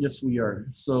confidentiality. yes, we are.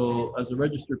 So as a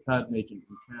registered patent agent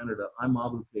in Canada, I'm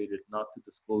obligated not to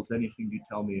disclose anything you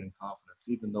tell me in confidence,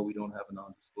 even though we don't have a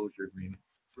non-disclosure agreement,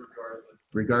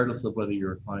 regardless of whether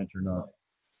you're a client or not.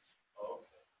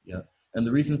 Okay. Yeah. And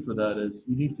the reason for that is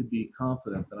you need to be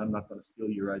confident that I'm not going to steal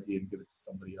your idea and give it to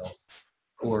somebody else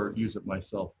or use it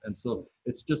myself. And so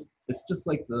it's just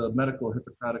like the medical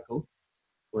Hippocratic Oath,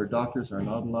 where doctors are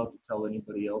not allowed to tell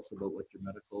anybody else about what your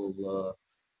medical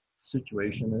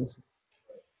situation is.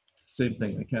 Same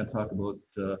thing. I can't talk about,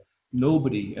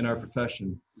 nobody in our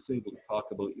profession is able to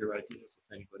talk about your ideas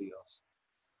with anybody else.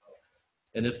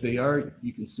 And if they are,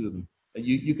 you can sue them. And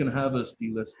you can have us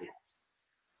delisted.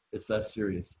 It's that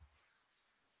serious.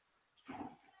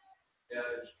 Yeah,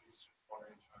 I was just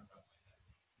wondering, trying to find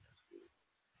my head.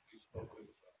 We spoke with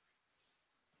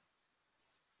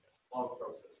long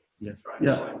process. Yeah. Trying to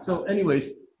Yeah. find So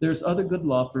anyways, there's other good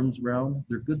law firms around.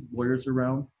 There are good lawyers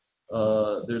around.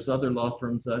 There's other law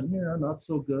firms that, yeah, not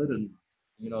so good, and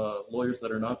lawyers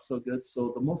that are not so good.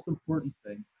 So the most important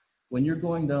thing, when you're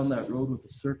going down that road with a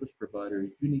service provider,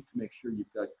 you need to make sure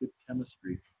you've got good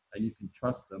chemistry and you can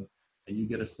trust them, and you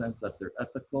get a sense that they're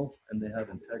ethical and they have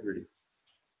integrity.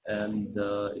 And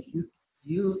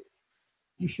you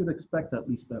should expect at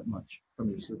least that much from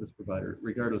your service provider,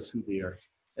 regardless who they are,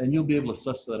 and you'll be able to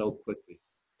suss that out quickly.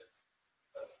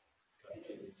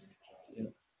 Yeah.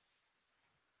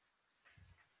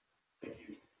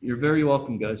 You're very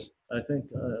welcome, guys. I think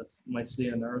it's my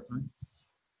sayonara time.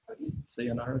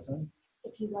 Sayonara time.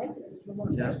 If you like it, it's more.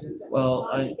 Yeah. Well,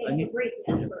 I need. Break.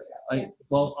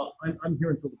 I'm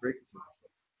here until the break is over.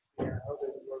 Yeah, how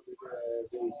does it work with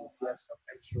days? If you have some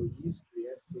extra yeast, we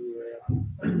have to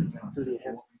do they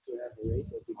have to have a race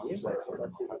at the beginning, or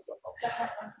what's it?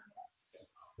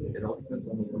 It all depends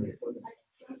on the one you put in.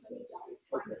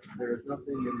 Okay. There is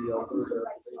nothing in the Alberta.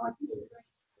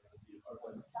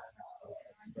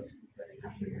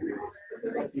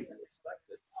 Some people expect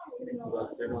it, but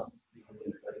they're not.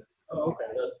 Oh, okay.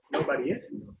 Nobody is?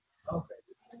 Okay.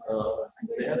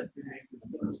 They had it made in the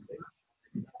first place.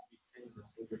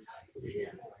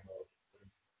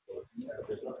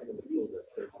 There's nothing in the rule that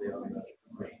says they are not.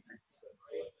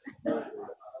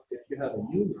 If you have a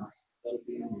union, that'll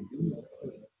be in your union.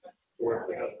 Or if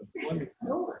they have employment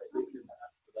contracts, they can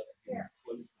ask for that to be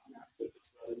employment contract if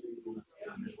it's not a union.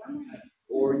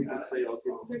 Or you can say, I'll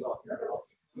give them stock.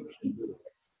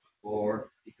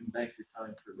 Or you can bank your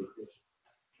time for vacation.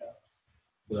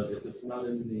 But if it's not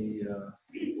in the,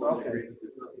 there's nothing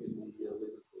in the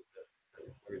labor code that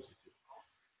requires you to.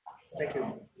 Thank you.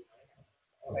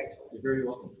 Thanks. You're very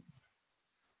welcome.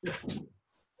 Yes.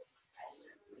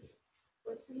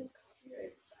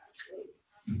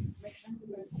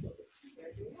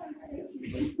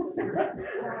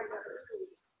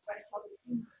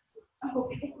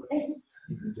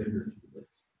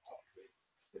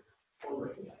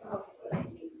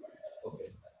 Okay,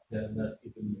 then that's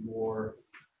even more,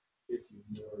 if you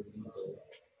more legal.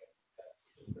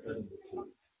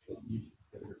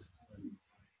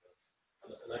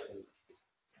 And I can.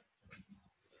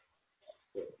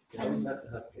 You always have to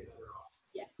have paper.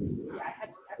 Yeah, I had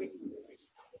everything ready.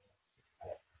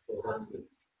 So that's good.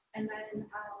 And then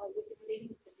with the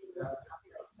savings that we were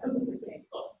copyright stuff, we're saying,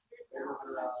 oh, here's now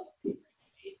just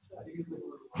based on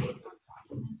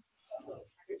documents and stuff, so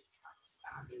it's harder to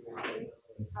track back.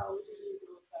 How do you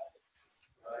go about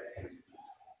it?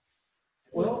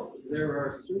 Well, there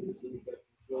are services that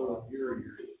go your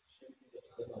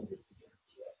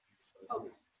Oh,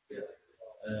 yeah.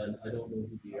 And I don't know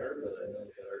who they are, but I know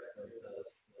that our firm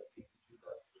has people do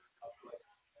that.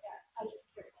 yeah, I'm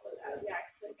just curious about that. Yeah,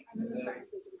 'cause, like I'm in the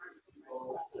sciences and marketing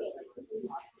science stuff, so like there's a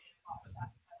lot of data, all stuff.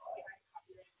 So I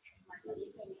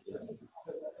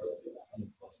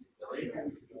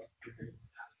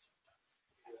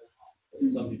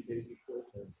somebody pays you for it,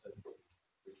 then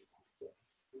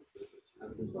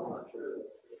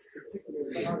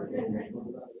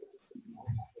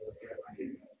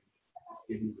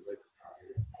give you the right to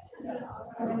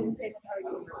And same with our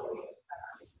universities,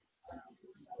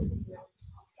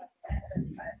 stuff like that.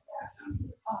 And then,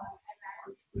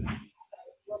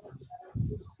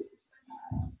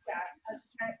 yeah, I was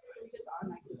just trying to, so we just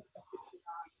online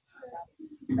stuff.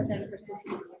 But then for social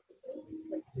media,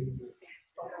 like using the same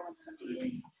photo and stuff, do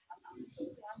you use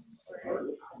those ones or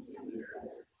is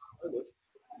it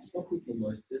some people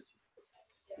like this.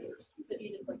 so do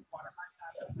you just like watermark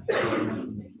that?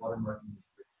 Watermarking is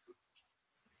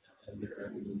and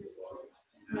they're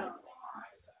No.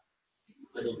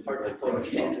 I know part of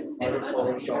Photoshop. Part of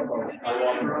Photoshop. I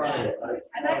watermark.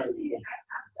 I'm actually,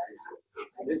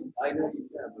 I know you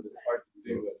can, but it's hard to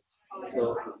do it.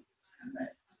 So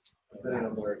depending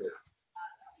on where it is.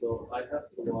 So I have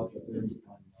to watch it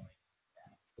online.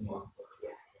 Come on, what's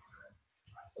right, what's wrong.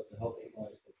 But to help the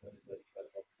clients, I try to say, try to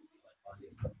help the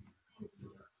audience.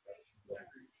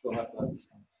 Still have to have this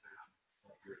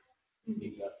conversation.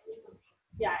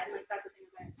 yeah, and like that's the thing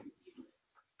that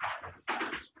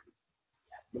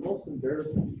The most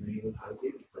embarrassing thing is I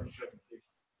gave the same presentation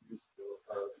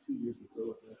 2 years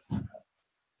ago.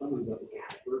 Somebody that was the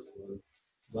first one,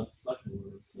 left the second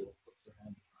one and said, puts their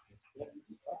hand up and said,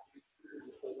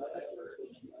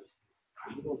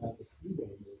 you don't have to see them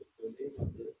with their name on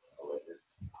it.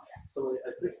 So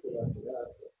I fixed it after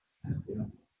that. But, you know.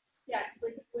 yeah,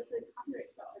 like with the copyright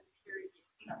stuff and peer review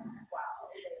stuff, wow,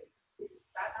 is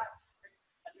that not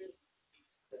under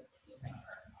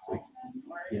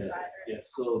Yeah,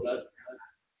 so that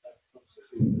comes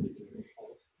to the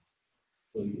policy.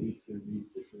 So you need to read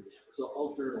the so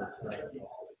alternate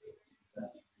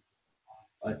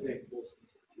I think most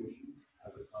institutions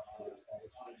have a copyright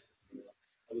policy.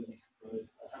 I would be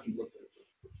surprised. I haven't looked at it,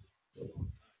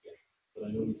 but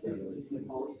I know you said a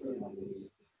policy on the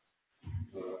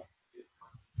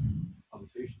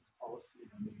publications policy.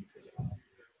 And then you can,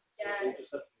 yeah, so you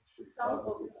just have to make sure it's all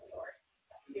open source.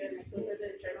 Yeah, and like those are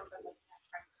the journals I'm looking at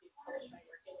trying to publish my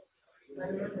work in. So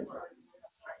I know that's already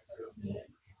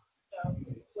so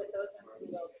with those ones, it's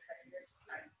a little trickier to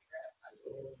try and figure out how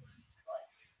to.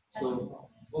 So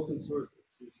open source is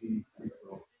usually free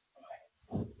for all.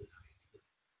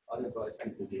 I advise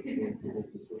people to go to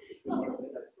open source. If they want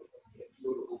to go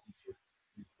to open source.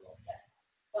 Free for all.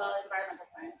 Well, environmental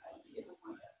science, I think is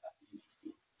one of the stuff that you need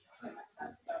to do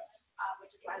that stuff. So,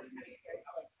 which is why it's kind of scary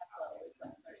how like Tesla is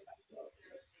like their stuff. They don't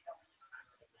really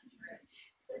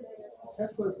venture it.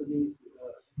 Tesla's an easy,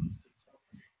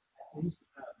 they used to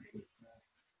have,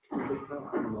 they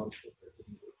counted a lot of stuff that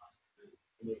didn't work.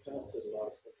 And they counted a lot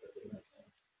of stuff that didn't work.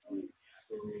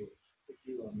 So if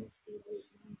you on next day, I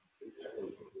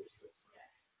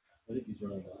think he's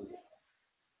running out of it.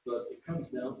 But it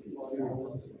comes down to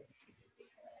zero business.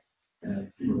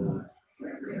 And so,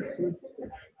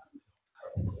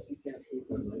 you can't sleep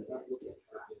on night, not look at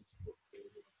how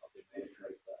they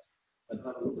monetize that. And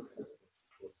how to look at Tesla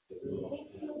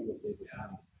and see what they've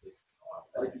done.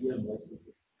 IBM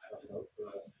licenses out for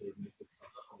us, they make it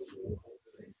possible.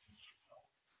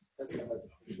 Tesla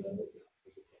hasn't figured that out yet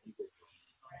because it's illegal.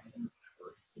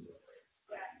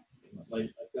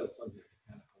 I've got a son who's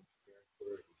mechanical engineer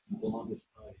for the longest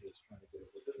time he was trying to get a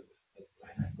look at it.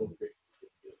 That's so great.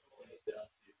 It's down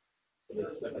to for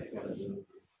the second time and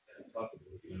talk about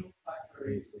it, you know,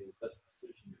 it's the best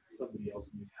decision somebody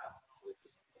else needs to make.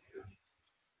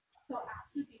 So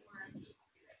apps would be more.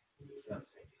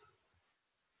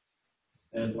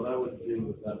 And what I would do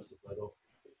with that is I'd also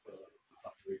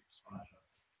copyright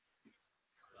screenshots.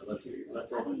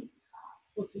 That's all.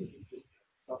 Well, it's easy. Just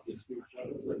copy a screenshot.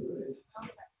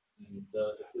 And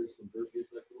if there's some verbiage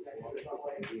that goes along with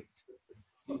it, it's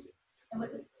easy. And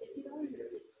was it $50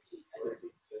 or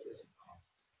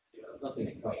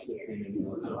Nothing's cost 15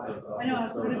 anymore. So I know,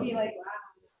 it's going to be like, wow.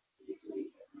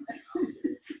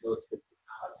 No, it's 50.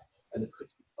 And it's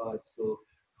 65. So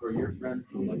for your friend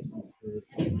to license for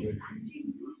you're going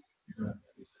to have to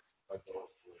be $65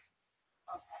 for us.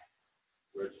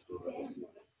 Register with us.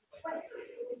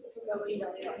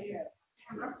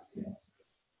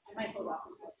 I might go off.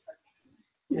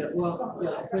 Yeah, well,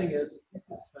 yeah, the thing is, you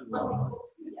can spend a lot of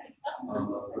money.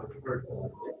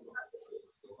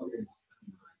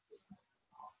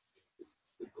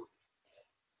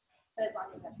 But as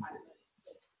long as that's fine.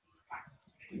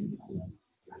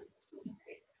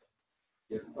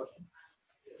 You have a question?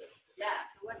 Yeah,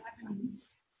 so what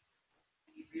happens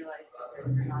when you realize that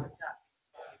you're not a duck?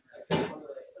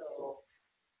 So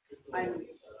I'm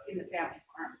in the family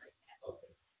farm right now.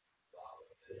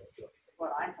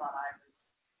 What I thought I was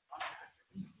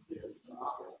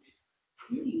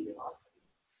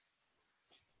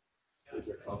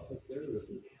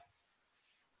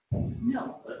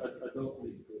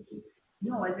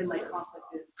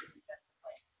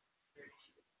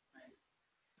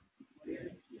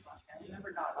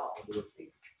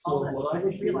Well, I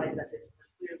just think realized that this was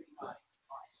clearly not.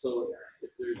 so.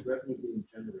 If there's revenue being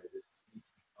generated, you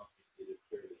can obviously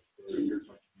state it clearly for your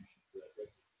contribution to that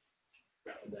revenue.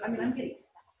 And that I mean, I'm getting.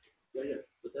 yeah,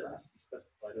 but that has to be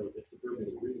specified out if the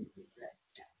verbal agreement.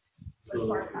 But as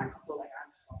far as taxable, like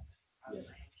I'm Yeah.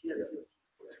 saying, she doesn't do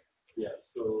it. Yeah,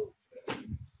 so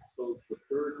the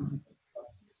burden of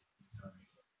customers,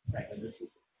 Right. and this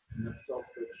is, and that Excel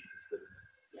spreadsheet is good enough.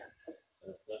 Yeah.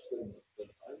 That's good enough,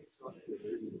 but I would talk to the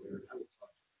lady there, and I would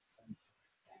talk to the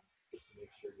just to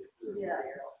make sure you're clear. Yeah.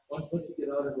 Once you get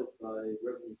out of it by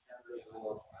Revenue Canada,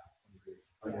 well,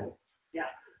 I know.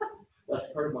 Yeah. That's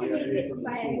part of my idea from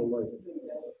the school of life.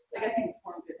 I guess you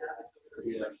formed good habits over the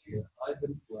Yeah, years. I've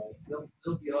been,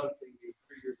 they'll be auditing you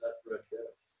 3 years after I did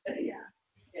it. Yeah.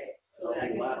 Okay. And I'll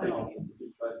be laughing at them if you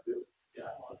try to do it. Yeah.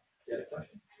 Yeah,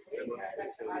 question? Yeah.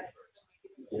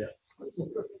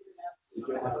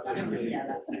 Yeah,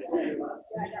 that's.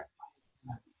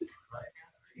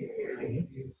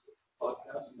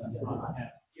 Podcast.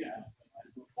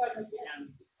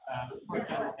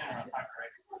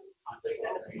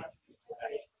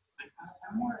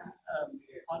 I'm more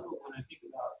puzzled when I think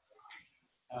about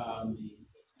the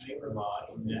labor law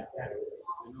in that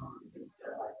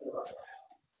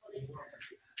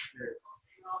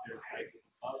there's like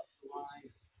above the line,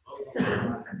 below the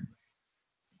line.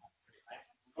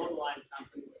 Below the line sounds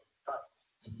like stuff,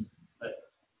 but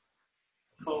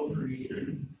co-creator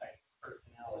type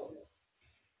personalities,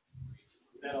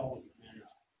 is that always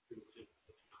managed to just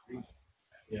agreement?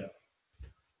 Yeah.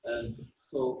 And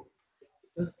so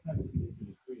that's kind of the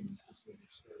agreement is when you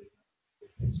start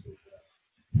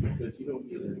because you don't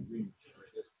get an agreement for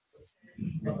this.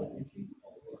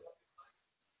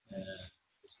 And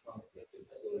it's complicated,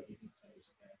 so you need to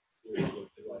understand clearly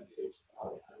what the orientation is.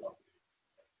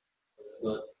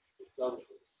 But so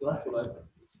that's what I'm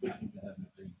expecting to have an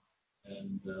agreement.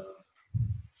 And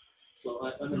so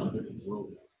I'm in a different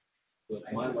world now, but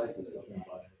my life is governed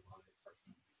by my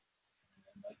partner.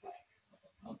 And I get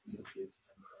monthly updates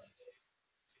from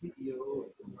the CEO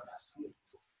and from the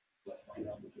CFO, but my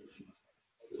obligations.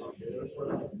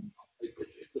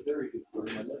 It's a very good firm.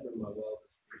 I never in my wildest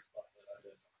dreams thought that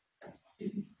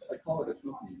I call it a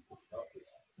company.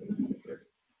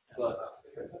 But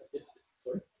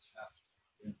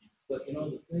but you know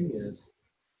the thing is,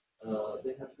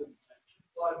 they have good intentions,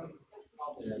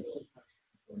 and sometimes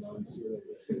when I'm zero,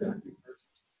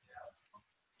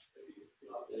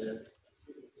 and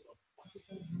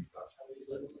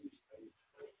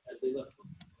as they left,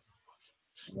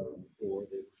 or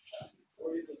they or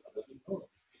even I wasn't know.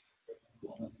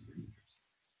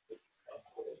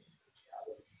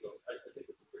 So I think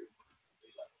it's a great.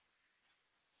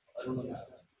 I don't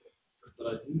understand, but I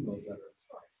do know that.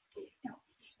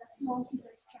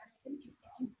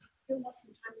 Still want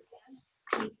some time with Dan.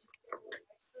 I'm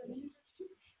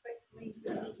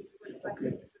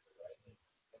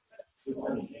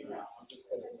just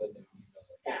gonna send them.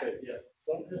 Okay, yeah.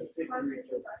 Don't hesitate to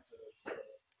reach out.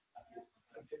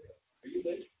 Are you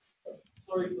late?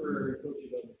 Sorry for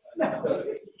coaching on.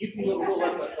 You can go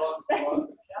let that dog.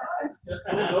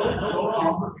 No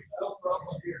problem. No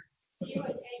problem here. You would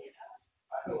take it up.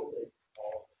 I will take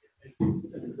all. It's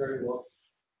been very well.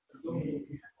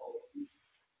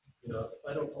 You know,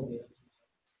 I don't know the answers.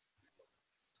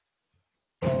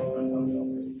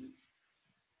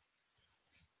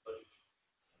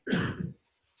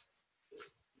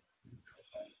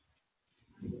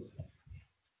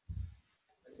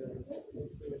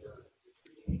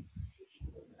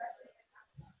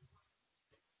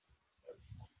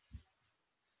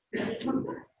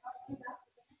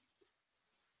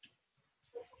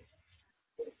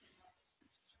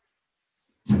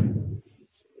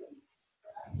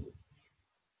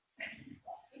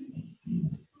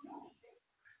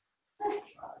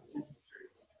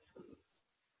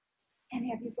 And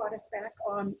have you brought us back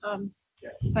on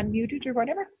unmuted or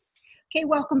whatever? Okay,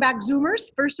 welcome back,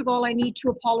 Zoomers. First of all, I need to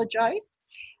apologize.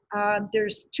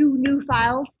 There's 2 new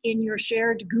files in your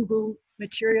shared Google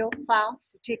material file,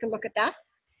 so take a look at that.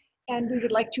 And we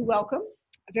would like to welcome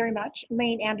very much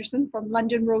Lane Anderson from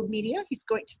London Road Media. He's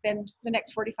going to spend the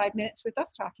next 45 minutes with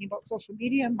us talking about social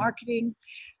media, marketing.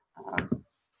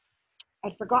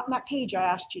 I'd forgotten that page I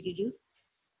asked you to do.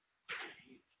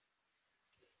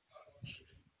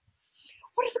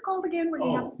 What is it called again? When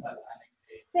you have...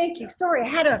 Thank you. Sorry, I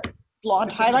had a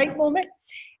blonde highlight moment.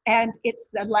 And it's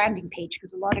the landing page,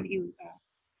 because a lot of you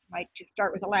might just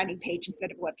start with a landing page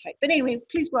instead of a website. But anyway,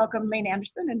 please welcome Lane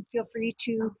Anderson and feel free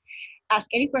to ask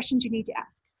any questions you need to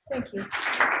ask. Thank you.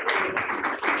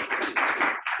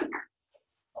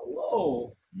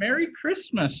 Hello. Merry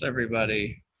Christmas,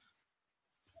 everybody.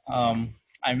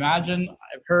 I imagine,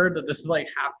 I've heard that this is like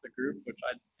half the group, which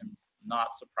I am not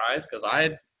surprised because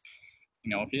if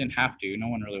you didn't have to, no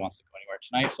one really wants to go anywhere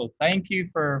tonight. So thank you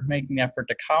for making the effort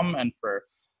to come, and for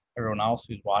everyone else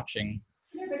who's watching.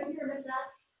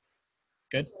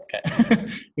 Good, okay.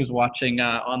 Who's watching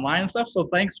online and stuff. So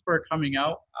thanks for coming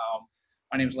out.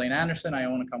 My name is Lane Anderson. I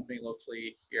own a company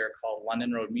locally here called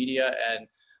London Road Media, and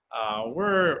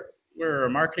we're a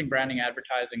marketing, branding,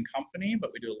 advertising company,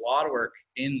 but we do a lot of work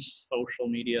in social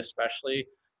media, especially.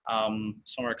 Some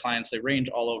of our clients, they range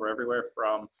all over, everywhere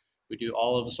from, we do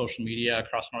all of the social media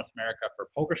across North America for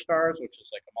PokerStars, which is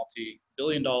like a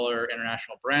multi-billion-dollar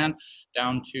international brand,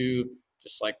 down to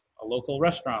just like a local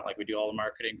restaurant. Like we do all the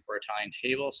marketing for Italian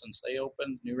Table since they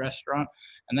opened, new restaurant.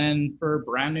 And then for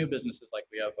brand new businesses, like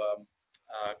we have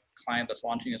a client that's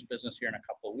launching his business here in a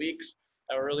couple of weeks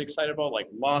that we're really excited about, like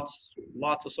lots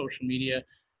of social media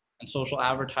and social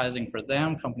advertising for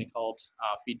them, a company called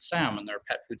Feed Sam, and their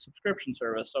pet food subscription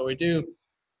service. So we do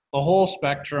the whole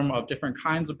spectrum of different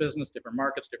kinds of business, different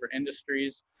markets, different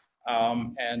industries.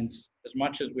 And as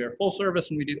much as we are full service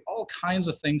and we do all kinds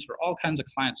of things for all kinds of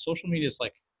clients, social media is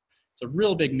like, it's a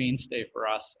real big mainstay for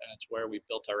us, and it's where we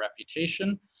built our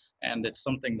reputation. And it's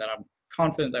something that I'm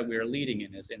confident that we are leading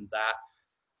in, is in that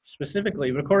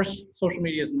specifically. But of course, social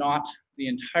media is not the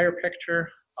entire picture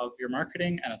of your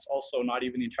marketing, and it's also not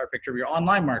even the entire picture of your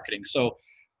online marketing. So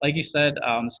like you said,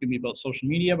 this is gonna be about social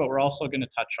media, but we're also gonna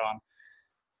touch on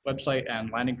website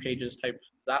and landing pages type,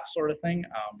 that sort of thing,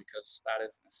 because that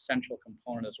is an essential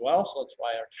component as well. So that's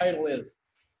why our title is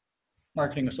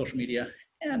Marketing with Social Media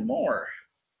and More.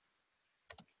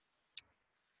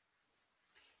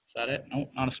 Is that it? No,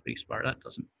 not a space bar. That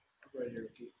doesn't.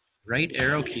 Right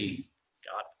arrow key.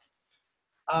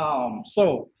 Got it.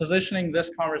 So positioning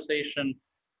this conversation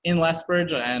in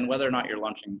Lethbridge, and whether or not you're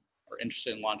launching or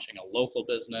interested in launching a local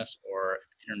business or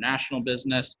international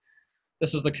business,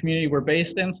 this is the community we're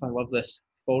based in. So I love this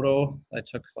photo I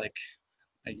took like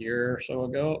a year or so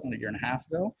ago, a year and a half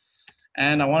ago.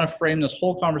 And I want to frame this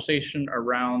whole conversation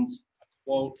around a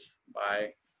quote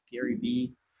by Gary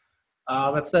Vee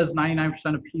that says 99%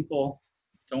 of people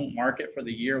don't market for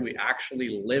the year we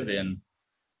actually live in,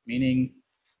 meaning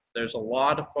there's a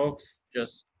lot of folks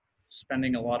just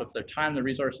spending a lot of their time, their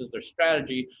resources, their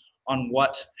strategy on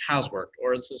what has worked,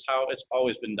 or this is how it's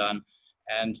always been done.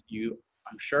 And you,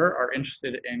 I'm sure, are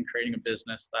interested in creating a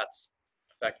business that's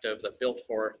effective, that built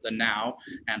for the now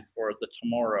and for the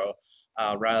tomorrow,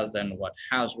 rather than what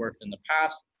has worked in the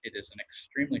past. It is an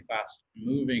extremely fast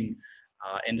moving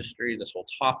industry, this whole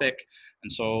topic.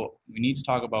 And so we need to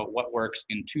talk about what works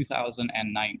in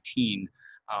 2019.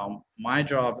 My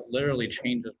job literally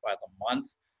changes by the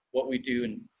month. What we do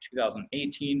in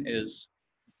 2018 is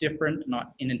different,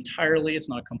 not in entirely, it's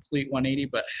not a complete 180,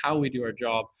 but how we do our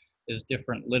job is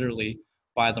different literally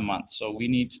by the month. So we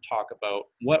need to talk about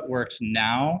what works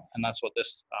now, and that's what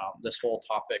this this whole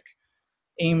topic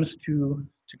aims to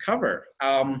cover.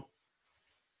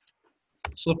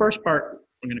 So the first part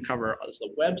we're going to cover is the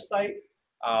website.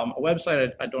 A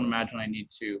website, I don't imagine I need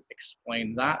to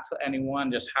explain that to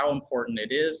anyone, just how important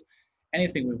it is.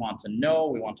 Anything we want to know,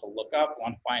 we want to look up, we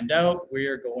want to find out, we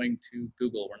are going to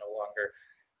Google. We're no longer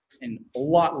in a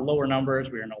lot lower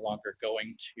numbers. We are no longer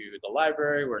going to the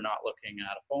library. We're not looking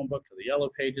at a phone book to the yellow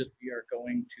pages. We are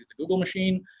going to the Google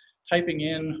machine, typing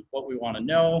in what we want to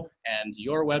know, and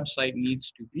your website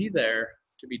needs to be there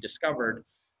to be discovered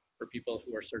for people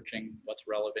who are searching what's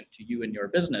relevant to you and your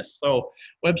business. So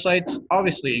websites,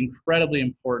 obviously incredibly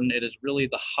important. It is really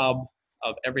the hub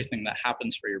of everything that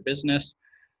happens for your business.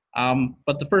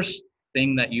 But the first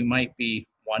thing that you might be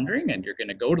wondering, and you're going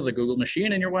to go to the Google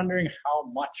machine and you're wondering, how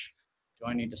much do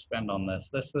I need to spend on this?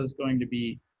 This is going to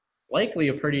be likely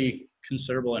a pretty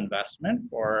considerable investment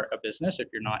for a business if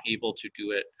you're not able to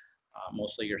do it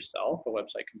mostly yourself. A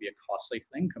website can be a costly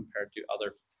thing compared to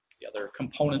the other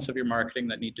components of your marketing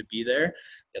that need to be there,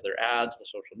 the other ads, the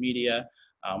social media,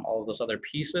 all of those other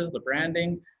pieces, the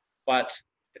branding, but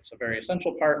it's a very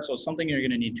essential part. So it's something you're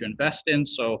going to need to invest in.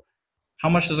 So how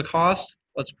much does it cost?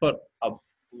 Let's put a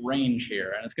range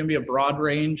here, and it's going to be a broad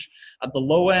range. At the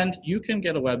low end, you can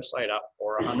get a website up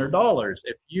for $100.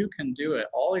 If you can do it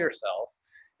all yourself,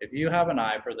 if you have an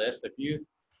eye for this, if you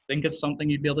think it's something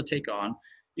you'd be able to take on,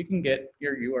 you can get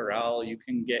your URL, you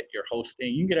can get your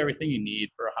hosting, you can get everything you need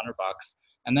for $100,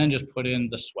 and then just put in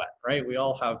the sweat, right? We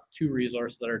all have two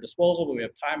resources that are disposable. We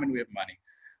have time and we have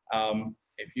money.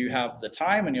 If you have the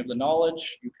time and you have the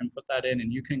knowledge, you can put that in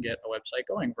and you can get a website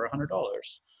going for $100.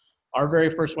 Our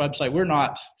very first website, we're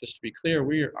not, just to be clear,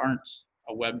 we aren't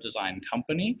a web design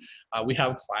company. We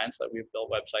have clients that we've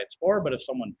built websites for, but if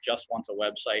someone just wants a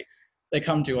website, they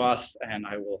come to us, and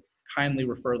I will kindly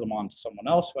refer them on to someone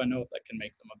else who I know that can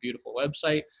make them a beautiful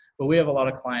website. But we have a lot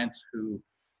of clients who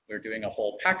we're doing a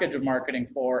whole package of marketing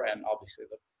for, and obviously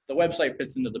the website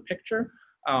fits into the picture.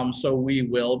 So we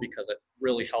will, because it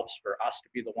really helps for us to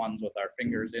be the ones with our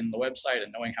fingers in the website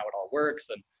and knowing how it all works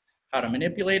and how to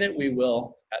manipulate it, we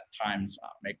will at times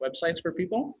make websites for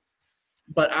people.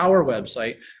 But our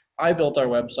website, I built our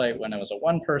website when it was a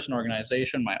one-person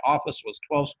organization. My office was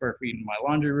 12 square feet in my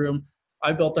laundry room.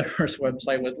 I built our first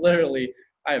website with literally,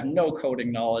 I have no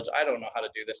coding knowledge. I don't know how to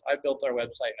do this. I built our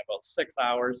website in about 6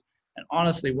 hours. And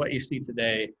honestly, what you see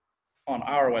today on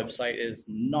our website is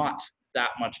not that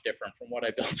much different from what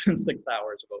I built in 6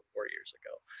 hours about 4 years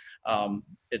ago.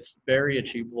 It's very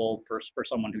achievable for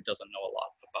someone who doesn't know a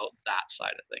lot about that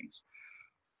side of things.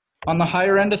 On the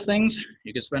higher end of things,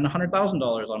 you could spend $100,000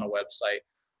 on a website.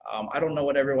 I don't know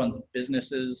what everyone's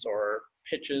businesses or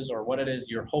pitches or what it is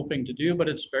you're hoping to do, but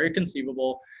it's very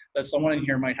conceivable that someone in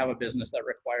here might have a business that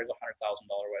requires a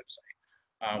 $100,000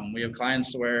 website. We have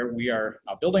clients where we are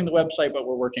not building the website, but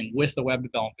we're working with a web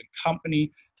development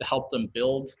company to help them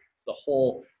build the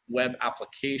whole web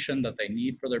application that they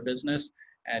need for their business,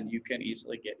 and you can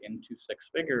easily get into 6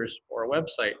 figures for a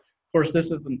website. Of course,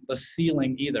 this isn't the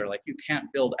ceiling either. Like, you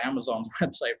can't build Amazon's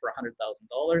website for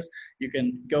 $100,000. You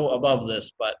can go above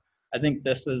this, but I think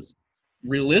this is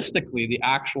realistically the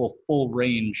actual full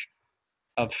range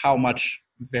of how much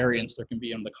variance there can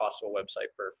be in the cost of a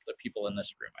website for the people in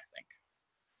this room, I think.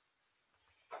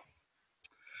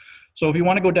 So if you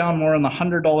want to go down more in the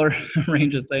 $100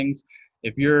 range of things,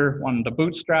 if you're wanting to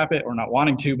bootstrap it, or not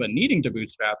wanting to, but needing to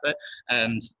bootstrap it,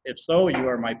 and if so, you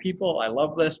are my people. I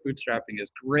love this. Bootstrapping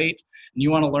is great. And you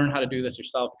want to learn how to do this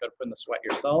yourself, you got to put in the sweat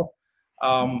yourself.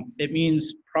 It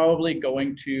means probably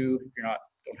going to, if you're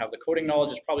don't have the coding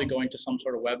knowledge, it's probably going to some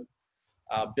sort of web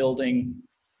building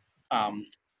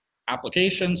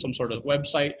application, some sort of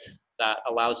website that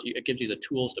allows you, it gives you the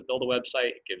tools to build a website,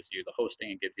 it gives you the hosting,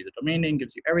 it gives you the domain name,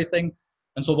 gives you everything.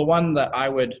 And so the one that I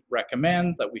would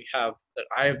recommend that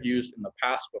I have used in the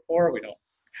past before, we don't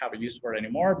have a use for it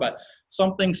anymore, but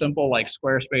something simple like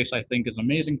Squarespace, I think, is an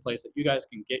amazing place that you guys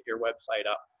can get your website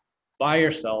up by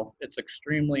yourself. It's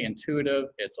extremely intuitive,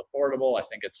 it's affordable. I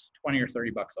think it's 20 or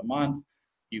 30 bucks a month.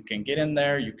 You can get in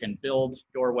there, you can build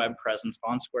your web presence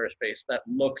on Squarespace that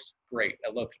looks great.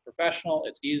 It looks professional,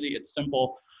 it's easy, it's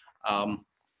simple.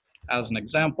 As an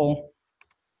example,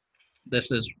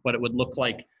 this is what it would look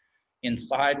like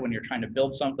inside when you're trying to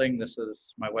build something. This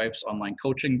is my wife's online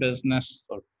coaching business.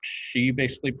 So she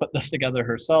basically put this together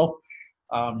herself.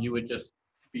 You would just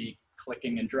be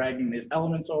clicking and dragging these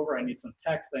elements over. I need some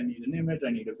text, I need an image,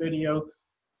 I need a video.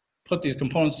 Put these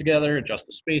components together, adjust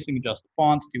the spacing, adjust the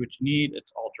fonts, do what you need.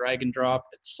 It's all drag and drop.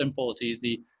 It's simple, it's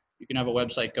easy. You can have a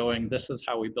website going. This is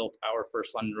how we built our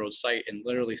first London Road site in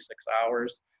literally 6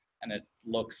 hours, and it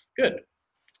looks good.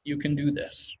 You can do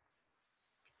this.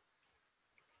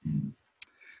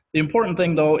 The important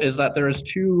thing, though, is that there is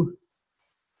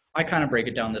I kind of break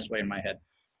it down this way in my head.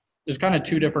 There's kind of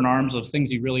 2 different arms of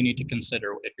things you really need to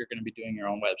consider if you're going to be doing your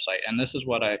own website. And this is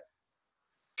what I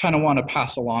kind of want to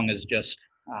pass along as just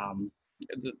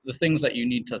the things that you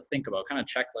need to think about, kind of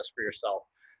checklist for yourself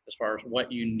as far as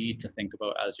what you need to think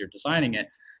about as you're designing it.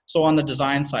 So on the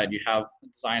design side, you have the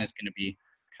design is going to be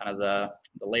kind of the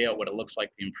layout, what it looks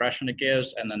like, the impression it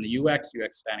gives, and then the UX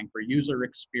standing for user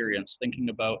experience, thinking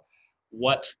about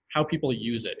how people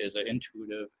use it. Is it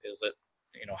intuitive? Is it,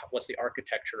 what's the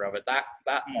architecture of it? That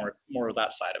more of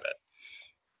that side of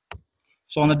it.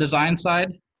 So on the design side,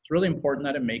 it's really important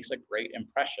that it makes a great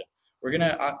impression.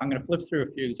 I'm gonna flip through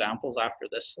a few examples after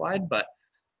this slide, but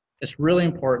it's really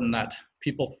important that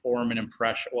people form an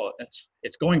impression. Well,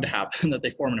 it's going to happen that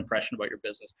they form an impression about your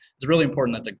business. It's really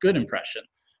important that's a good impression.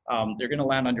 They're going to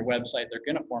land on your website. They're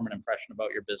going to form an impression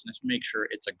about your business. Make sure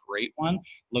it's a great one.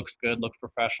 Looks good, looks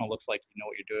professional, looks like you know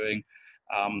what you're doing.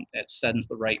 It sends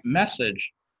the right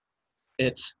message.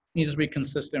 It needs to be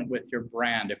consistent with your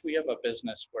brand. If we have a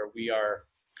business where we are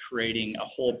creating a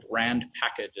whole brand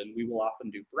package, and we will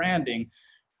often do branding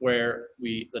where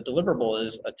the deliverable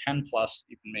is a 10 plus,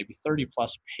 even maybe 30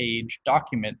 plus page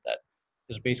document that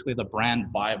is basically the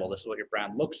brand Bible. This is what your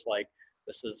brand looks like.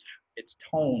 This is its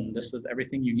tone. This is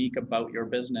everything unique about your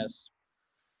business.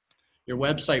 Your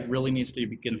website really needs to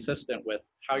be consistent with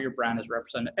how your brand is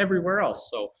represented everywhere else.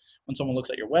 So when someone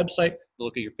looks at your website, they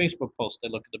look at your Facebook post, they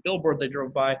look at the billboard they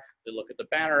drove by, they look at the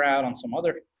banner ad on some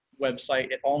other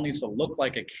website, it all needs to look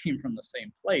like it came from the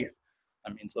same place.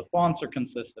 That means the fonts are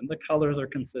consistent, the colors are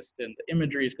consistent, the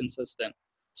imagery is consistent.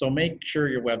 So make sure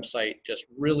your website just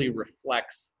really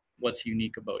reflects what's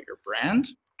unique about your brand.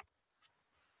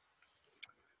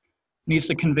 needs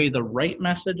to convey the right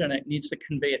message, and it needs to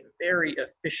convey it very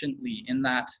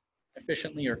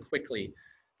efficiently or quickly,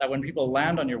 that when people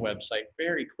land on your website,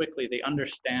 very quickly they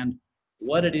understand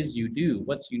what it is you do,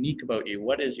 what's unique about you,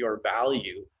 what is your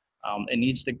value. It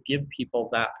needs to give people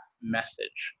that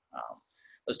message. I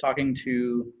was talking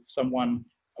to someone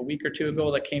a week or two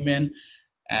ago that came in,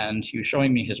 and he was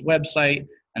showing me his website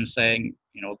and saying,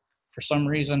 you know, for some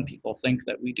reason people think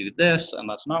that we do this, and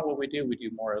that's not what we do. We do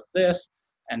more of this.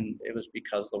 And it was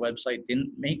because the website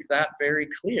didn't make that very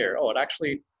clear. Oh, it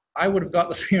actually, I would have got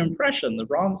the same impression,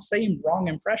 wrong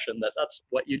impression that that's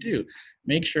what you do.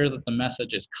 Make sure that the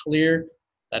message is clear,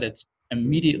 that it's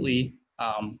immediately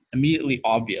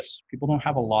obvious. People don't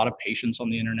have a lot of patience on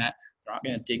the internet. They're not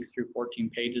going to dig through 14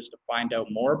 pages to find out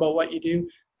more about what you do.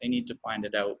 They need to find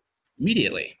it out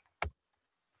immediately.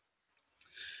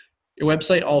 Your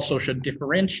website also should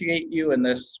differentiate you, and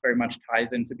this very much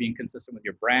ties into being consistent with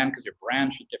your brand, because your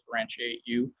brand should differentiate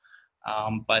you.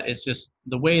 But it's just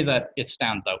the way that it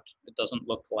stands out. It doesn't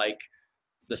look like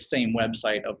the same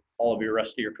website of all of your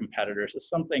rest of your competitors. There's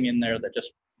something in there that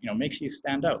just, you know, makes you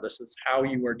stand out. This is how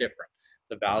you are different.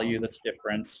 The value that's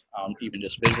different, even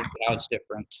just visually how it's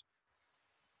different.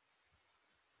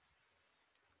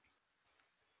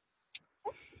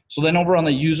 So then over on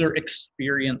the user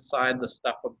experience side, the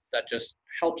stuff that just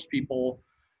helps people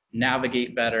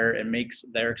navigate better and makes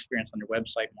their experience on your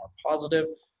website more positive,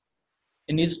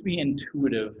 it needs to be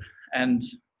intuitive. And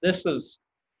this is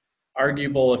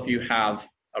arguable if you have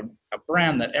a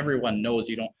brand that everyone knows.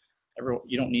 You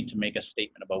don't need to make a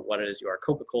statement about what it is you are.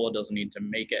 Coca-Cola doesn't need to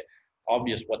make it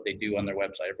obvious what they do on their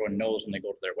website. Everyone knows when they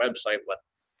go to their website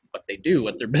what they do,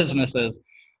 what their business is.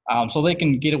 So they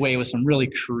can get away with some really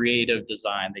creative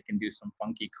design. They can do some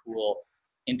funky, cool,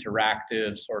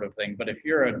 interactive sort of thing. But if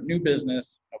you're a new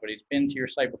business, nobody's been to your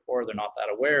site before, they're not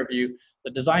that aware of you,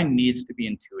 the design needs to be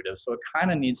intuitive. So it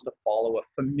kind of needs to follow a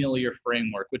familiar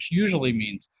framework, which usually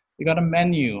means you got a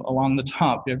menu along the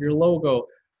top, you have your logo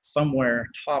somewhere,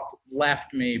 top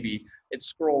left maybe, it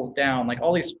scrolls down, like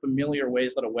all these familiar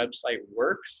ways that a website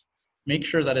works. Make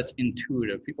sure that it's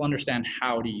intuitive. People understand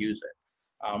how to use it.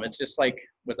 It's just like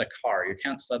with a car. You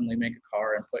can't suddenly make a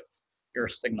car and put your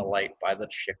signal light by the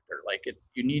shifter. Like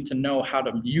you need to know how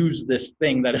to use this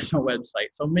thing that is a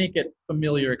website. So make it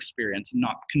familiar experience,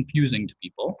 not confusing to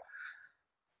people.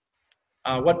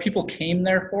 What people came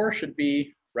there for should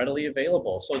be readily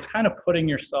available. So it's kind of putting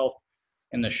yourself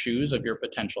in the shoes of your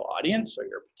potential audience or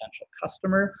your potential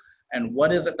customer, and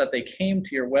what is it that they came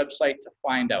to your website to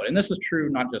find out. And this is true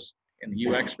not just in the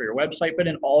UX for your website, but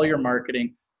in all your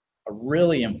marketing. A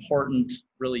really important,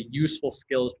 really useful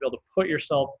skill is to be able to put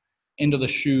yourself into the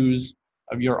shoes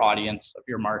of your audience, of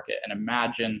your market, and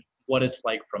imagine what it's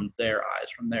like from their eyes,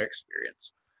 from their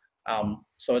experience.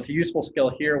 So it's a useful skill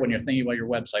here when you're thinking about your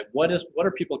website. What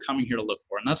are people coming here to look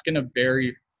for? And that's going to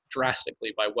vary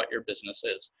drastically by what your business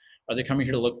is. Are they coming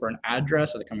here to look for an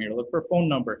address? Are they coming here to look for a phone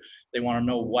number? They want to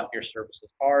know what your services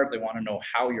are. They want to know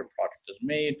how your product is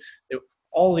made.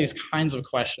 All these kinds of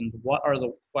questions. What are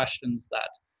the questions that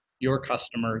your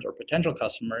customers or potential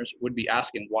customers would be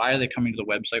asking? Why are they coming to the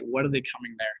website? What are they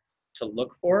coming there to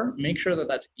look for? Make sure that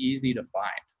that's easy to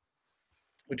find,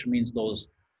 which means those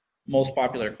most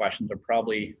popular questions are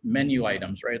probably menu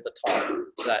items right at the top,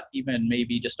 that even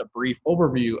maybe just a brief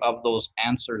overview of those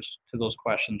answers to those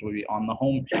questions would be on the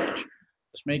home page.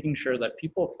 Just making sure that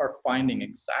people are finding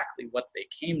exactly what they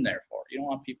came there for. You don't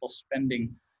want people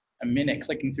spending a minute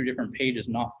clicking through different pages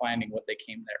not finding what they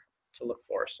came there to look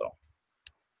for. So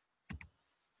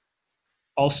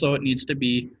also, it needs to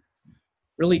be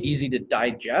really easy to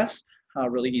digest,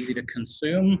 really easy to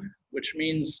consume, which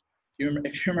means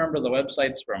if you remember the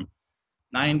websites from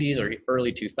 90s or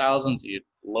early 2000s, you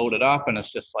load it up and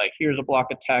it's just like, here's a block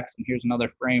of text and here's another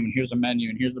frame and here's a menu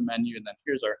and here's a menu and then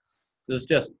there's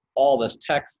just all this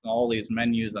text and all these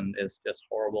menus, and it's just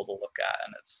horrible to look at,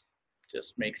 and it's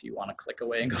just makes you want to click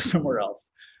away and go somewhere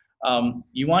else.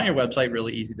 You want your website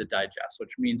really easy to digest,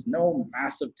 which means no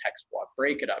massive text block.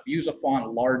 Break it up. Use a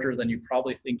font larger than you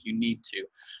probably think you need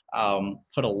to.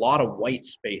 Put a lot of white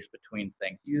space between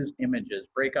things. Use images.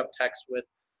 Break up text with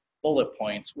bullet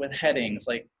points, with headings,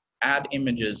 like add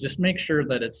images. Just make sure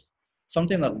that it's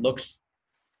something that looks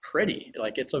pretty.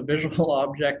 Like it's a visual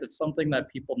object. It's something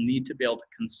that people need to be able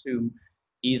to consume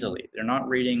easily. They're not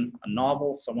reading a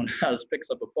novel. Someone picks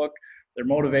up a book. They're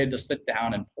motivated to sit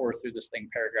down and pour through this thing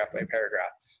paragraph by paragraph.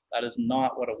 That is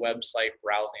not what a website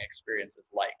browsing experience is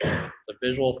like. It's a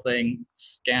visual thing.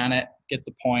 Scan it, get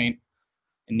the point.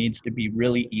 It needs to be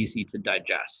really easy to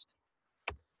digest.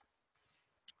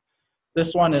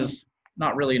 This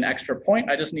not really an extra point.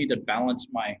 I just need to balance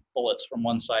my bullets from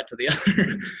one side to the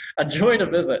other. A joy to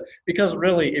visit, because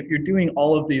really, if you're doing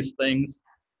all of these things,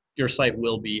 your site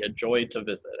will be a joy to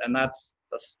visit. And that's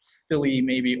a silly,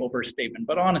 maybe overstatement.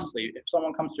 But honestly, if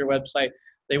someone comes to your website,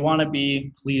 they want to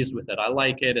be pleased with it. I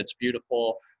like it. It's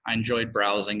beautiful. I enjoyed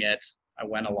browsing it. I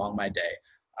went along my day.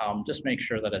 Just make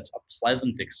sure that it's a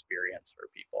pleasant experience for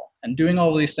people. And doing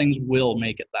all of these things will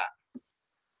make it that.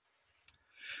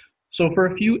 So for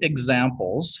a few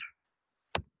examples,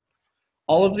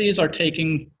 all of these are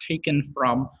taken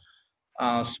from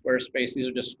Squarespace. These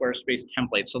are just Squarespace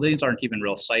templates. So these aren't even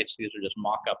real sites. These are just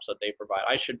mock-ups that they provide.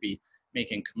 I should be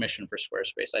making commission for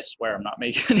Squarespace. I swear I'm not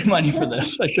making any money for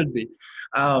this. I should be.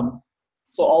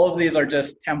 So all of these are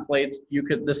just templates.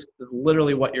 This is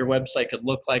literally what your website could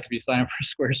look like if you sign up for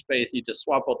Squarespace. You just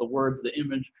swap out the words, the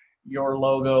image, your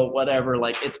logo, whatever,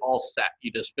 like it's all set.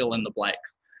 You just fill in the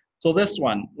blanks. So this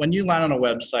one, when you land on a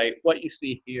website, what you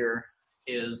see here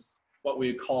is what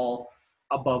we call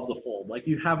above the fold. Like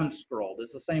you haven't scrolled.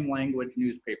 It's the same language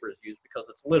newspapers use because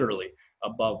it's literally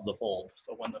above the fold.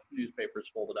 So when the newspaper is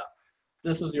folded up.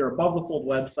 This is your above the fold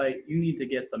website. You need to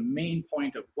get the main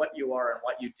point of what you are and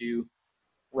what you do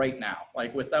right now,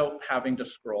 like without having to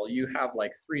scroll. You have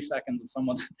like 3 seconds of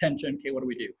someone's attention. Okay, what do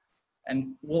we do?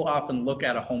 And we'll often look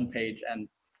at a home page and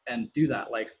do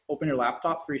that. Like open your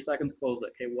laptop, 3 seconds, close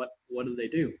it. Okay, what do they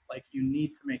do? Like you need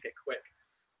to make it quick,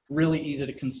 really easy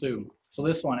to consume. So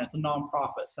this one, it's a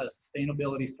nonprofit. It says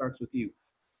sustainability starts with you.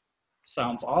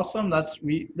 Sounds awesome.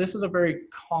 This is a very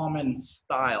common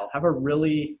style. Have a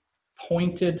really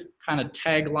pointed kind of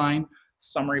tagline,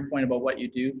 summary point about what you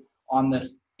do on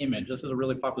this image. This is a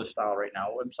really popular style right now.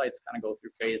 Websites kind of go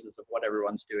through phases of what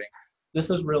everyone's doing. This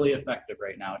is really effective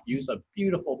right now. Use a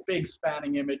beautiful, big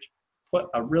spanning image, put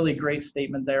a really great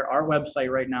statement there. Our website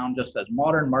right now just says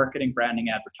modern marketing, branding,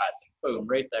 advertising. Boom,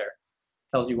 right there.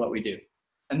 Tells you what we do.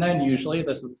 And then usually,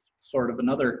 this is sort of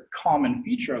another common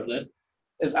feature of this,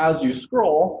 is as you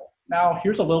scroll, now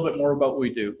here's a little bit more about what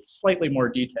we do, slightly more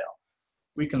detail.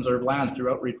 We conserve land through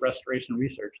outreach, restoration,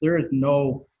 research. There is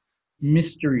no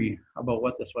mystery about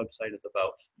what this website is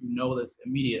about. You know this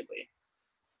immediately.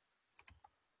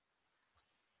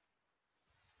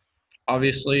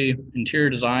 Obviously, interior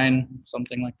design,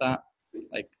 something like that,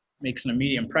 like makes an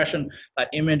immediate impression. That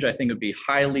image, I think, would be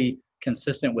highly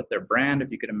consistent with their brand.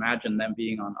 If you could imagine them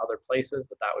being on other places,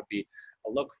 that would be a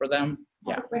look for them.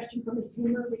 I have a question from a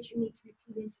Zoomer, which you need to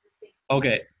repeat into the thing.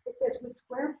 Okay. It says, with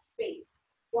Squarespace,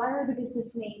 why are the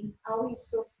business names always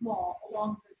so small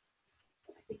along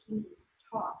the, I think he means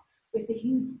top, with the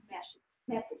huge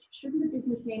message? Shouldn't the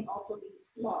business name also be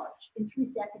large? In 3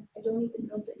 seconds, I don't even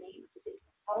know the name of the business.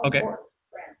 How Okay. brand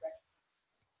recognition?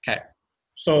 Okay.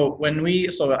 So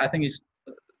so I think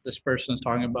this person is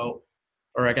talking about,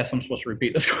 or I guess I'm supposed to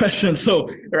repeat this question. So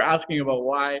they're asking about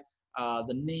why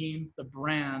the name, the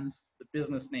brand, the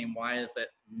business name, why is it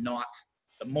not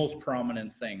the most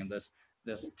prominent thing? And this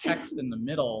text in the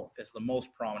middle is the most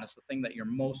prominent. It's the thing that you're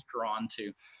most drawn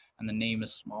to, and the name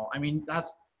is small. I mean,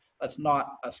 that's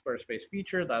not a Squarespace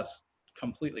feature. That's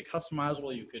completely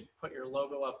customizable. You could put your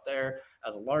logo up there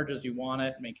as large as you want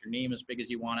it, make your name as big as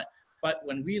you want it. But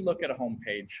when we look at a home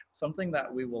page, something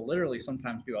that we will literally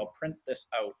sometimes do, I'll print this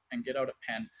out and get out a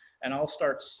pen, and I'll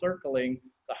start circling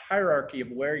the hierarchy of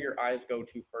where your eyes go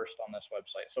to first on this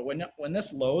website. So when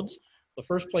this loads, the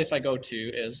first place I go to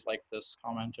is, like this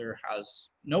commenter has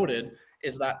noted,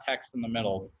 is that text in the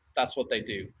middle. That's what they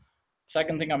do.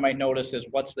 Second thing I might notice is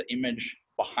what's the image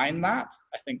behind that.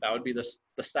 I think that would be the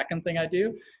second thing I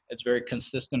do. It's very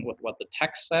consistent with what the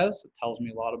text says. It tells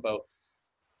me a lot about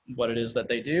what it is that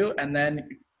they do. And then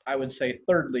I would say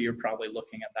thirdly, you're probably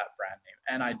looking at that brand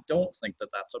name. And I don't think that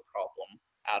that's a problem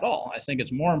at all. I think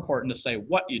it's more important to say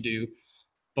what you do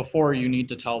before you need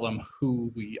to tell them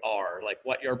who we are, like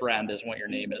what your brand is and what your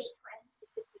name is.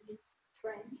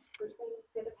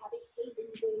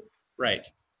 Right.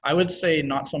 I would say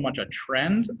not so much a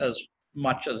trend as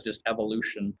much as just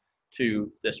evolution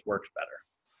to this works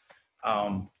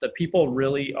better. The people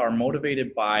really are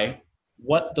motivated by,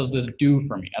 what does this do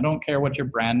for me? I don't care what your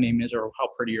brand name is or how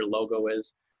pretty your logo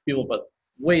is. People put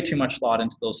way too much thought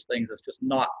into those things. It's just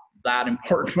not that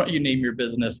important what you name your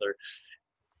business, or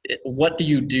what do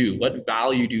you do? What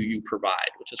value do you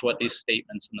provide? Which is what these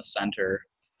statements in the center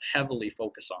heavily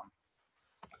focus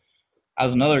on.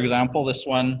 As another example, this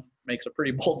one makes a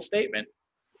pretty bold statement.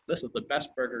 This is the best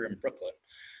burger in Brooklyn.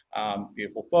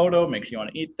 Beautiful photo, makes you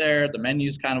want to eat there. The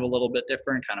menu's kind of a little bit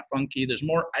different, kind of funky. There's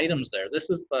more items there.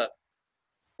 This is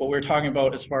what we're talking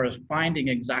about as far as finding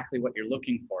exactly what you're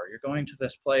looking for. You're going to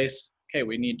this place, okay,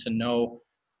 we need to know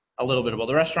a little bit about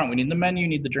the restaurant. We need the menu,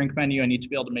 need the drink menu. I need to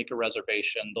be able to make a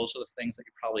reservation. Those are the things that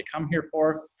you probably come here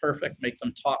for. Perfect. Make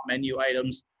them top menu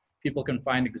items. People can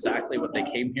find exactly what they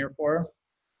came here for.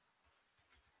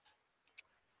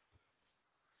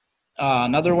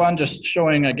 Another one, just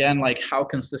showing again, like how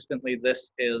consistently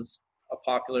this is a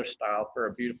popular style for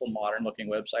a beautiful modern looking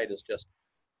website, is just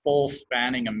full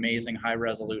spanning, amazing high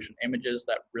resolution images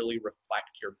that really reflect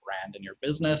your brand and your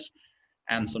business,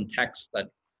 and some text that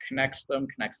connects them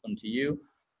to you.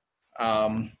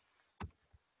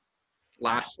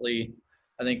 Lastly,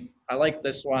 I think I like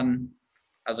this one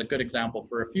as a good example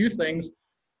for a few things.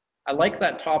 I like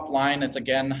that top line. It's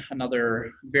again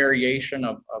another variation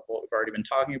of what we've already been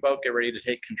talking about. Get ready to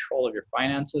take control of your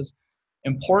finances.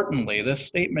 Importantly, this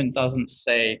statement doesn't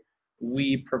say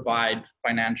we provide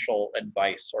financial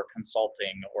advice or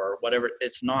consulting or whatever.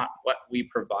 It's not what we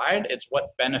provide, it's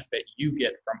what benefit you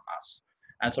get from us.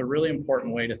 And it's a really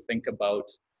important way to think about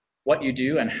what you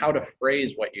do and how to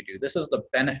phrase what you do. This is the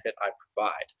benefit I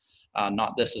provide,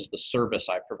 not this is the service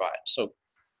I provide. So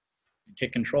you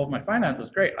take control of my finances,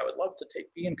 great. I would love to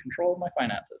be in control of my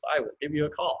finances. I will give you a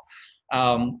call.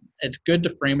 It's good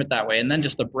to frame it that way. And then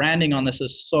just the branding on this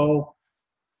is so,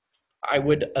 I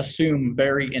would assume,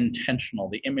 very intentional.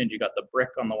 The image, you got the brick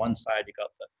on the one side, you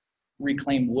got the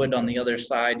reclaimed wood on the other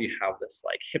side, you have this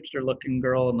like hipster looking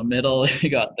girl in the middle, you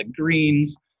got the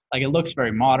greens. Like, it looks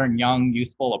very modern, young,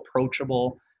 youthful,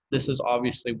 approachable. This is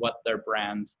obviously what their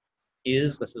brand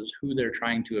is. This is who they're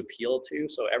trying to appeal to.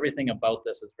 So everything about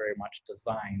this is very much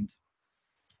designed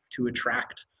to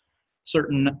attract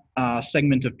certain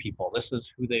segment of people. This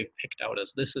is who they've picked out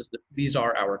as these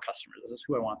are our customers. This is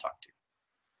who I want to talk to.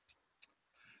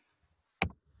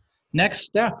 Next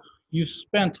step, you've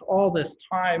spent all this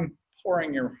time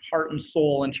pouring your heart and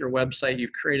soul into your website.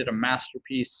 You've created a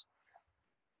masterpiece,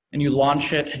 and you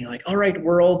launch it, and you're like, all right,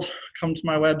 world, come to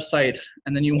my website.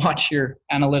 And then you watch your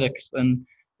analytics, and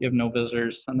you have no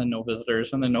visitors, and then no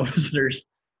visitors, and then no visitors,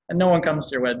 and no one comes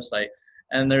to your website.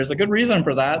 And there's a good reason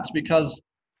for that. It's because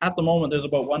at the moment, there's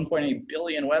about 1.8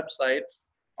 billion websites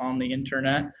on the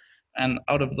internet. And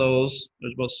out of those,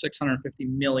 there's about 650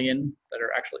 million that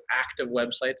are actually active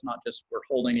websites, not just we're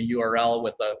holding a URL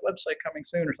with a website coming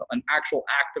soon or something. An actual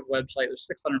active website, there's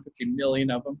 650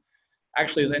 million of them.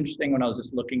 Actually, it's interesting when I was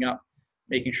just looking up,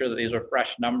 making sure that these are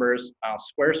fresh numbers.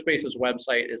 Squarespace's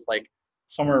website is like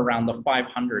somewhere around the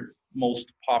 500th most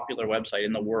popular website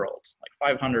in the world.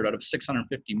 Like 500 out of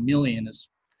 650 million is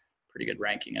pretty good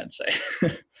ranking, I'd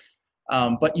say.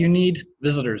 But you need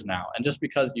visitors now. And just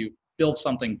because you built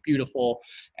something beautiful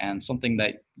and something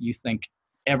that you think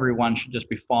everyone should just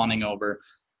be fawning over,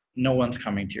 no one's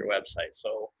coming to your website.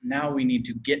 So now we need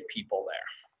to get people there.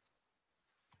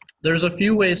 There's a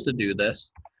few ways to do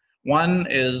this. One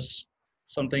is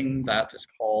something that is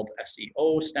called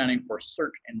SEO, standing for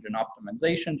Search Engine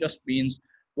Optimization. Just means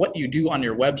what you do on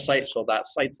your website so that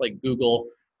sites like Google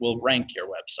will rank your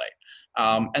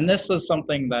website. And this is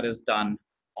something that is done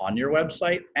on your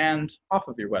website and off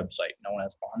of your website, known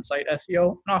as on-site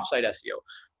SEO and off-site SEO.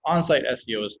 On-site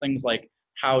SEO is things like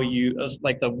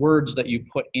like the words that you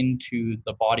put into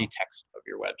the body text of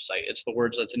your website. It's the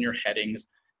words that's in your headings.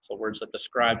 It's the words that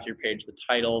describes your page, the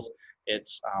titles.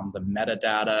 It's the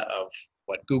metadata of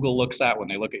what Google looks at when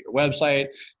they look at your website.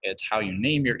 It's how you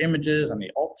name your images and the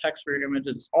alt text for your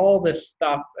images. It's all this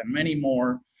stuff and many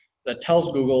more that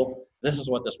tells Google this is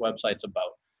what this website's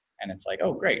about. And it's like,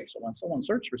 oh, great. So when someone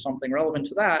searches for something relevant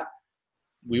to that,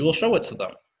 we will show it to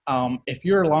them. If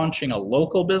you're launching a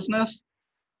local business,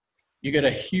 you get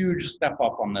a huge step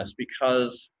up on this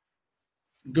because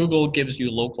Google gives you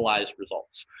localized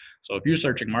results. So if you're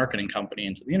searching marketing company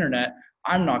into the internet,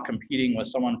 I'm not competing with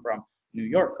someone from New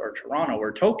York or Toronto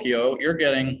or Tokyo. You're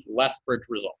getting Lethbridge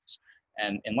results.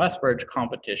 And in Lethbridge,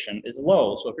 competition is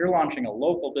low. So if you're launching a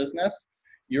local business,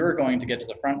 you're going to get to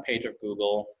the front page of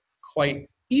Google quite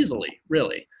easily,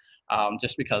 really,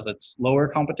 just because it's lower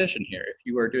competition here. If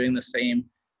you are doing the same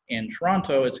in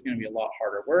Toronto, it's going to be a lot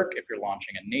harder work. If you're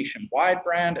launching a nationwide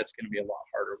brand, it's going to be a lot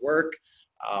harder work,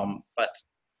 but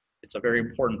it's a very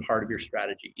important part of your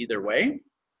strategy either way.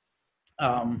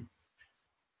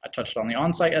 I touched on the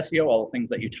on-site SEO, all the things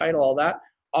that you title, all that.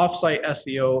 Off-site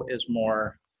SEO is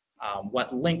more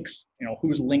what links,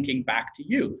 who's linking back to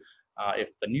you. If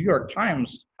the New York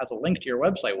Times has a link to your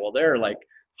website, well, they're like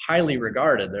highly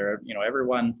regarded. They're,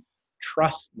 everyone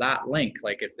trusts that link.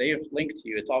 Like if they've linked to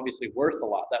you, it's obviously worth a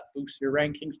lot. That boosts your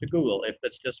rankings to Google. If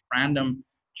it's just random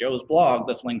Joe's blog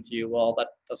that's linked to you, well, that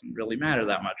doesn't really matter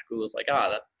that much. Google's like,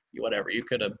 whatever, you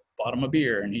could have bought him a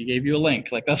beer and he gave you a link,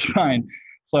 like that's fine.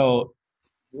 So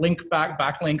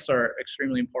backlinks are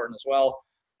extremely important as well.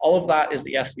 All of that is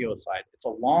the SEO side. It's a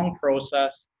long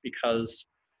process because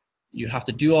you have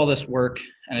to do all this work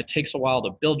and it takes a while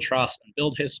to build trust and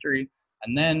build history.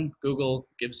 And then Google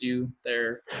gives you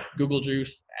their Google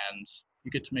juice and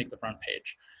you get to make the front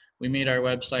page. We made our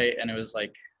website and it was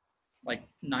like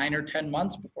 9 or 10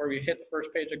 months before we hit the first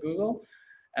page of Google.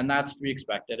 And that's to be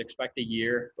expected. Expect a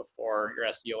year before your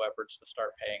SEO efforts to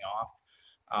start paying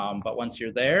off. But once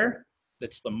you're there,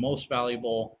 it's the most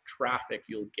valuable traffic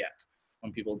you'll get.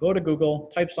 When people go to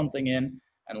Google, type something in,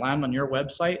 and land on your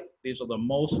website, these are the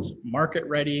most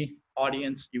market-ready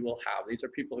audience you will have. These are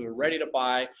people who are ready to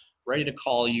buy, ready to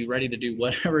call you, ready to do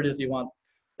whatever it is you want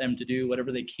them to do,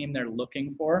 whatever they came there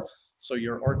looking for. So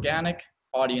your organic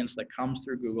audience that comes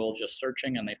through Google just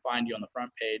searching and they find you on the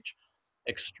front page,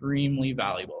 extremely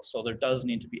valuable. So there does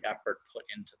need to be effort put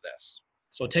into this.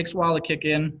 So it takes a while to kick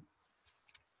in.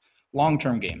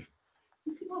 Long-term game.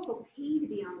 You can also pay to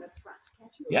be on the front,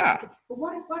 can't you? Yeah. But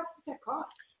what does that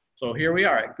cost? So here we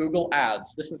are at Google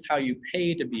Ads. This is how you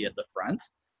pay to be at the front.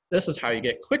 This is how you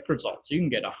get quick results. You can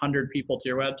get 100 people to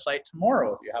your website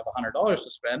tomorrow if you have $100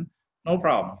 to spend, no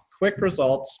problem. Quick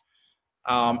results.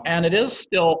 And it is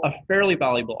still a fairly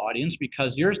valuable audience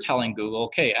because you're telling Google,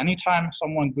 okay, anytime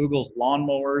someone Googles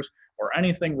lawnmowers or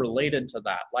anything related to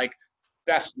that, like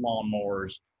best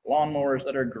lawnmowers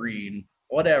that are green,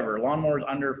 whatever, lawnmowers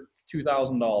under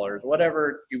 $2,000,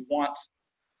 whatever you want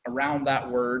around that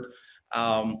word,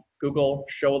 Google,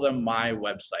 show them my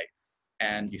website.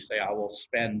 And you say, I will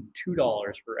spend $2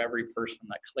 for every person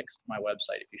that clicks to my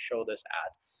website if you show this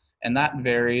ad. And that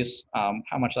varies,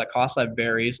 how much that costs, that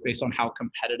varies based on how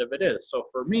competitive it is. So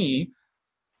for me,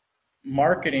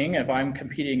 marketing, if I'm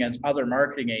competing against other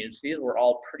marketing agencies, we're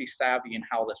all pretty savvy in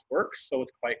how this works. So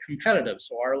it's quite competitive.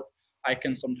 So I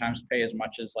can sometimes pay as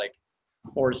much as like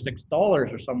 $4 to $6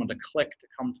 for someone to click to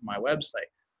come to my website.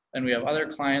 And we have other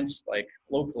clients, like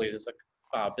locally, there's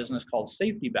a business called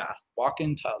Safety Bath,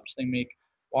 walk-in tubs. They make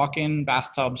walk-in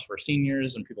bathtubs for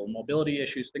seniors and people with mobility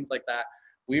issues, things like that.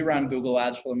 We run Google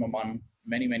ads for them among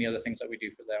many, many other things that we do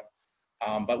for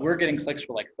them. But we're getting clicks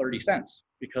for like 30 cents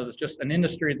because it's just an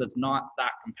industry that's not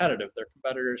that competitive. Their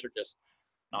competitors are just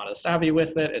not as savvy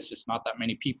with it. It's just not that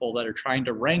many people that are trying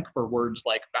to rank for words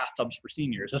like bathtubs for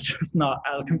seniors. It's just not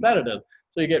as competitive.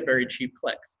 So you get very cheap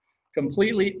clicks.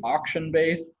 Completely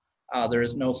auction-based. There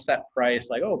is no set price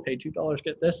like, oh, pay $2,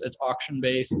 get this. It's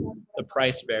auction-based. The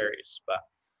price varies. But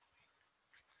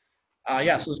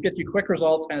yeah, so this gets you quick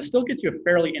results and it still gets you a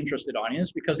fairly interested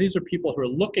audience because these are people who are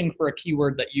looking for a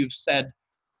keyword that you've said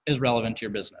is relevant to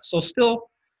your business. So still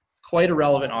quite a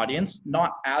relevant audience,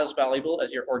 not as valuable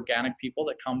as your organic people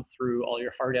that come through all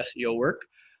your hard SEO work.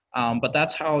 But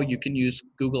that's how you can use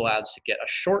Google Ads to get a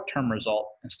short-term result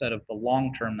instead of the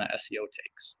long-term that SEO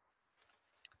takes.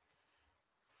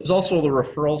 There's also the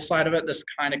referral side of it. This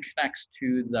kind of connects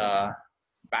to the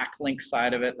backlink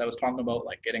side of it that I was talking about,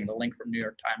 like getting the link from New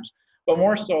York Times, but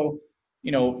more so,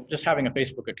 you know, just having a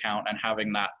Facebook account and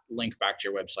having that link back to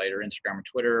your website or Instagram or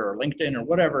Twitter or LinkedIn or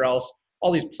whatever else,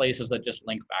 all these places that just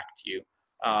link back to you.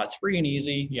 It's free and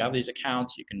easy. You have these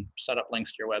accounts, you can set up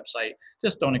links to your website.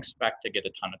 Just don't expect to get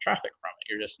a ton of traffic from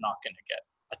it. You're just not going to get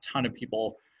a ton of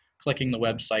people clicking the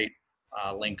website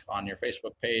link on your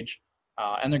Facebook page.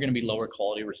 And they're going to be lower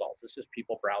quality results. It's just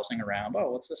people browsing around.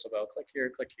 Oh, what's this about? Click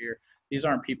here, click here. These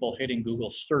aren't people hitting Google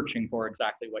searching for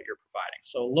exactly what you're providing.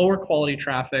 So lower quality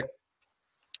traffic,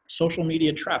 social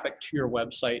media traffic to your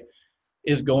website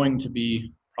is going to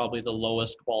be probably the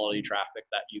lowest quality traffic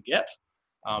that you get.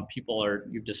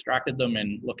 You've distracted them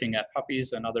in looking at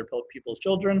puppies and other people's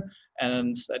children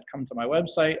and said, come to my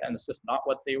website. And it's just not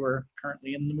what they were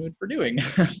currently in the mood for doing.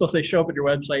 So they show up at your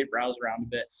website, browse around a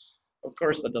bit. Of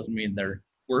course, that doesn't mean they're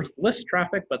worthless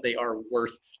traffic, but they are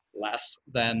worth less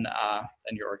than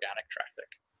your organic traffic.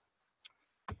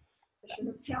 The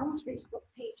Sugar Challenge Facebook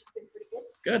page has been pretty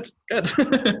good.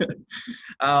 Good.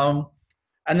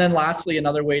 And then lastly,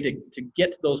 another way to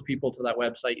get those people to that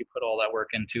website you put all that work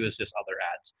into is just other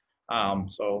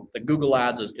ads. So the Google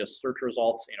ads is just search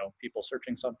results, you know, people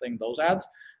searching something, those ads.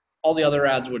 All the other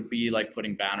ads would be like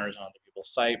putting banners on other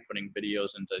people's site, putting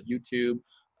videos into YouTube,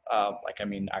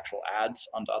 actual ads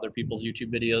onto other people's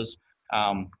YouTube videos,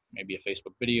 maybe a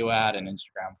Facebook video ad, an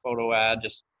Instagram photo ad,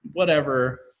 just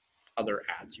whatever other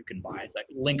ads you can buy that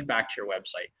link back to your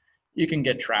website. You can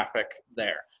get traffic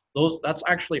there. That's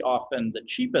actually often the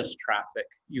cheapest traffic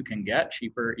you can get,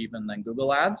 cheaper even than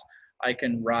Google ads. I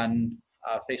can run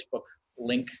a Facebook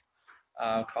link,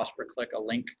 cost per click, a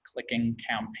link clicking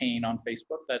campaign on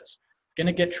Facebook that's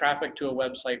gonna get traffic to a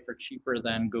website for cheaper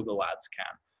than Google ads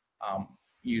can.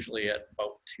 Usually at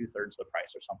about 2/3 the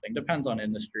price or something. Depends on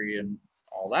industry and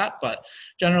all that, but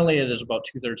generally it is about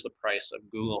 2/3 the price of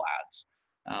Google ads.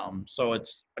 So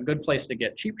it's a good place to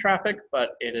get cheap traffic,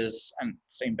 but it is the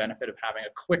same benefit of having a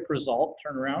quick result,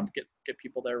 turn around, get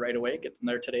people there right away, get them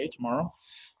there today, tomorrow.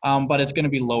 But it's going to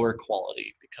be lower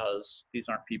quality because these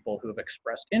aren't people who have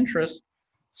expressed interest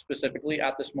specifically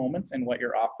at this moment in what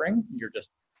you're offering. You're just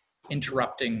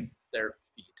interrupting their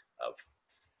feed of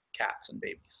cats and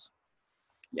babies.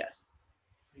 Yes.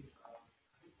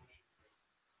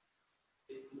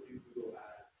 If you do Google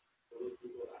Ads, those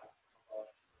Google Ads come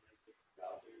up in like the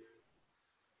browser,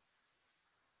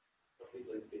 something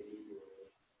like Bing or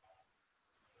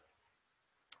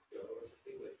Go or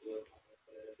something like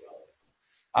that as well.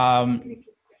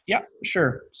 Yeah,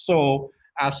 sure. So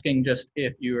asking just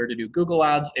if you were to do Google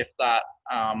ads, if that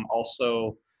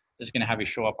also is going to have you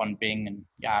show up on Bing and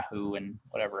Yahoo and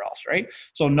whatever else, right?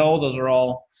 So no, those are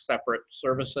all separate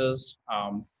services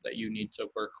that you need to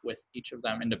work with each of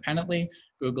them independently.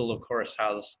 Google, of course,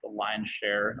 has the lion's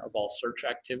share of all search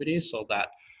activities, so that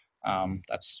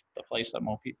that's the place that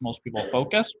most people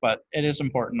focus, but it is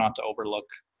important not to overlook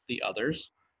the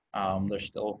others. There's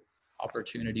still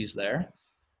opportunities there.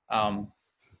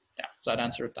 Yeah, does that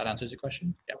answers your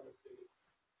question? Yeah.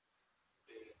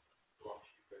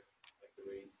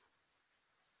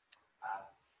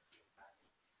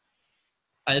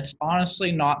 It's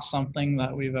honestly not something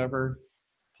that we've ever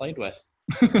played with.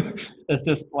 It's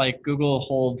just like Google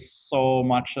holds so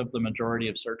much of the majority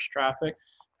of search traffic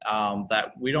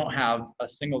that we don't have a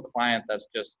single client that's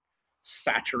just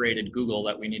saturated Google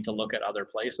that we need to look at other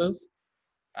places.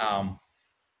 I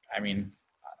mean,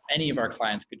 any of our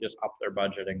clients could just up their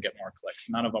budget and get more clicks.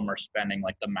 None of them are spending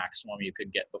like the maximum you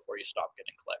could get before you stop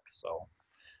getting clicks. So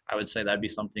I would say that'd be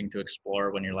something to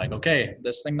explore when you're like, okay,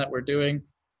 this thing that we're doing,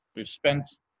 we've spent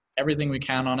everything we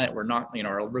can on it. We're not,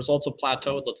 our results have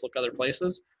plateaued. Let's look other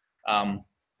places. I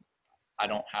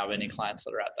don't have any clients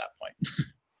that are at that point.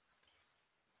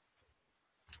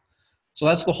 So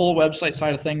that's the whole website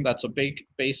side of thing. That's a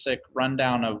basic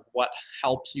rundown of what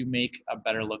helps you make a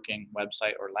better looking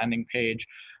website or landing page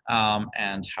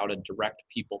and how to direct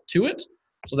people to it.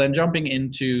 So then jumping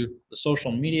into the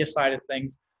social media side of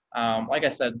things, like I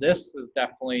said, this is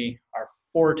definitely our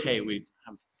forte. We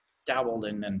have dabbled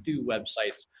in and do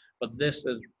websites, but this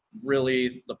is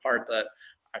really the part that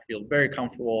I feel very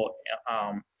comfortable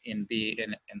in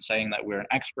saying that we're an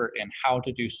expert in how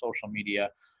to do social media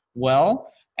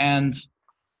well. And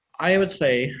I would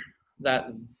say that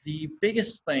the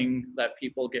biggest thing that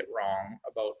people get wrong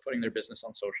about putting their business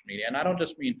on social media, and I don't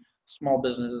just mean small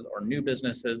businesses or new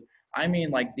businesses, I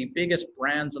mean like the biggest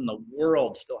brands in the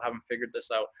world still haven't figured this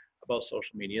out about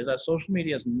social media, is that social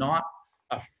media is not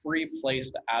a free place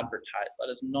to advertise.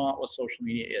 That is not what social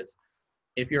media is.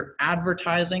 If you're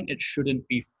advertising, it shouldn't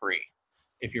be free.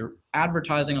 If you're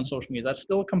advertising on social media, that's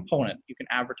still a component. You can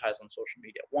advertise on social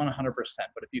media 100%,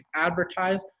 but if you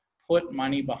advertise, put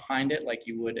money behind it like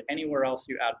you would anywhere else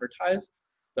you advertise.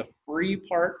 The free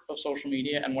part of social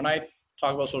media, and when I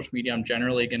talk about social media, I'm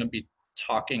generally going to be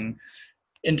talking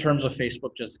in terms of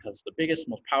Facebook just because it's the biggest,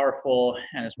 most powerful,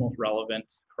 and it's most relevant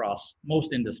across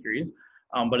most industries.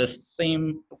 But the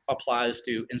same applies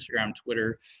to Instagram,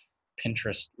 Twitter,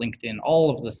 Pinterest, LinkedIn, all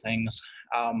of the things.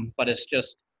 But it's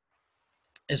just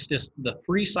the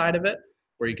free side of it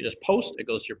where you can just post, it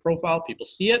goes to your profile, people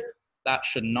see it. That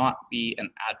should not be an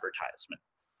advertisement,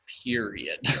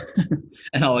 period.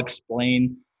 And I'll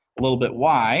explain a little bit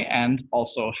why and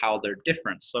also how they're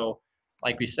different. So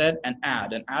like we said, an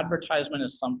advertisement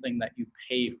is something that you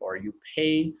pay for. You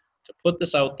pay to put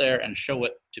this out there and show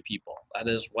it to people. That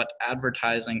is what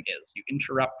advertising is. You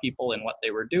interrupt people in what they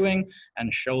were doing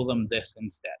and show them this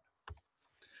instead.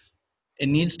 It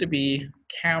needs to be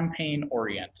campaign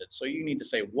oriented. So you need to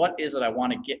say, what is it I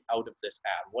want to get out of this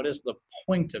ad? What is the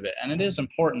point of it? And it is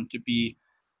important to be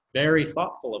very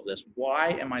thoughtful of this.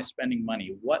 Why am I spending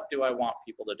money? What do I want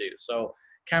people to do? So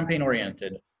campaign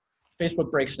oriented.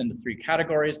 Facebook breaks into 3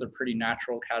 categories. They're pretty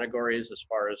natural categories as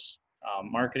far as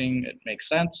marketing. It makes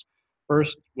sense.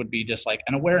 First would be just like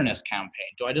an awareness campaign.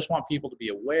 Do I just want people to be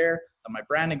aware that my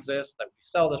brand exists, that we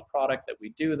sell this product, that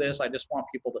we do this? I just want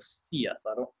people to see us.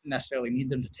 I don't necessarily need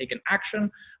them to take an action.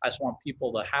 I just want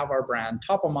people to have our brand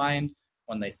top of mind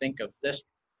when they think of this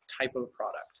type of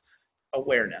product.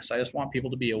 Awareness. I just want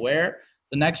people to be aware.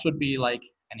 The next would be like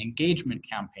an engagement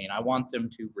campaign. I want them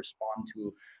to respond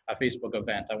to a Facebook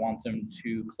event. I want them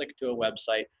to click to a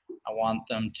website. I want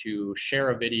them to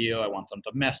share a video. I want them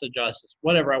to message us,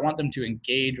 whatever. I want them to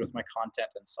engage with my content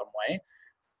in some way.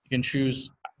 You can choose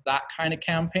that kind of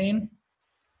campaign.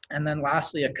 And then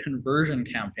lastly, a conversion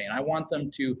campaign. I want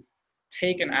them to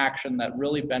take an action that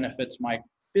really benefits my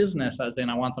business, as in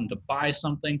I want them to buy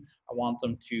something, I want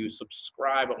them to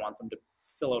subscribe, I want them to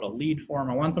fill out a lead form,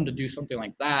 I want them to do something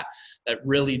like that that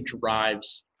really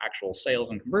drives actual sales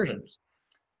and conversions.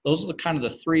 Those are the kind of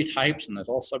the three types, and there's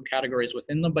all subcategories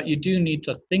within them, but you do need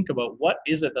to think about what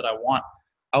is it that I want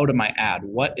out of my ad?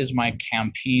 What is my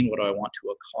campaign? What do I want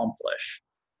to accomplish?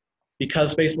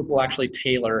 Because Facebook will actually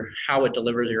tailor how it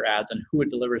delivers your ads and who it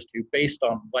delivers to based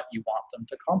on what you want them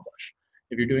to accomplish.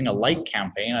 If you're doing a like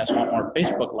campaign, I just want more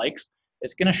Facebook likes,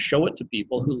 it's going to show it to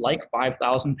people who like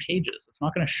 5,000 pages. It's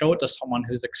not going to show it to someone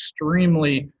who's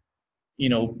extremely,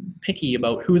 picky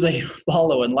about who they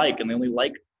follow and like, and they only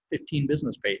like 15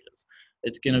 business pages.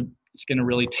 It's going to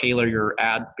really tailor your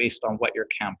ad based on what your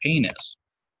campaign is.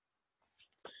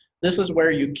 This is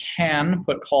where you can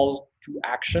put calls to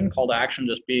action. Call to action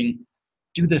just being,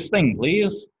 do this thing,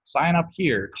 please. Sign up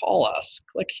here, call us,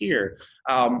 click here.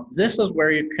 This is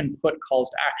where you can put calls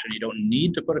to action. You don't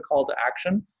need to put a call to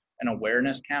action. An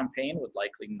awareness campaign would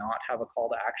likely not have a call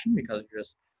to action because you're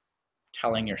just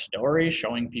telling your story,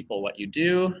 showing people what you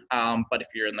do. But if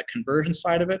you're in the conversion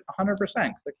side of it, 100%,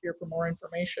 click here for more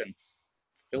information.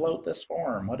 Fill out this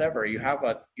form, whatever. You're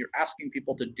asking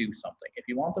people to do something. If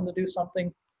you want them to do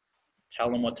something, tell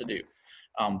them what to do.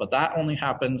 But that only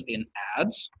happens in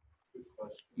ads. Good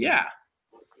question. Yeah.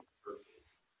 What's the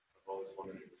purpose? I've always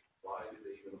wondered, why do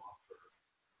they even offer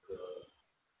the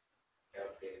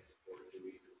campaigns for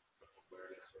doing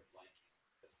awareness or liking?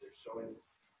 Because they're showing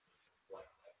like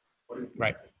that. What is the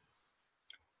Right.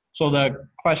 So the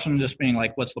question just being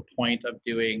like, what's the point of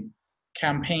doing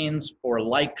campaigns for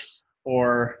likes,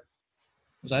 or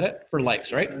was that it? For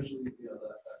likes, right? Essentially, yeah,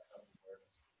 that kind of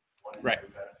awareness. One is Right. the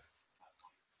benefit.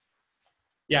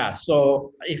 Yeah,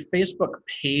 so a Facebook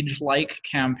page like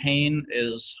campaign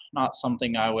is not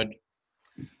something I would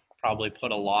probably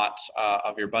put a lot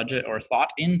of your budget or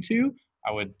thought into.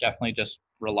 I would definitely just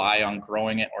rely on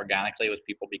growing it organically with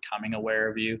people becoming aware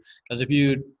of you. Because if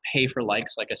you pay for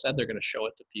likes, like I said, they're going to show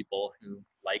it to people who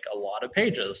like a lot of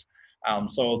pages.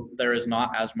 So there is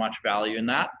not as much value in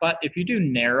that. But if you do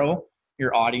narrow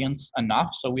your audience enough,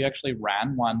 so we actually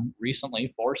ran one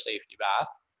recently for Safety Bath.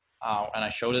 And I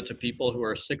showed it to people who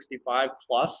are 65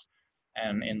 plus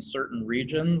and in certain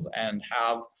regions and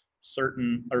have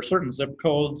certain zip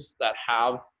codes that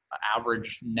have an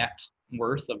average net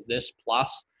worth of this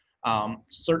plus,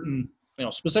 certain,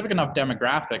 specific enough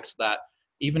demographics that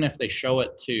even if they show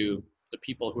it to the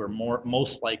people who are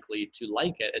most likely to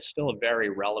like it, it's still a very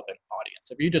relevant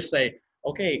audience. If you just say,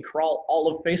 okay, crawl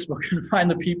all of Facebook and find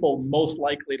the people most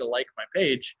likely to like my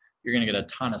page, you're going to get a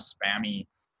ton of spammy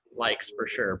likes for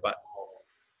sure. But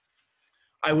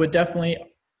I would definitely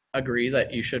agree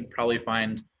that you should probably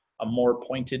find a more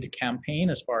pointed campaign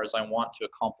as far as I want to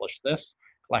accomplish this.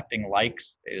 Collecting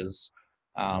likes is,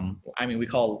 we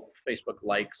call Facebook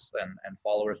likes and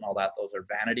followers and all that, those are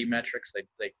vanity metrics.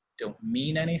 They don't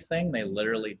mean anything. They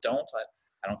literally don't.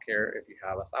 I don't care if you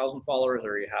have 1,000 followers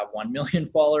or you have 1 million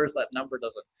followers, that number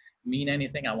doesn't mean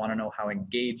anything. I want to know how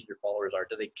engaged your followers are.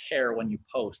 Do they care when you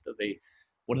post?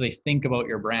 What do they think about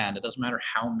your brand? It doesn't matter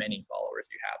how many followers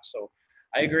you have. So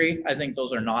I agree. I think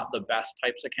those are not the best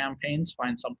types of campaigns.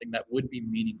 Find something that would be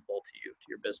meaningful to you, to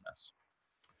your business.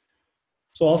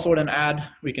 So also in an ad,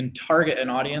 we can target an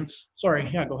audience. Sorry,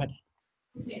 yeah, go ahead.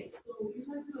 Okay, so you're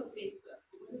talking about Facebook,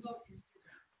 but what about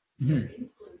Instagram? Mm-hmm.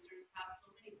 Where influencers have so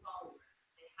many followers,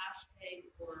 they hashtag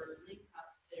or link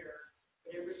up their,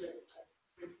 whatever the,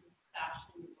 for instance,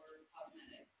 fashion or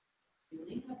cosmetics. You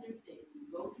link up their thing,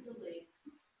 you go to the link,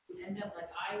 you end up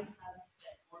like I have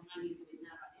spent more money doing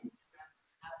that on Instagram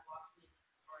than I have walking into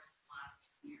the stores the last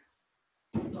year.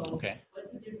 So Okay.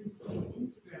 what's the difference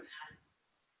between Instagram ads?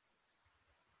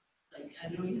 Like,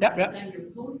 I know you Yep, haven't yep. done your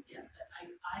post yet, but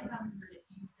I haven't heard it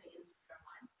you say Instagram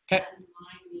once. Okay. That is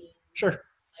my main, Sure.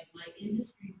 like my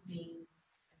industry's main,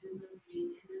 business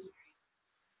main industry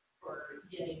for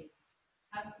getting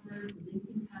customers,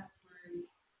 linking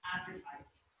customers, advertising.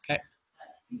 Okay.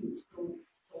 That's huge. So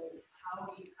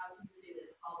how can you say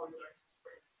that followers are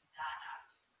important in that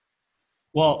aspect?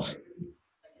 Well,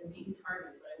 Like a being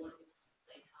targeted, but I want you to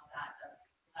explain how that does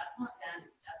it. That's not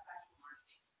vanity, that's actual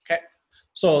marketing. okay.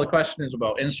 So the question is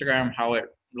about Instagram, how it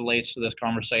relates to this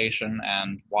conversation,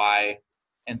 and why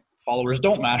and followers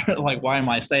don't matter. Like, why am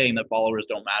I saying that followers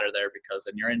don't matter there? Because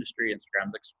in your industry,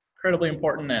 Instagram is incredibly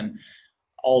important, and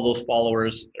all those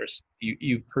followers,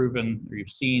 you've proven or you've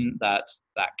seen that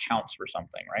counts for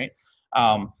something, right?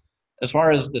 As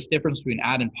far as this difference between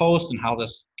ad and post and how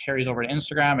this carries over to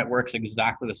Instagram, it works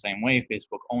exactly the same way.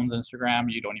 Facebook owns Instagram.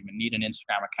 You don't even need an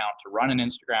Instagram account to run an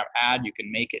Instagram ad. You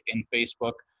can make it in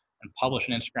Facebook and publish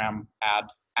an Instagram ad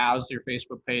as your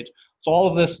Facebook page. So all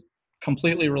of this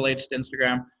completely relates to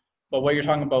Instagram. But what you're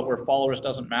talking about where followers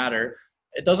doesn't matter,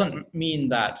 it doesn't mean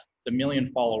that the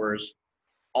million followers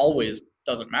always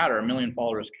doesn't matter. A million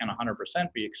followers can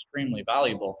 100% be extremely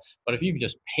valuable. But if you've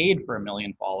just paid for a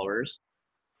million followers,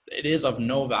 it is of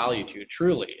no value to you.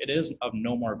 Truly, it is of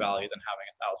no more value than having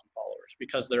 1,000 followers,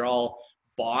 because they're all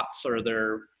bots or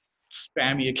they're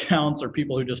spammy accounts or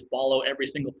people who just follow every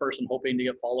single person hoping to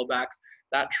get follow backs.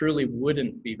 That truly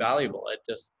wouldn't be valuable.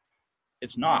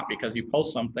 It's not, because you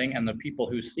post something and the people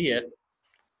who see it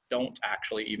don't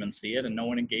actually even see it and no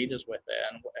one engages with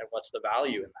it. And what's the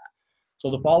value in that? So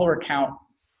the follower count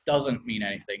doesn't mean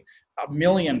anything. A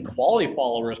million quality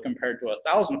followers compared to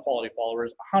 1,000 quality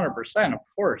followers, 100%, of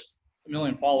course, a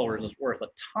million followers is worth a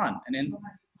ton. And in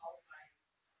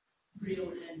Real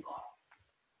and bots.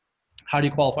 how do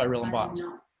you qualify real and bots?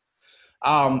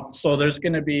 So there's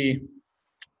going to be,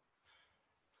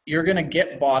 you're going to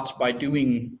get bots by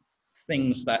doing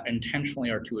things that intentionally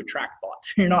are to attract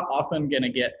bots. You're not often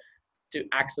going to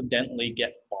accidentally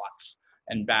get bots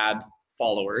and bad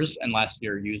followers unless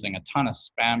you're using a ton of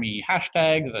spammy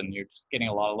hashtags and you're just getting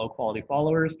a lot of low quality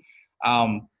followers.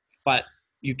 But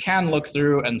you can look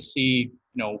through and see,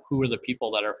 who are the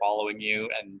people that are following you,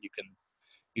 and you can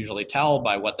usually tell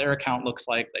by what their account looks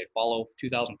like. They follow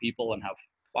 2,000 people and have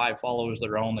 5 followers of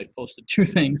their own. They've posted 2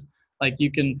 things. Like,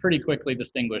 you can pretty quickly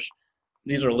distinguish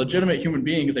these are legitimate human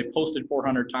beings. They posted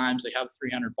 400 times. They have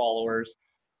 300 followers.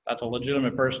 That's a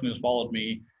legitimate person who's followed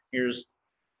me. Here's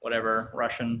whatever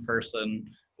Russian person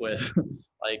with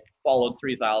like followed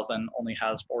 3,000, only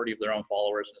has 40 of their own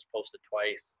followers and has posted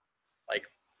twice. Like,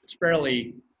 it's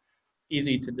fairly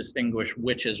easy to distinguish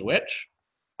which is which.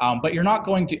 But you're not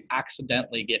going to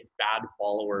accidentally get bad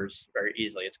followers very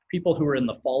easily. It's people who are in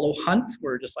the follow hunt, who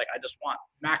are just like, I just want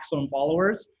maximum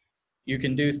followers. You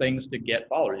can do things to get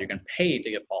followers. You can pay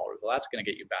to get followers. Well, that's going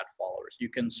to get you bad followers. You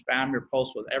can spam your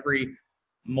posts with every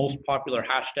most popular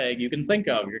hashtag you can think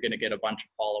of. You're going to get a bunch of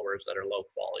followers that are low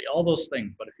quality, all those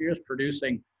things. But if you're just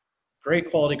producing great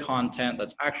quality content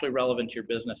that's actually relevant to your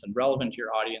business and relevant to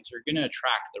your audience, you're going to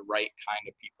attract the right kind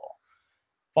of people.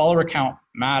 Follower count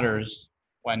matters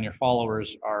when your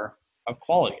followers are of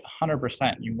quality,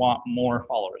 100%. You want more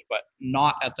followers, but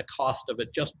not at the cost of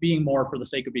it just being more for the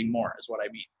sake of being more, is what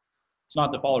I mean. It's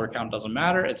not that follower count doesn't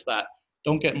matter. It's that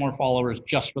don't get more followers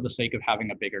just for the sake of having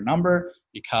a bigger number,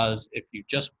 because if you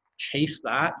just chase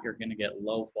that, you're going to get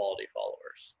low quality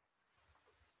followers.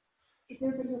 Is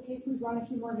everybody okay if we run a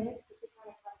few more minutes? Because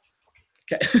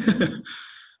we're kind of Okay.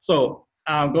 So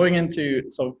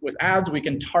so with ads, we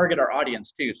can target our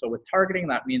audience too. So with targeting,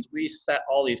 that means we set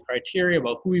all these criteria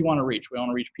about who we want to reach. We want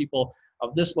to reach people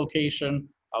of this location,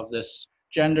 of this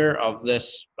gender, of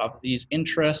these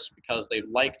interests, because they've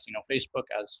liked, Facebook,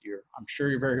 as I'm sure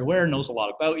you're very aware, knows a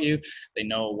lot about you. They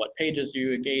know what pages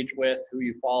you engage with, who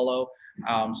you follow.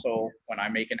 So when I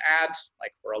make an ad,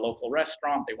 like for a local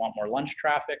restaurant, they want more lunch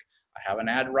traffic. I have an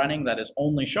ad running that is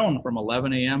only shown from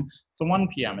 11 a.m. to 1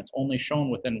 p.m. It's only shown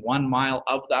within 1 mile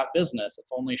of that business.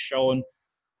 It's only shown,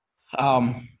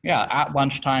 at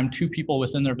lunchtime to people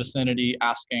within their vicinity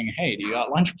asking, hey, do you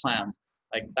got lunch plans?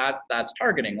 Like that's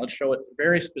targeting. Let's show it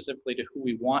very specifically to who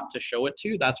we want to show it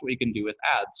to. That's what you can do with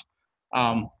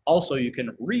ads. Also, you can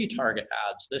retarget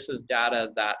ads. This is data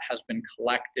that has been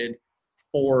collected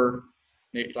for,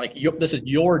 this is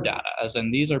your data, as in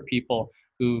these are people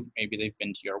who maybe they've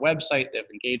been to your website, they've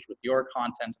engaged with your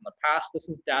content in the past. This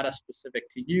is data specific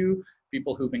to you,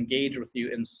 people who've engaged with you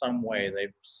in some way.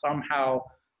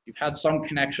 You've had some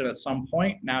connection at some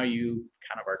point. Now you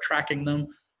kind of are tracking them.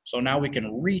 So now we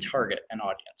can retarget an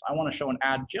audience. I want to show an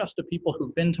ad just to people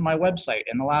who've been to my website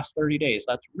in the last 30 days.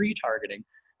 That's retargeting,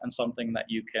 and something that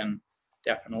you can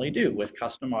definitely do with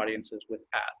custom audiences with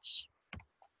ads.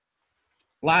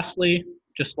 Lastly,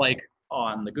 just like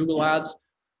on the Google ads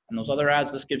and those other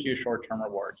ads, this gives you a short-term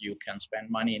reward. You can spend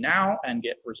money now and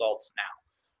get results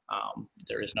now.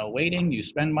 There is no waiting. You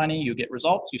spend money, you get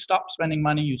results. You stop spending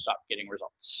money, you stop getting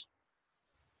results.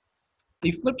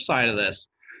 The flip side of this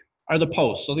are the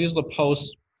posts. So these are the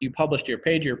posts you publish to your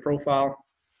page, your profile.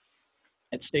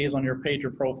 It stays on your page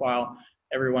or profile.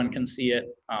 Everyone can see it.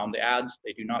 The ads,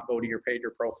 they do not go to your page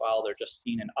or profile. They're just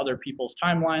seen in other people's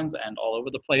timelines and all over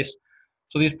the place.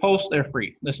 So these posts, they're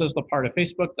free. This is the part of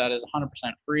Facebook that is 100%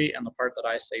 free, and the part that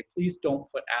I say, please don't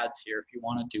put ads here if you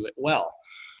want to do it well.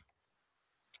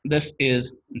 This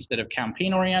is, instead of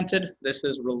campaign-oriented, this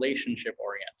is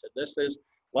relationship-oriented. This is,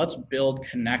 let's build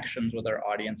connections with our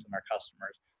audience and our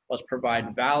customers. Let's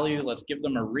provide value. Let's give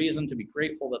them a reason to be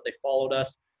grateful that they followed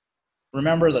us.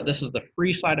 Remember that this is the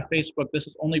free side of Facebook. This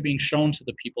is only being shown to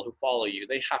the people who follow you.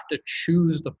 They have to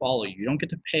choose to follow you. You don't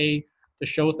get to pay to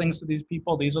show things to these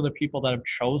people. These are the people that have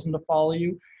chosen to follow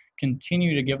you.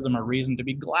 Continue to give them a reason to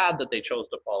be glad that they chose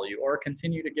to follow you, or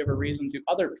continue to give a reason to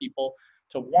other people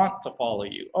to want to follow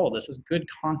you. Oh, this is good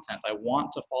content. I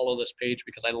want to follow this page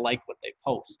because I like what they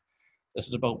post. This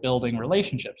is about building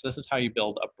relationships. This is how you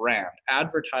build a brand.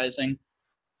 Advertising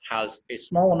has a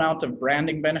small amount of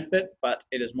branding benefit, but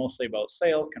it is mostly about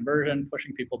sales, conversion,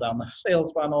 pushing people down the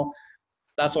sales funnel.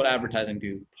 That's what advertising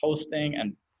do. Posting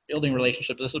and building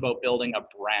relationships. This is about building a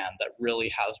brand that really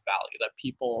has value, that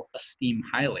people esteem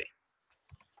highly.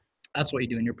 That's what you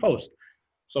do in your post.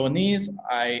 So in these,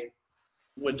 I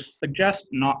would suggest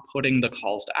not putting the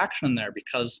calls to action there,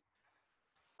 because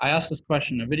I asked this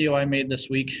question in a video I made this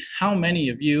week. How many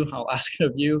of you, I'll ask it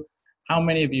of you, how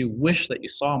many of you wish that you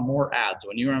saw more ads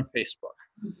when you were on Facebook?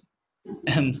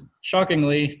 And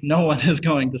shockingly, no one is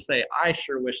going to say, I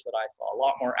sure wish that I saw a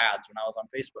lot more ads when I was on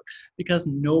Facebook, because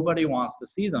nobody wants to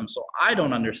see them. So I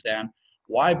don't understand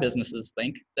why businesses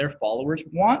think their followers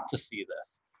want to see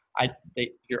this.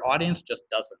 Your audience just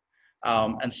doesn't.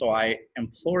 And so I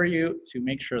implore you to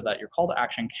make sure that your call to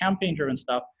action, campaign driven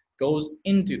stuff goes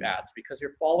into ads, because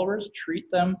your followers treat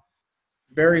them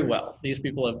very well. These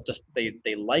people have just,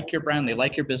 they like your brand, they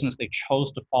like your business, they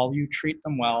chose to follow you. Treat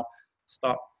them well.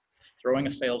 Stop throwing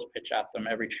a sales pitch at them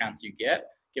every chance you get.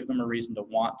 Give them a reason to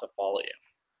want to follow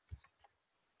you.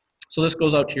 So this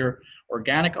goes out to your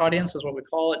organic audience, is what we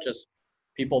call it, just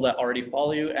people that already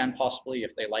follow you, and possibly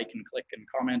if they like and click and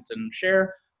comment and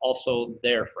share, also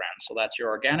their friends. So that's your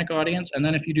organic audience. And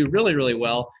then if you do really, really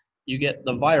well, you get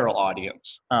the viral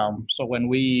audience. So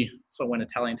when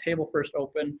Italian Table first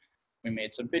opened, we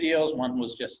made some videos. One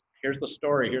was just, here's the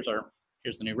story, here's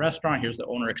the new restaurant, here's the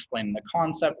owner explaining the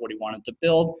concept, what he wanted to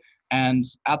build. And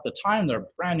at the time, their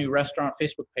brand new restaurant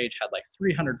Facebook page had like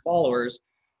 300 followers,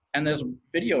 and this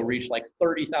video reached like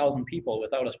 30,000 people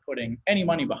without us putting any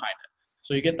money behind it.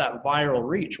 So you get that viral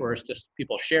reach where it's just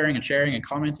people sharing and sharing and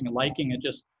commenting and liking, and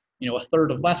just, a third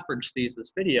of Lethbridge sees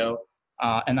this video,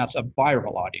 and that's a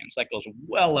viral audience that goes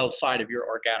well outside of your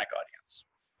organic audience.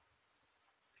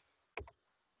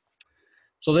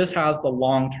 So this has the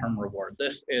long-term reward.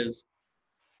 This is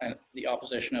the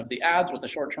opposition of the ads with the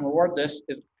short-term reward. This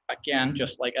is, again,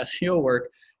 just like SEO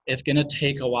work, it's gonna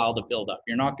take a while to build up.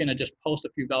 You're not gonna just post a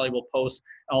few valuable posts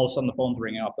and all of a sudden the phone's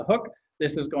ringing off the hook.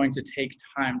 This is going to take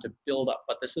time to build up,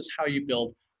 but this is how you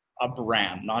build a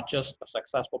brand, not just a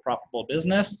successful, profitable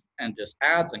business and just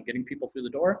ads and getting people through the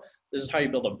door. This is how you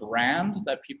build a brand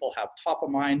that people have top of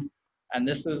mind. And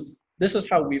this is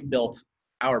how we've built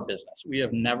our business. We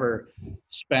have never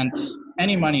spent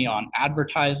any money on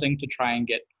advertising to try and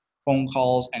get phone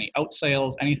calls, any out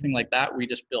sales, anything like that. We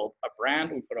just build a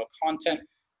brand, we put out content,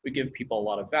 we give people a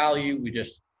lot of value, we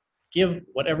just give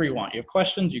whatever you want. You have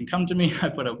questions, you can come to me. I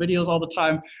put out videos all the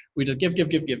time. We just give.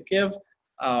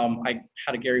 I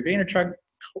had a Gary Vaynerchuk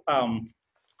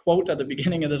quote at the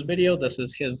beginning of this video. This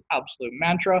is his absolute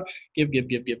mantra: give.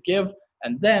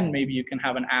 And then maybe you can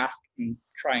have an ask and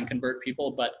try and convert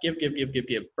people, but give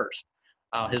first.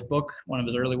 His book, one of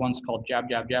his early ones, called Jab,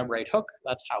 Jab, Jab, Right Hook.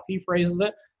 That's how he phrases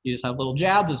it. You just have little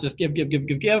jabs, it's just give,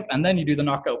 and then you do the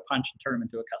knockout punch and turn them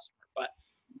into a customer. But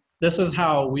this is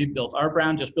how we built our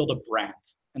brand. Just build a brand,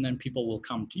 and then people will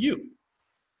come to you.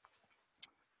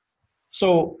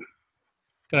 So,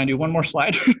 can I do one more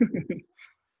slide?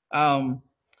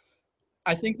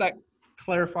 I think that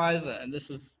clarifies, and this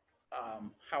is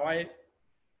how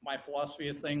my philosophy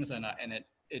of things, and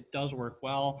it does work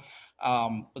well.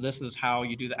 But this is how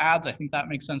you do the ads. I think that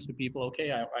makes sense to people.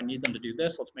 Okay, I need them to do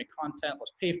this. Let's make content.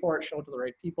 Let's pay for it. Show it to the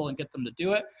right people and get them to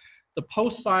do it. The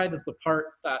post side is the part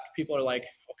that people are like,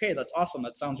 okay, that's awesome.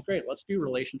 That sounds great. Let's do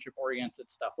relationship-oriented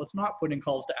stuff. Let's not put in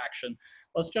calls to action.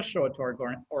 Let's just show it to our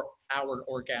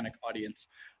organic audience.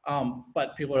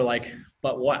 But people are like,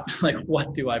 but what? Like,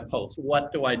 what do I post?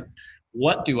 What do I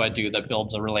do that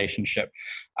builds a relationship?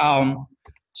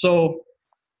 So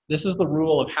this is the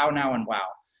rule of how, now, and wow.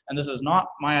 And this is not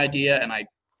my idea, and I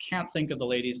can't think of the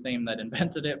lady's name that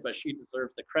invented it, but she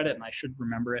deserves the credit, and I should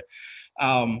remember it,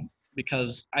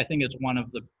 because I think it's one of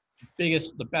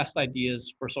the best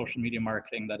ideas for social media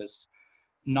marketing that is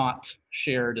not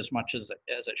shared as much as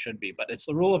it should be. But it's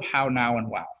the rule of how, now, and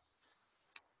wow.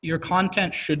 Your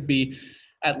content should be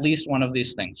at least one of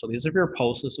these things. So these are for your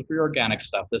posts, this is for your organic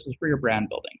stuff, this is for your brand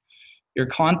building. Your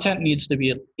content needs to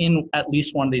be in at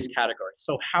least one of these categories.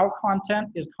 So how content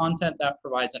is content that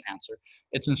provides an answer.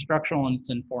 It's instructional and it's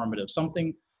informative,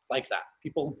 something like that.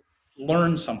 People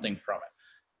learn something from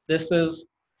it. This is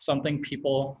something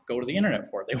people go to the internet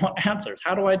for. They want answers.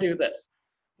 How do I do this?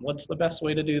 What's the best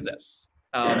way to do this?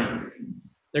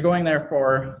 They're going there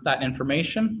for that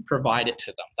information, provide it to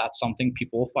them. That's something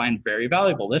people will find very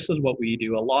valuable. This is what we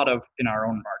do a lot of in our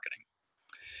own marketing.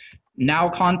 Now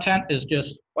content is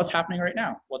just what's happening right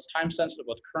now, what's time sensitive,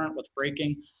 what's current, what's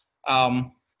breaking.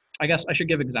 I guess I should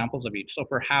give examples of each. So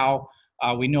for how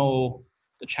we know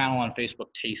the channel on Facebook,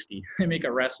 Tasty, they make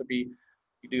a recipe.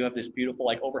 You do have this beautiful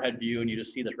like overhead view and you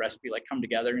just see this recipe like come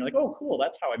together and you're like, oh cool,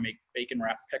 that's how I make bacon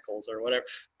wrapped pickles or whatever.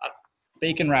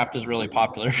 Bacon wrapped is really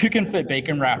popular. If you can fit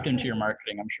bacon wrapped into your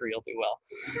marketing, I'm sure you'll do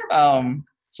well.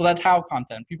 So that's how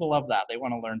content. People love that. They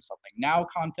want to learn something. Now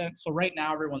content. So right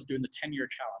now everyone's doing the 10-year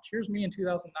challenge. Here's me in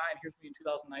 2009. Here's me in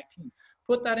 2019.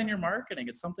 Put that in your marketing.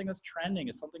 It's something that's trending.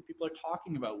 It's something people are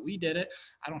talking about. We did it.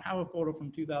 I don't have a photo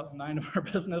from 2009 of our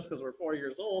business because we're 4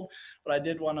 years old, but I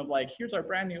did one of like, here's our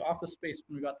brand new office space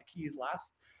when we got the keys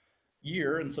last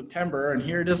year in September, and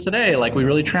here it is today. Like we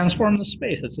really transformed the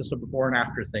space. It's just a before and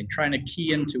after thing, trying to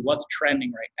key into what's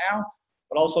trending right now,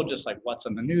 but also just like what's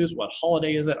in the news, what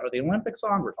holiday is it? Are the Olympics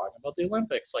on? We're talking about the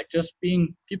Olympics. Like just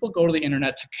being, people go to the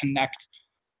internet to connect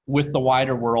with the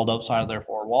wider world outside of their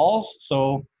four walls.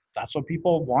 So that's what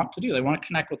people want to do. They want to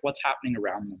connect with what's happening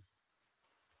around them.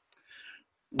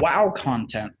 Wow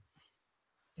content.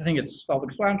 I think it's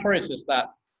self-explanatory. It's just that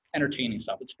entertaining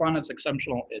stuff. It's fun, it's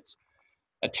exceptional, it's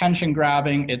attention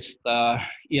grabbing. It's the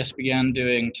ESPN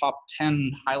doing top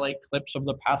 10 highlight clips of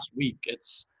the past week.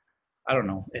 It's, I don't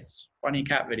know, it's funny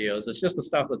cat videos. It's just the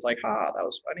stuff that's like, that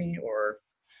was funny or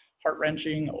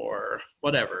heart-wrenching or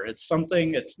whatever. It's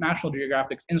something, it's National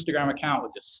Geographic's Instagram account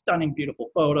with just stunning, beautiful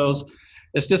photos.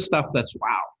 It's just stuff that's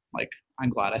wow. Like, I'm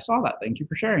glad I saw that. Thank you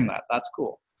for sharing that. That's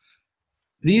cool.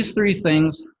 These three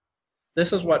things,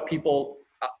 this is what people,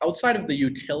 outside of the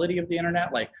utility of the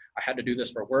internet, like I had to do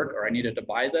this for work or I needed to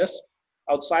buy this,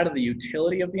 outside of the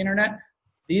utility of the internet,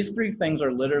 these three things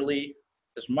are literally,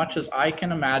 as much as I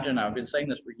can imagine, I've been saying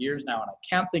this for years now and I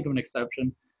can't think of an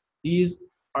exception, these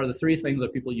are the three things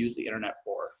that people use the internet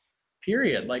for,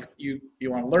 period. Like you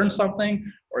want to learn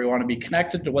something, or you want to be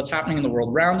connected to what's happening in the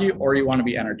world around you, or you want to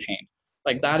be entertained.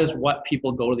 Like that is what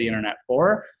people go to the internet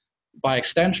for. By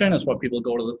extension, it's what people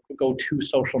go to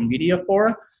social media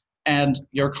for. And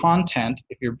your content,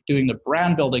 if you're doing the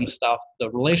brand building stuff,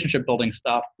 the relationship building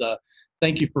stuff, the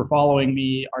thank you for following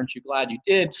me, aren't you glad you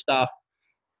did stuff,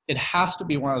 it has to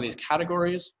be one of these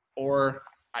categories, or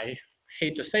I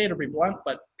hate to say it or be blunt,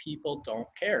 but people don't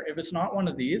care. If it's not one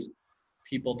of these,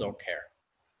 people don't care,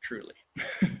 truly.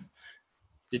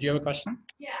 Did you have a question?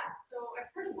 Yeah, so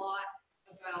I've heard a lot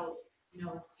about,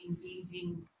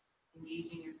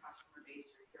 engaging your customer base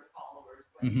or your followers,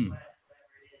 whatever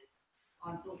it is,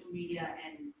 on social media,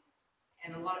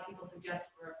 and a lot of people suggest,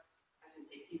 or I shouldn't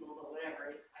say people, but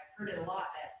whatever, I've heard it a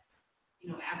lot that,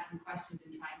 asking questions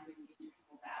and trying to engage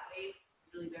people that way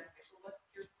is really beneficial. What's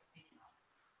your opinion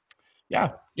on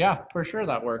it? Yeah, for sure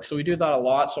that works. So we do that a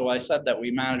lot. So I said that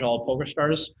we manage all of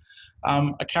PokerStar's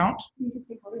account. Can you just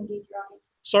say how to engage your audience?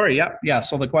 Sorry, yeah.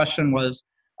 So the question was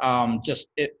just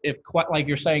if like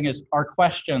you're saying, is our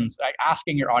questions, like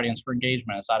asking your audience for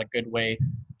engagement, is that a good way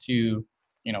to,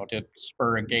 to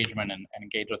spur engagement and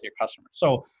engage with your customers?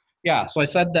 So yeah, so I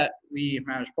said that we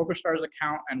manage PokerStar's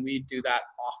account and we do that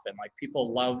often. Like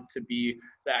people love to be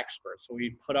the experts. So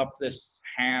we put up this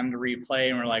hand replay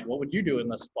and we're like, what would you do in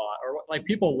this spot? Or like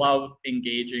people love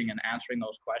engaging and answering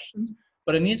those questions,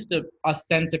 but it needs to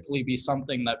authentically be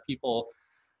something that people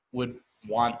would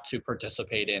want to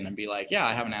participate in and be like, yeah,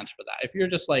 I have an answer for that. If you're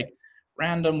just like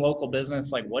random local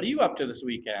business, like, what are you up to this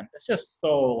weekend? It's just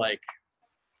so like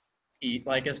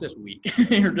it's just weak.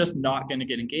 You're just not going to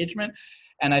get engagement.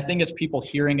 And I think it's people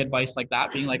hearing advice like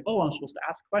that, being like, oh, I'm supposed to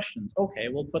ask questions. Okay,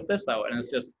 we'll put this out. And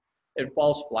it's just, it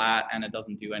falls flat and it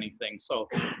doesn't do anything. So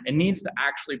it needs to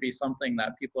actually be something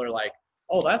that people are like,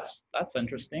 oh, that's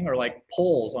interesting. Or like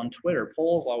polls on Twitter.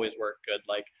 Polls always work good.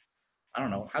 Like, I don't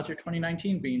know, how's your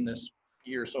 2019 been this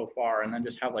year so far? And then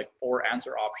just have like 4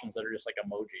 answer options that are just like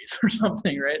emojis or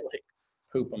something, right? Like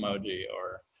poop emoji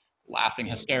or laughing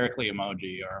hysterically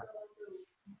emoji or,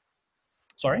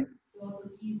 sorry?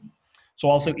 So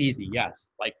also easy,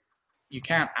 yes. Like you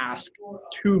can't ask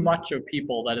too much of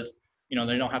people that is, they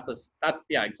don't have to, that's,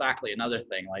 yeah, exactly another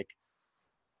thing. Like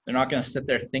they're not going to sit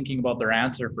there thinking about their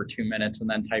answer for 2 minutes and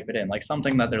then type it in. Like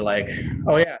something that they're like,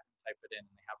 oh yeah, type it in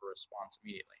and they have a response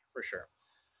immediately, for sure.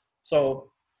 So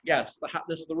yes,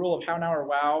 this is the rule of how, now, or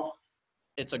wow.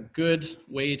 It's a good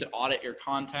way to audit your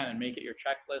content and make it your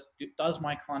checklist. Does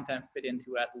my content fit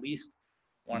into at least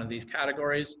one of these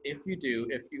categories? If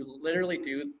you literally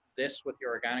do this with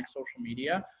your organic social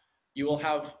media, you will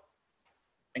have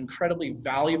incredibly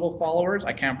valuable followers.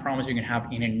 I can't promise you can have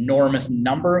an enormous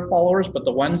number of followers, but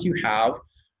the ones you have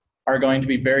are going to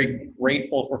be very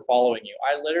grateful for following you.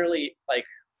 I literally, like,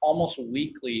 almost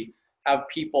weekly have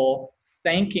people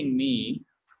thanking me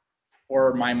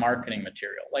for my marketing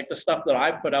material. Like the stuff that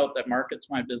I put out that markets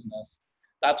my business,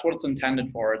 that's what it's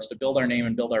intended for. It's to build our name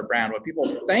and build our brand. When people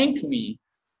thank me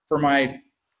for my,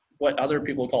 what other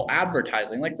people call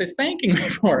advertising, like they're thanking me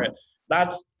for it,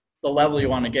 that's the level you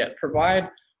want to get. Provide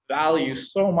value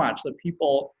so much that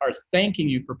people are thanking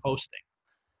you for posting.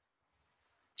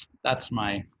 That's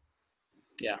my,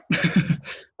 yeah,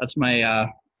 that's my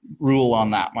rule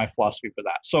on that, my philosophy for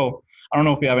that. So I don't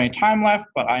know if we have any time left,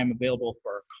 but I am available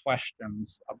for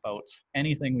questions about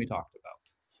anything we talked about.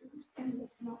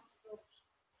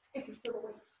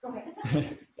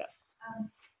 Yes.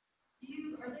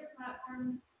 Are there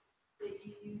platforms that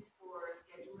you use for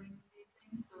scheduling these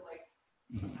things? So like,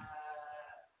 thinking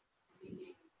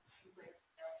like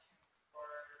MailChimp or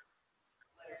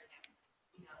Letterkenny,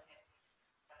 email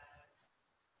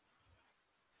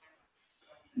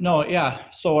No, yeah.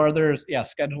 So are there, yeah,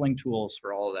 scheduling tools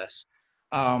for all of this?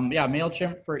 Yeah,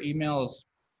 MailChimp for emails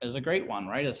is a great one,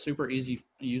 right? It's super easy,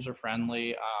 user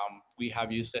friendly. We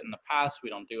have used it in the past. We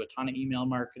don't do a ton of email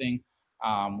marketing.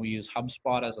 We use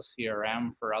HubSpot as a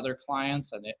CRM for other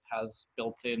clients, and it has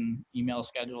built-in email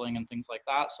scheduling and things like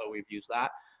that. So we've used that.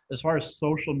 As far as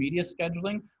social media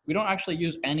scheduling, we don't actually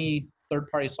use any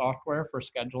third-party software for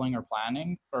scheduling or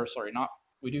planning, or sorry, not,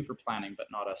 we do for planning, but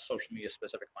not a social media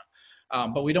specific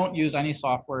one. But we don't use any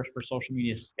software for social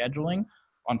media scheduling.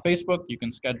 On Facebook, you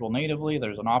can schedule natively.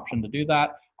 There's an option to do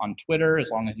that. On Twitter,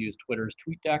 as long as you use Twitter's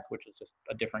TweetDeck, which is just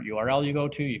a different URL you go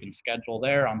to, you can schedule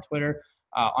there on Twitter.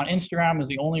 On Instagram is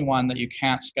the only one that you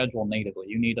can't schedule natively.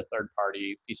 You need a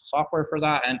third-party piece of software for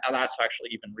that, and that's actually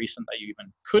even recent that you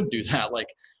even could do that. Like,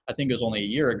 I think it was only a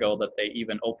year ago that they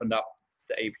even opened up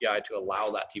the API to allow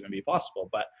that to even be possible.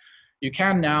 But you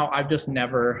can now. I've just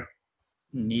never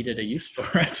needed a use for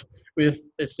it.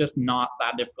 It's just not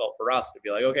that difficult for us to be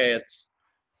like, okay, it's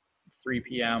 3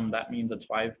 p.m. That means it's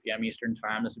 5 p.m. Eastern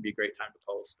time. This would be a great time to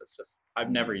post. It's just,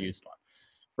 I've never used one.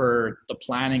 For the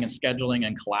planning and scheduling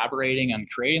and collaborating and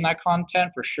creating that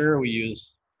content, for sure, we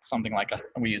use something like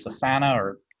we use Asana,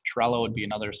 or Trello would be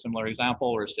another similar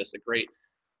example, where it's just a great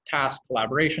task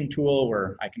collaboration tool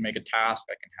where I can make a task.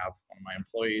 I can have one of my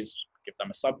employees give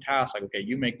them a subtask, like, okay,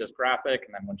 you make this graphic,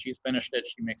 and then when she's finished it,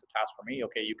 she makes a task for me.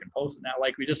 Okay, you can post it now.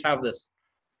 Like, we just have this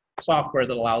software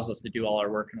that allows us to do all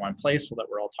our work in one place so that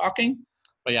we're all talking.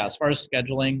 But yeah, as far as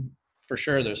scheduling, for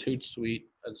sure, there's Hootsuite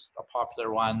as a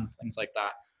popular one, things like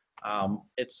that.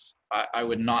 I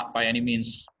would not by any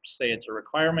means say it's a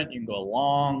requirement. You can go a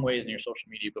long ways in your social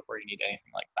media before you need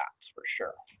anything like that, for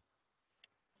sure.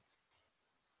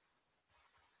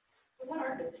 What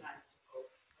are good times to post,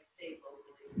 like say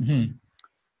locally?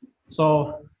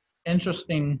 So,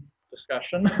 interesting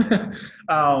discussion.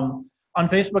 On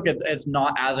Facebook, it's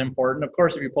not as important. Of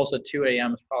course, if you post at 2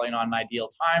 a.m., it's probably not an ideal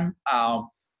time.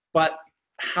 But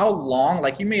how long,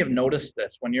 like, you may have noticed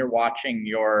this when you're watching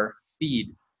your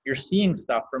feed, you're seeing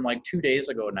stuff from like 2 days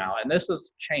ago now, and this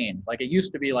has changed. Like, it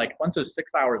used to be like, once it's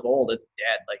 6 hours old, it's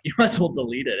dead. Like, you might as well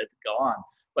delete it, it's gone.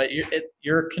 But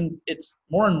it's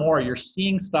more and more, you're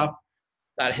seeing stuff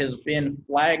that has been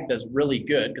flagged as really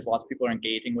good because lots of people are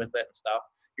engaging with it and stuff.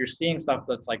 You're seeing stuff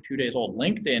that's like 2 days old.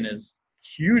 LinkedIn is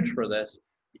huge for this.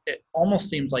 It almost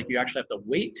seems like you actually have to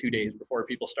wait 2 days before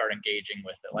people start engaging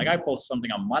with it. Like, I post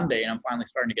something on Monday and I'm finally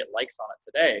starting to get likes on it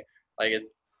today. Like,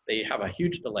 they have a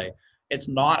huge delay. It's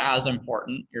not as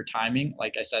important, your timing.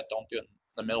 Like I said, don't do it in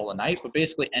the middle of the night, but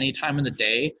basically any time in the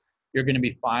day, you're going to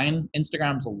be fine.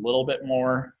 Instagram's a little bit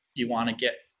more, you want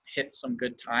to hit some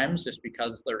good times just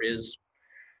because there is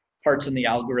parts in the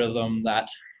algorithm that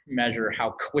measure how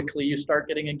quickly you start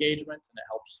getting engagement, and it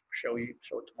helps show it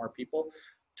to more people.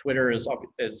 Twitter is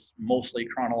mostly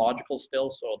chronological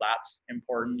still, so that's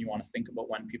important. You want to think about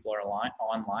when people are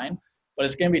online, but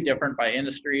it's going to be different by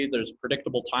industry. There's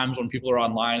predictable times when people are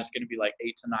online. It's going to be like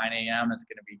 8 to 9 a.m. It's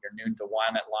going to be your noon to 1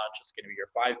 at lunch. It's going to be your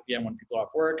 5 p.m. when people are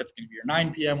off work. It's going to be your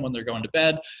 9 p.m. when they're going to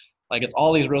bed. Like, it's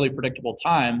all these really predictable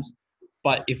times.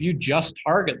 But if you just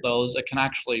target those, it can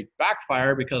actually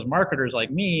backfire, because marketers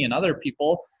like me and other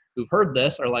people who've heard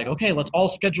this are like, okay, let's all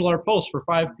schedule our posts for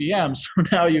 5 p.m. So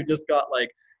now you've just got like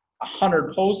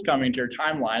 100 posts coming to your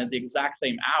timeline at the exact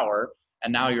same hour,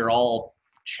 and now you're all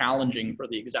challenging for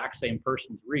the exact same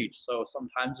person's reach. So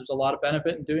sometimes there's a lot of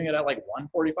benefit in doing it at like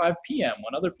 1:45 p.m.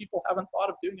 when other people haven't thought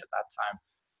of doing it that time.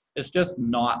 It's just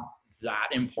not that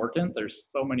important. There's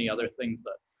so many other things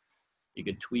that you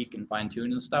could tweak and fine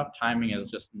tune and stuff. Timing is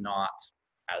just not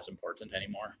as important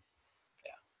anymore.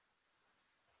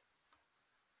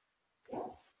 Yeah.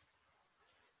 All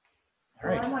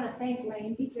right. Well, I want to thank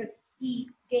Lane, because he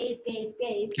gave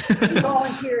to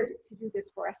volunteer to do this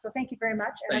for us. So thank you very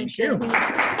much. And I'm Thank sure you.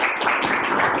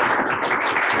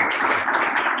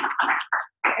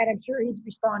 And I'm sure he'd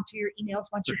respond to your emails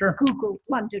once For you sure. Google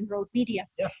London Road Media.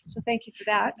 Yes. So thank you for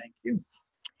that. Thank you.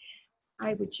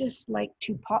 I would just like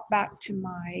to pop back to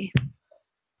my,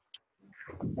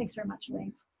 thanks very much,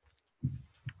 Lane.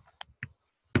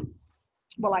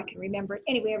 Well, I can remember it.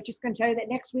 Anyway, I was just going to tell you that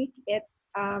next week it's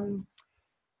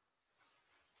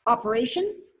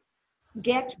operations,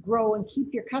 get, grow, and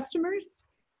keep your customers,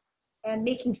 and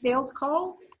making sales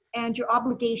calls, and your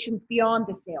obligations beyond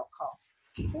the sale call.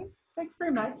 Okay, thanks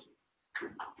very much.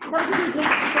 Have a good evening.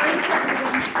 Sorry to talk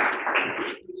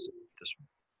again. This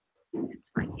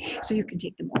That's fine. So you can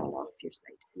take them all off your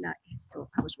site. Not, so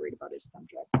I was worried about his thumb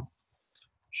drive.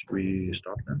 Should we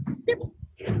stop now?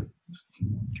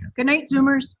 Good night,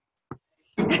 Zoomers.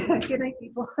 Good night,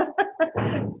 people.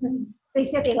 They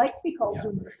said they like to be called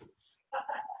Zoomers.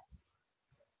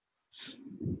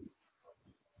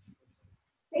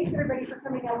 Thanks, everybody, for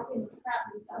coming out in this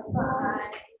crowd and stuff.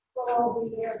 Bye. Go over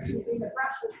here using the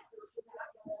brushes.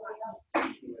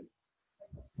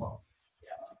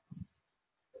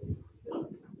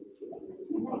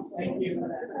 Thank you.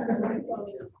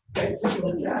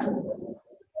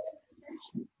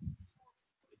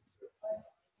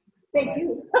 Thank you.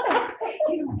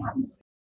 You don't have to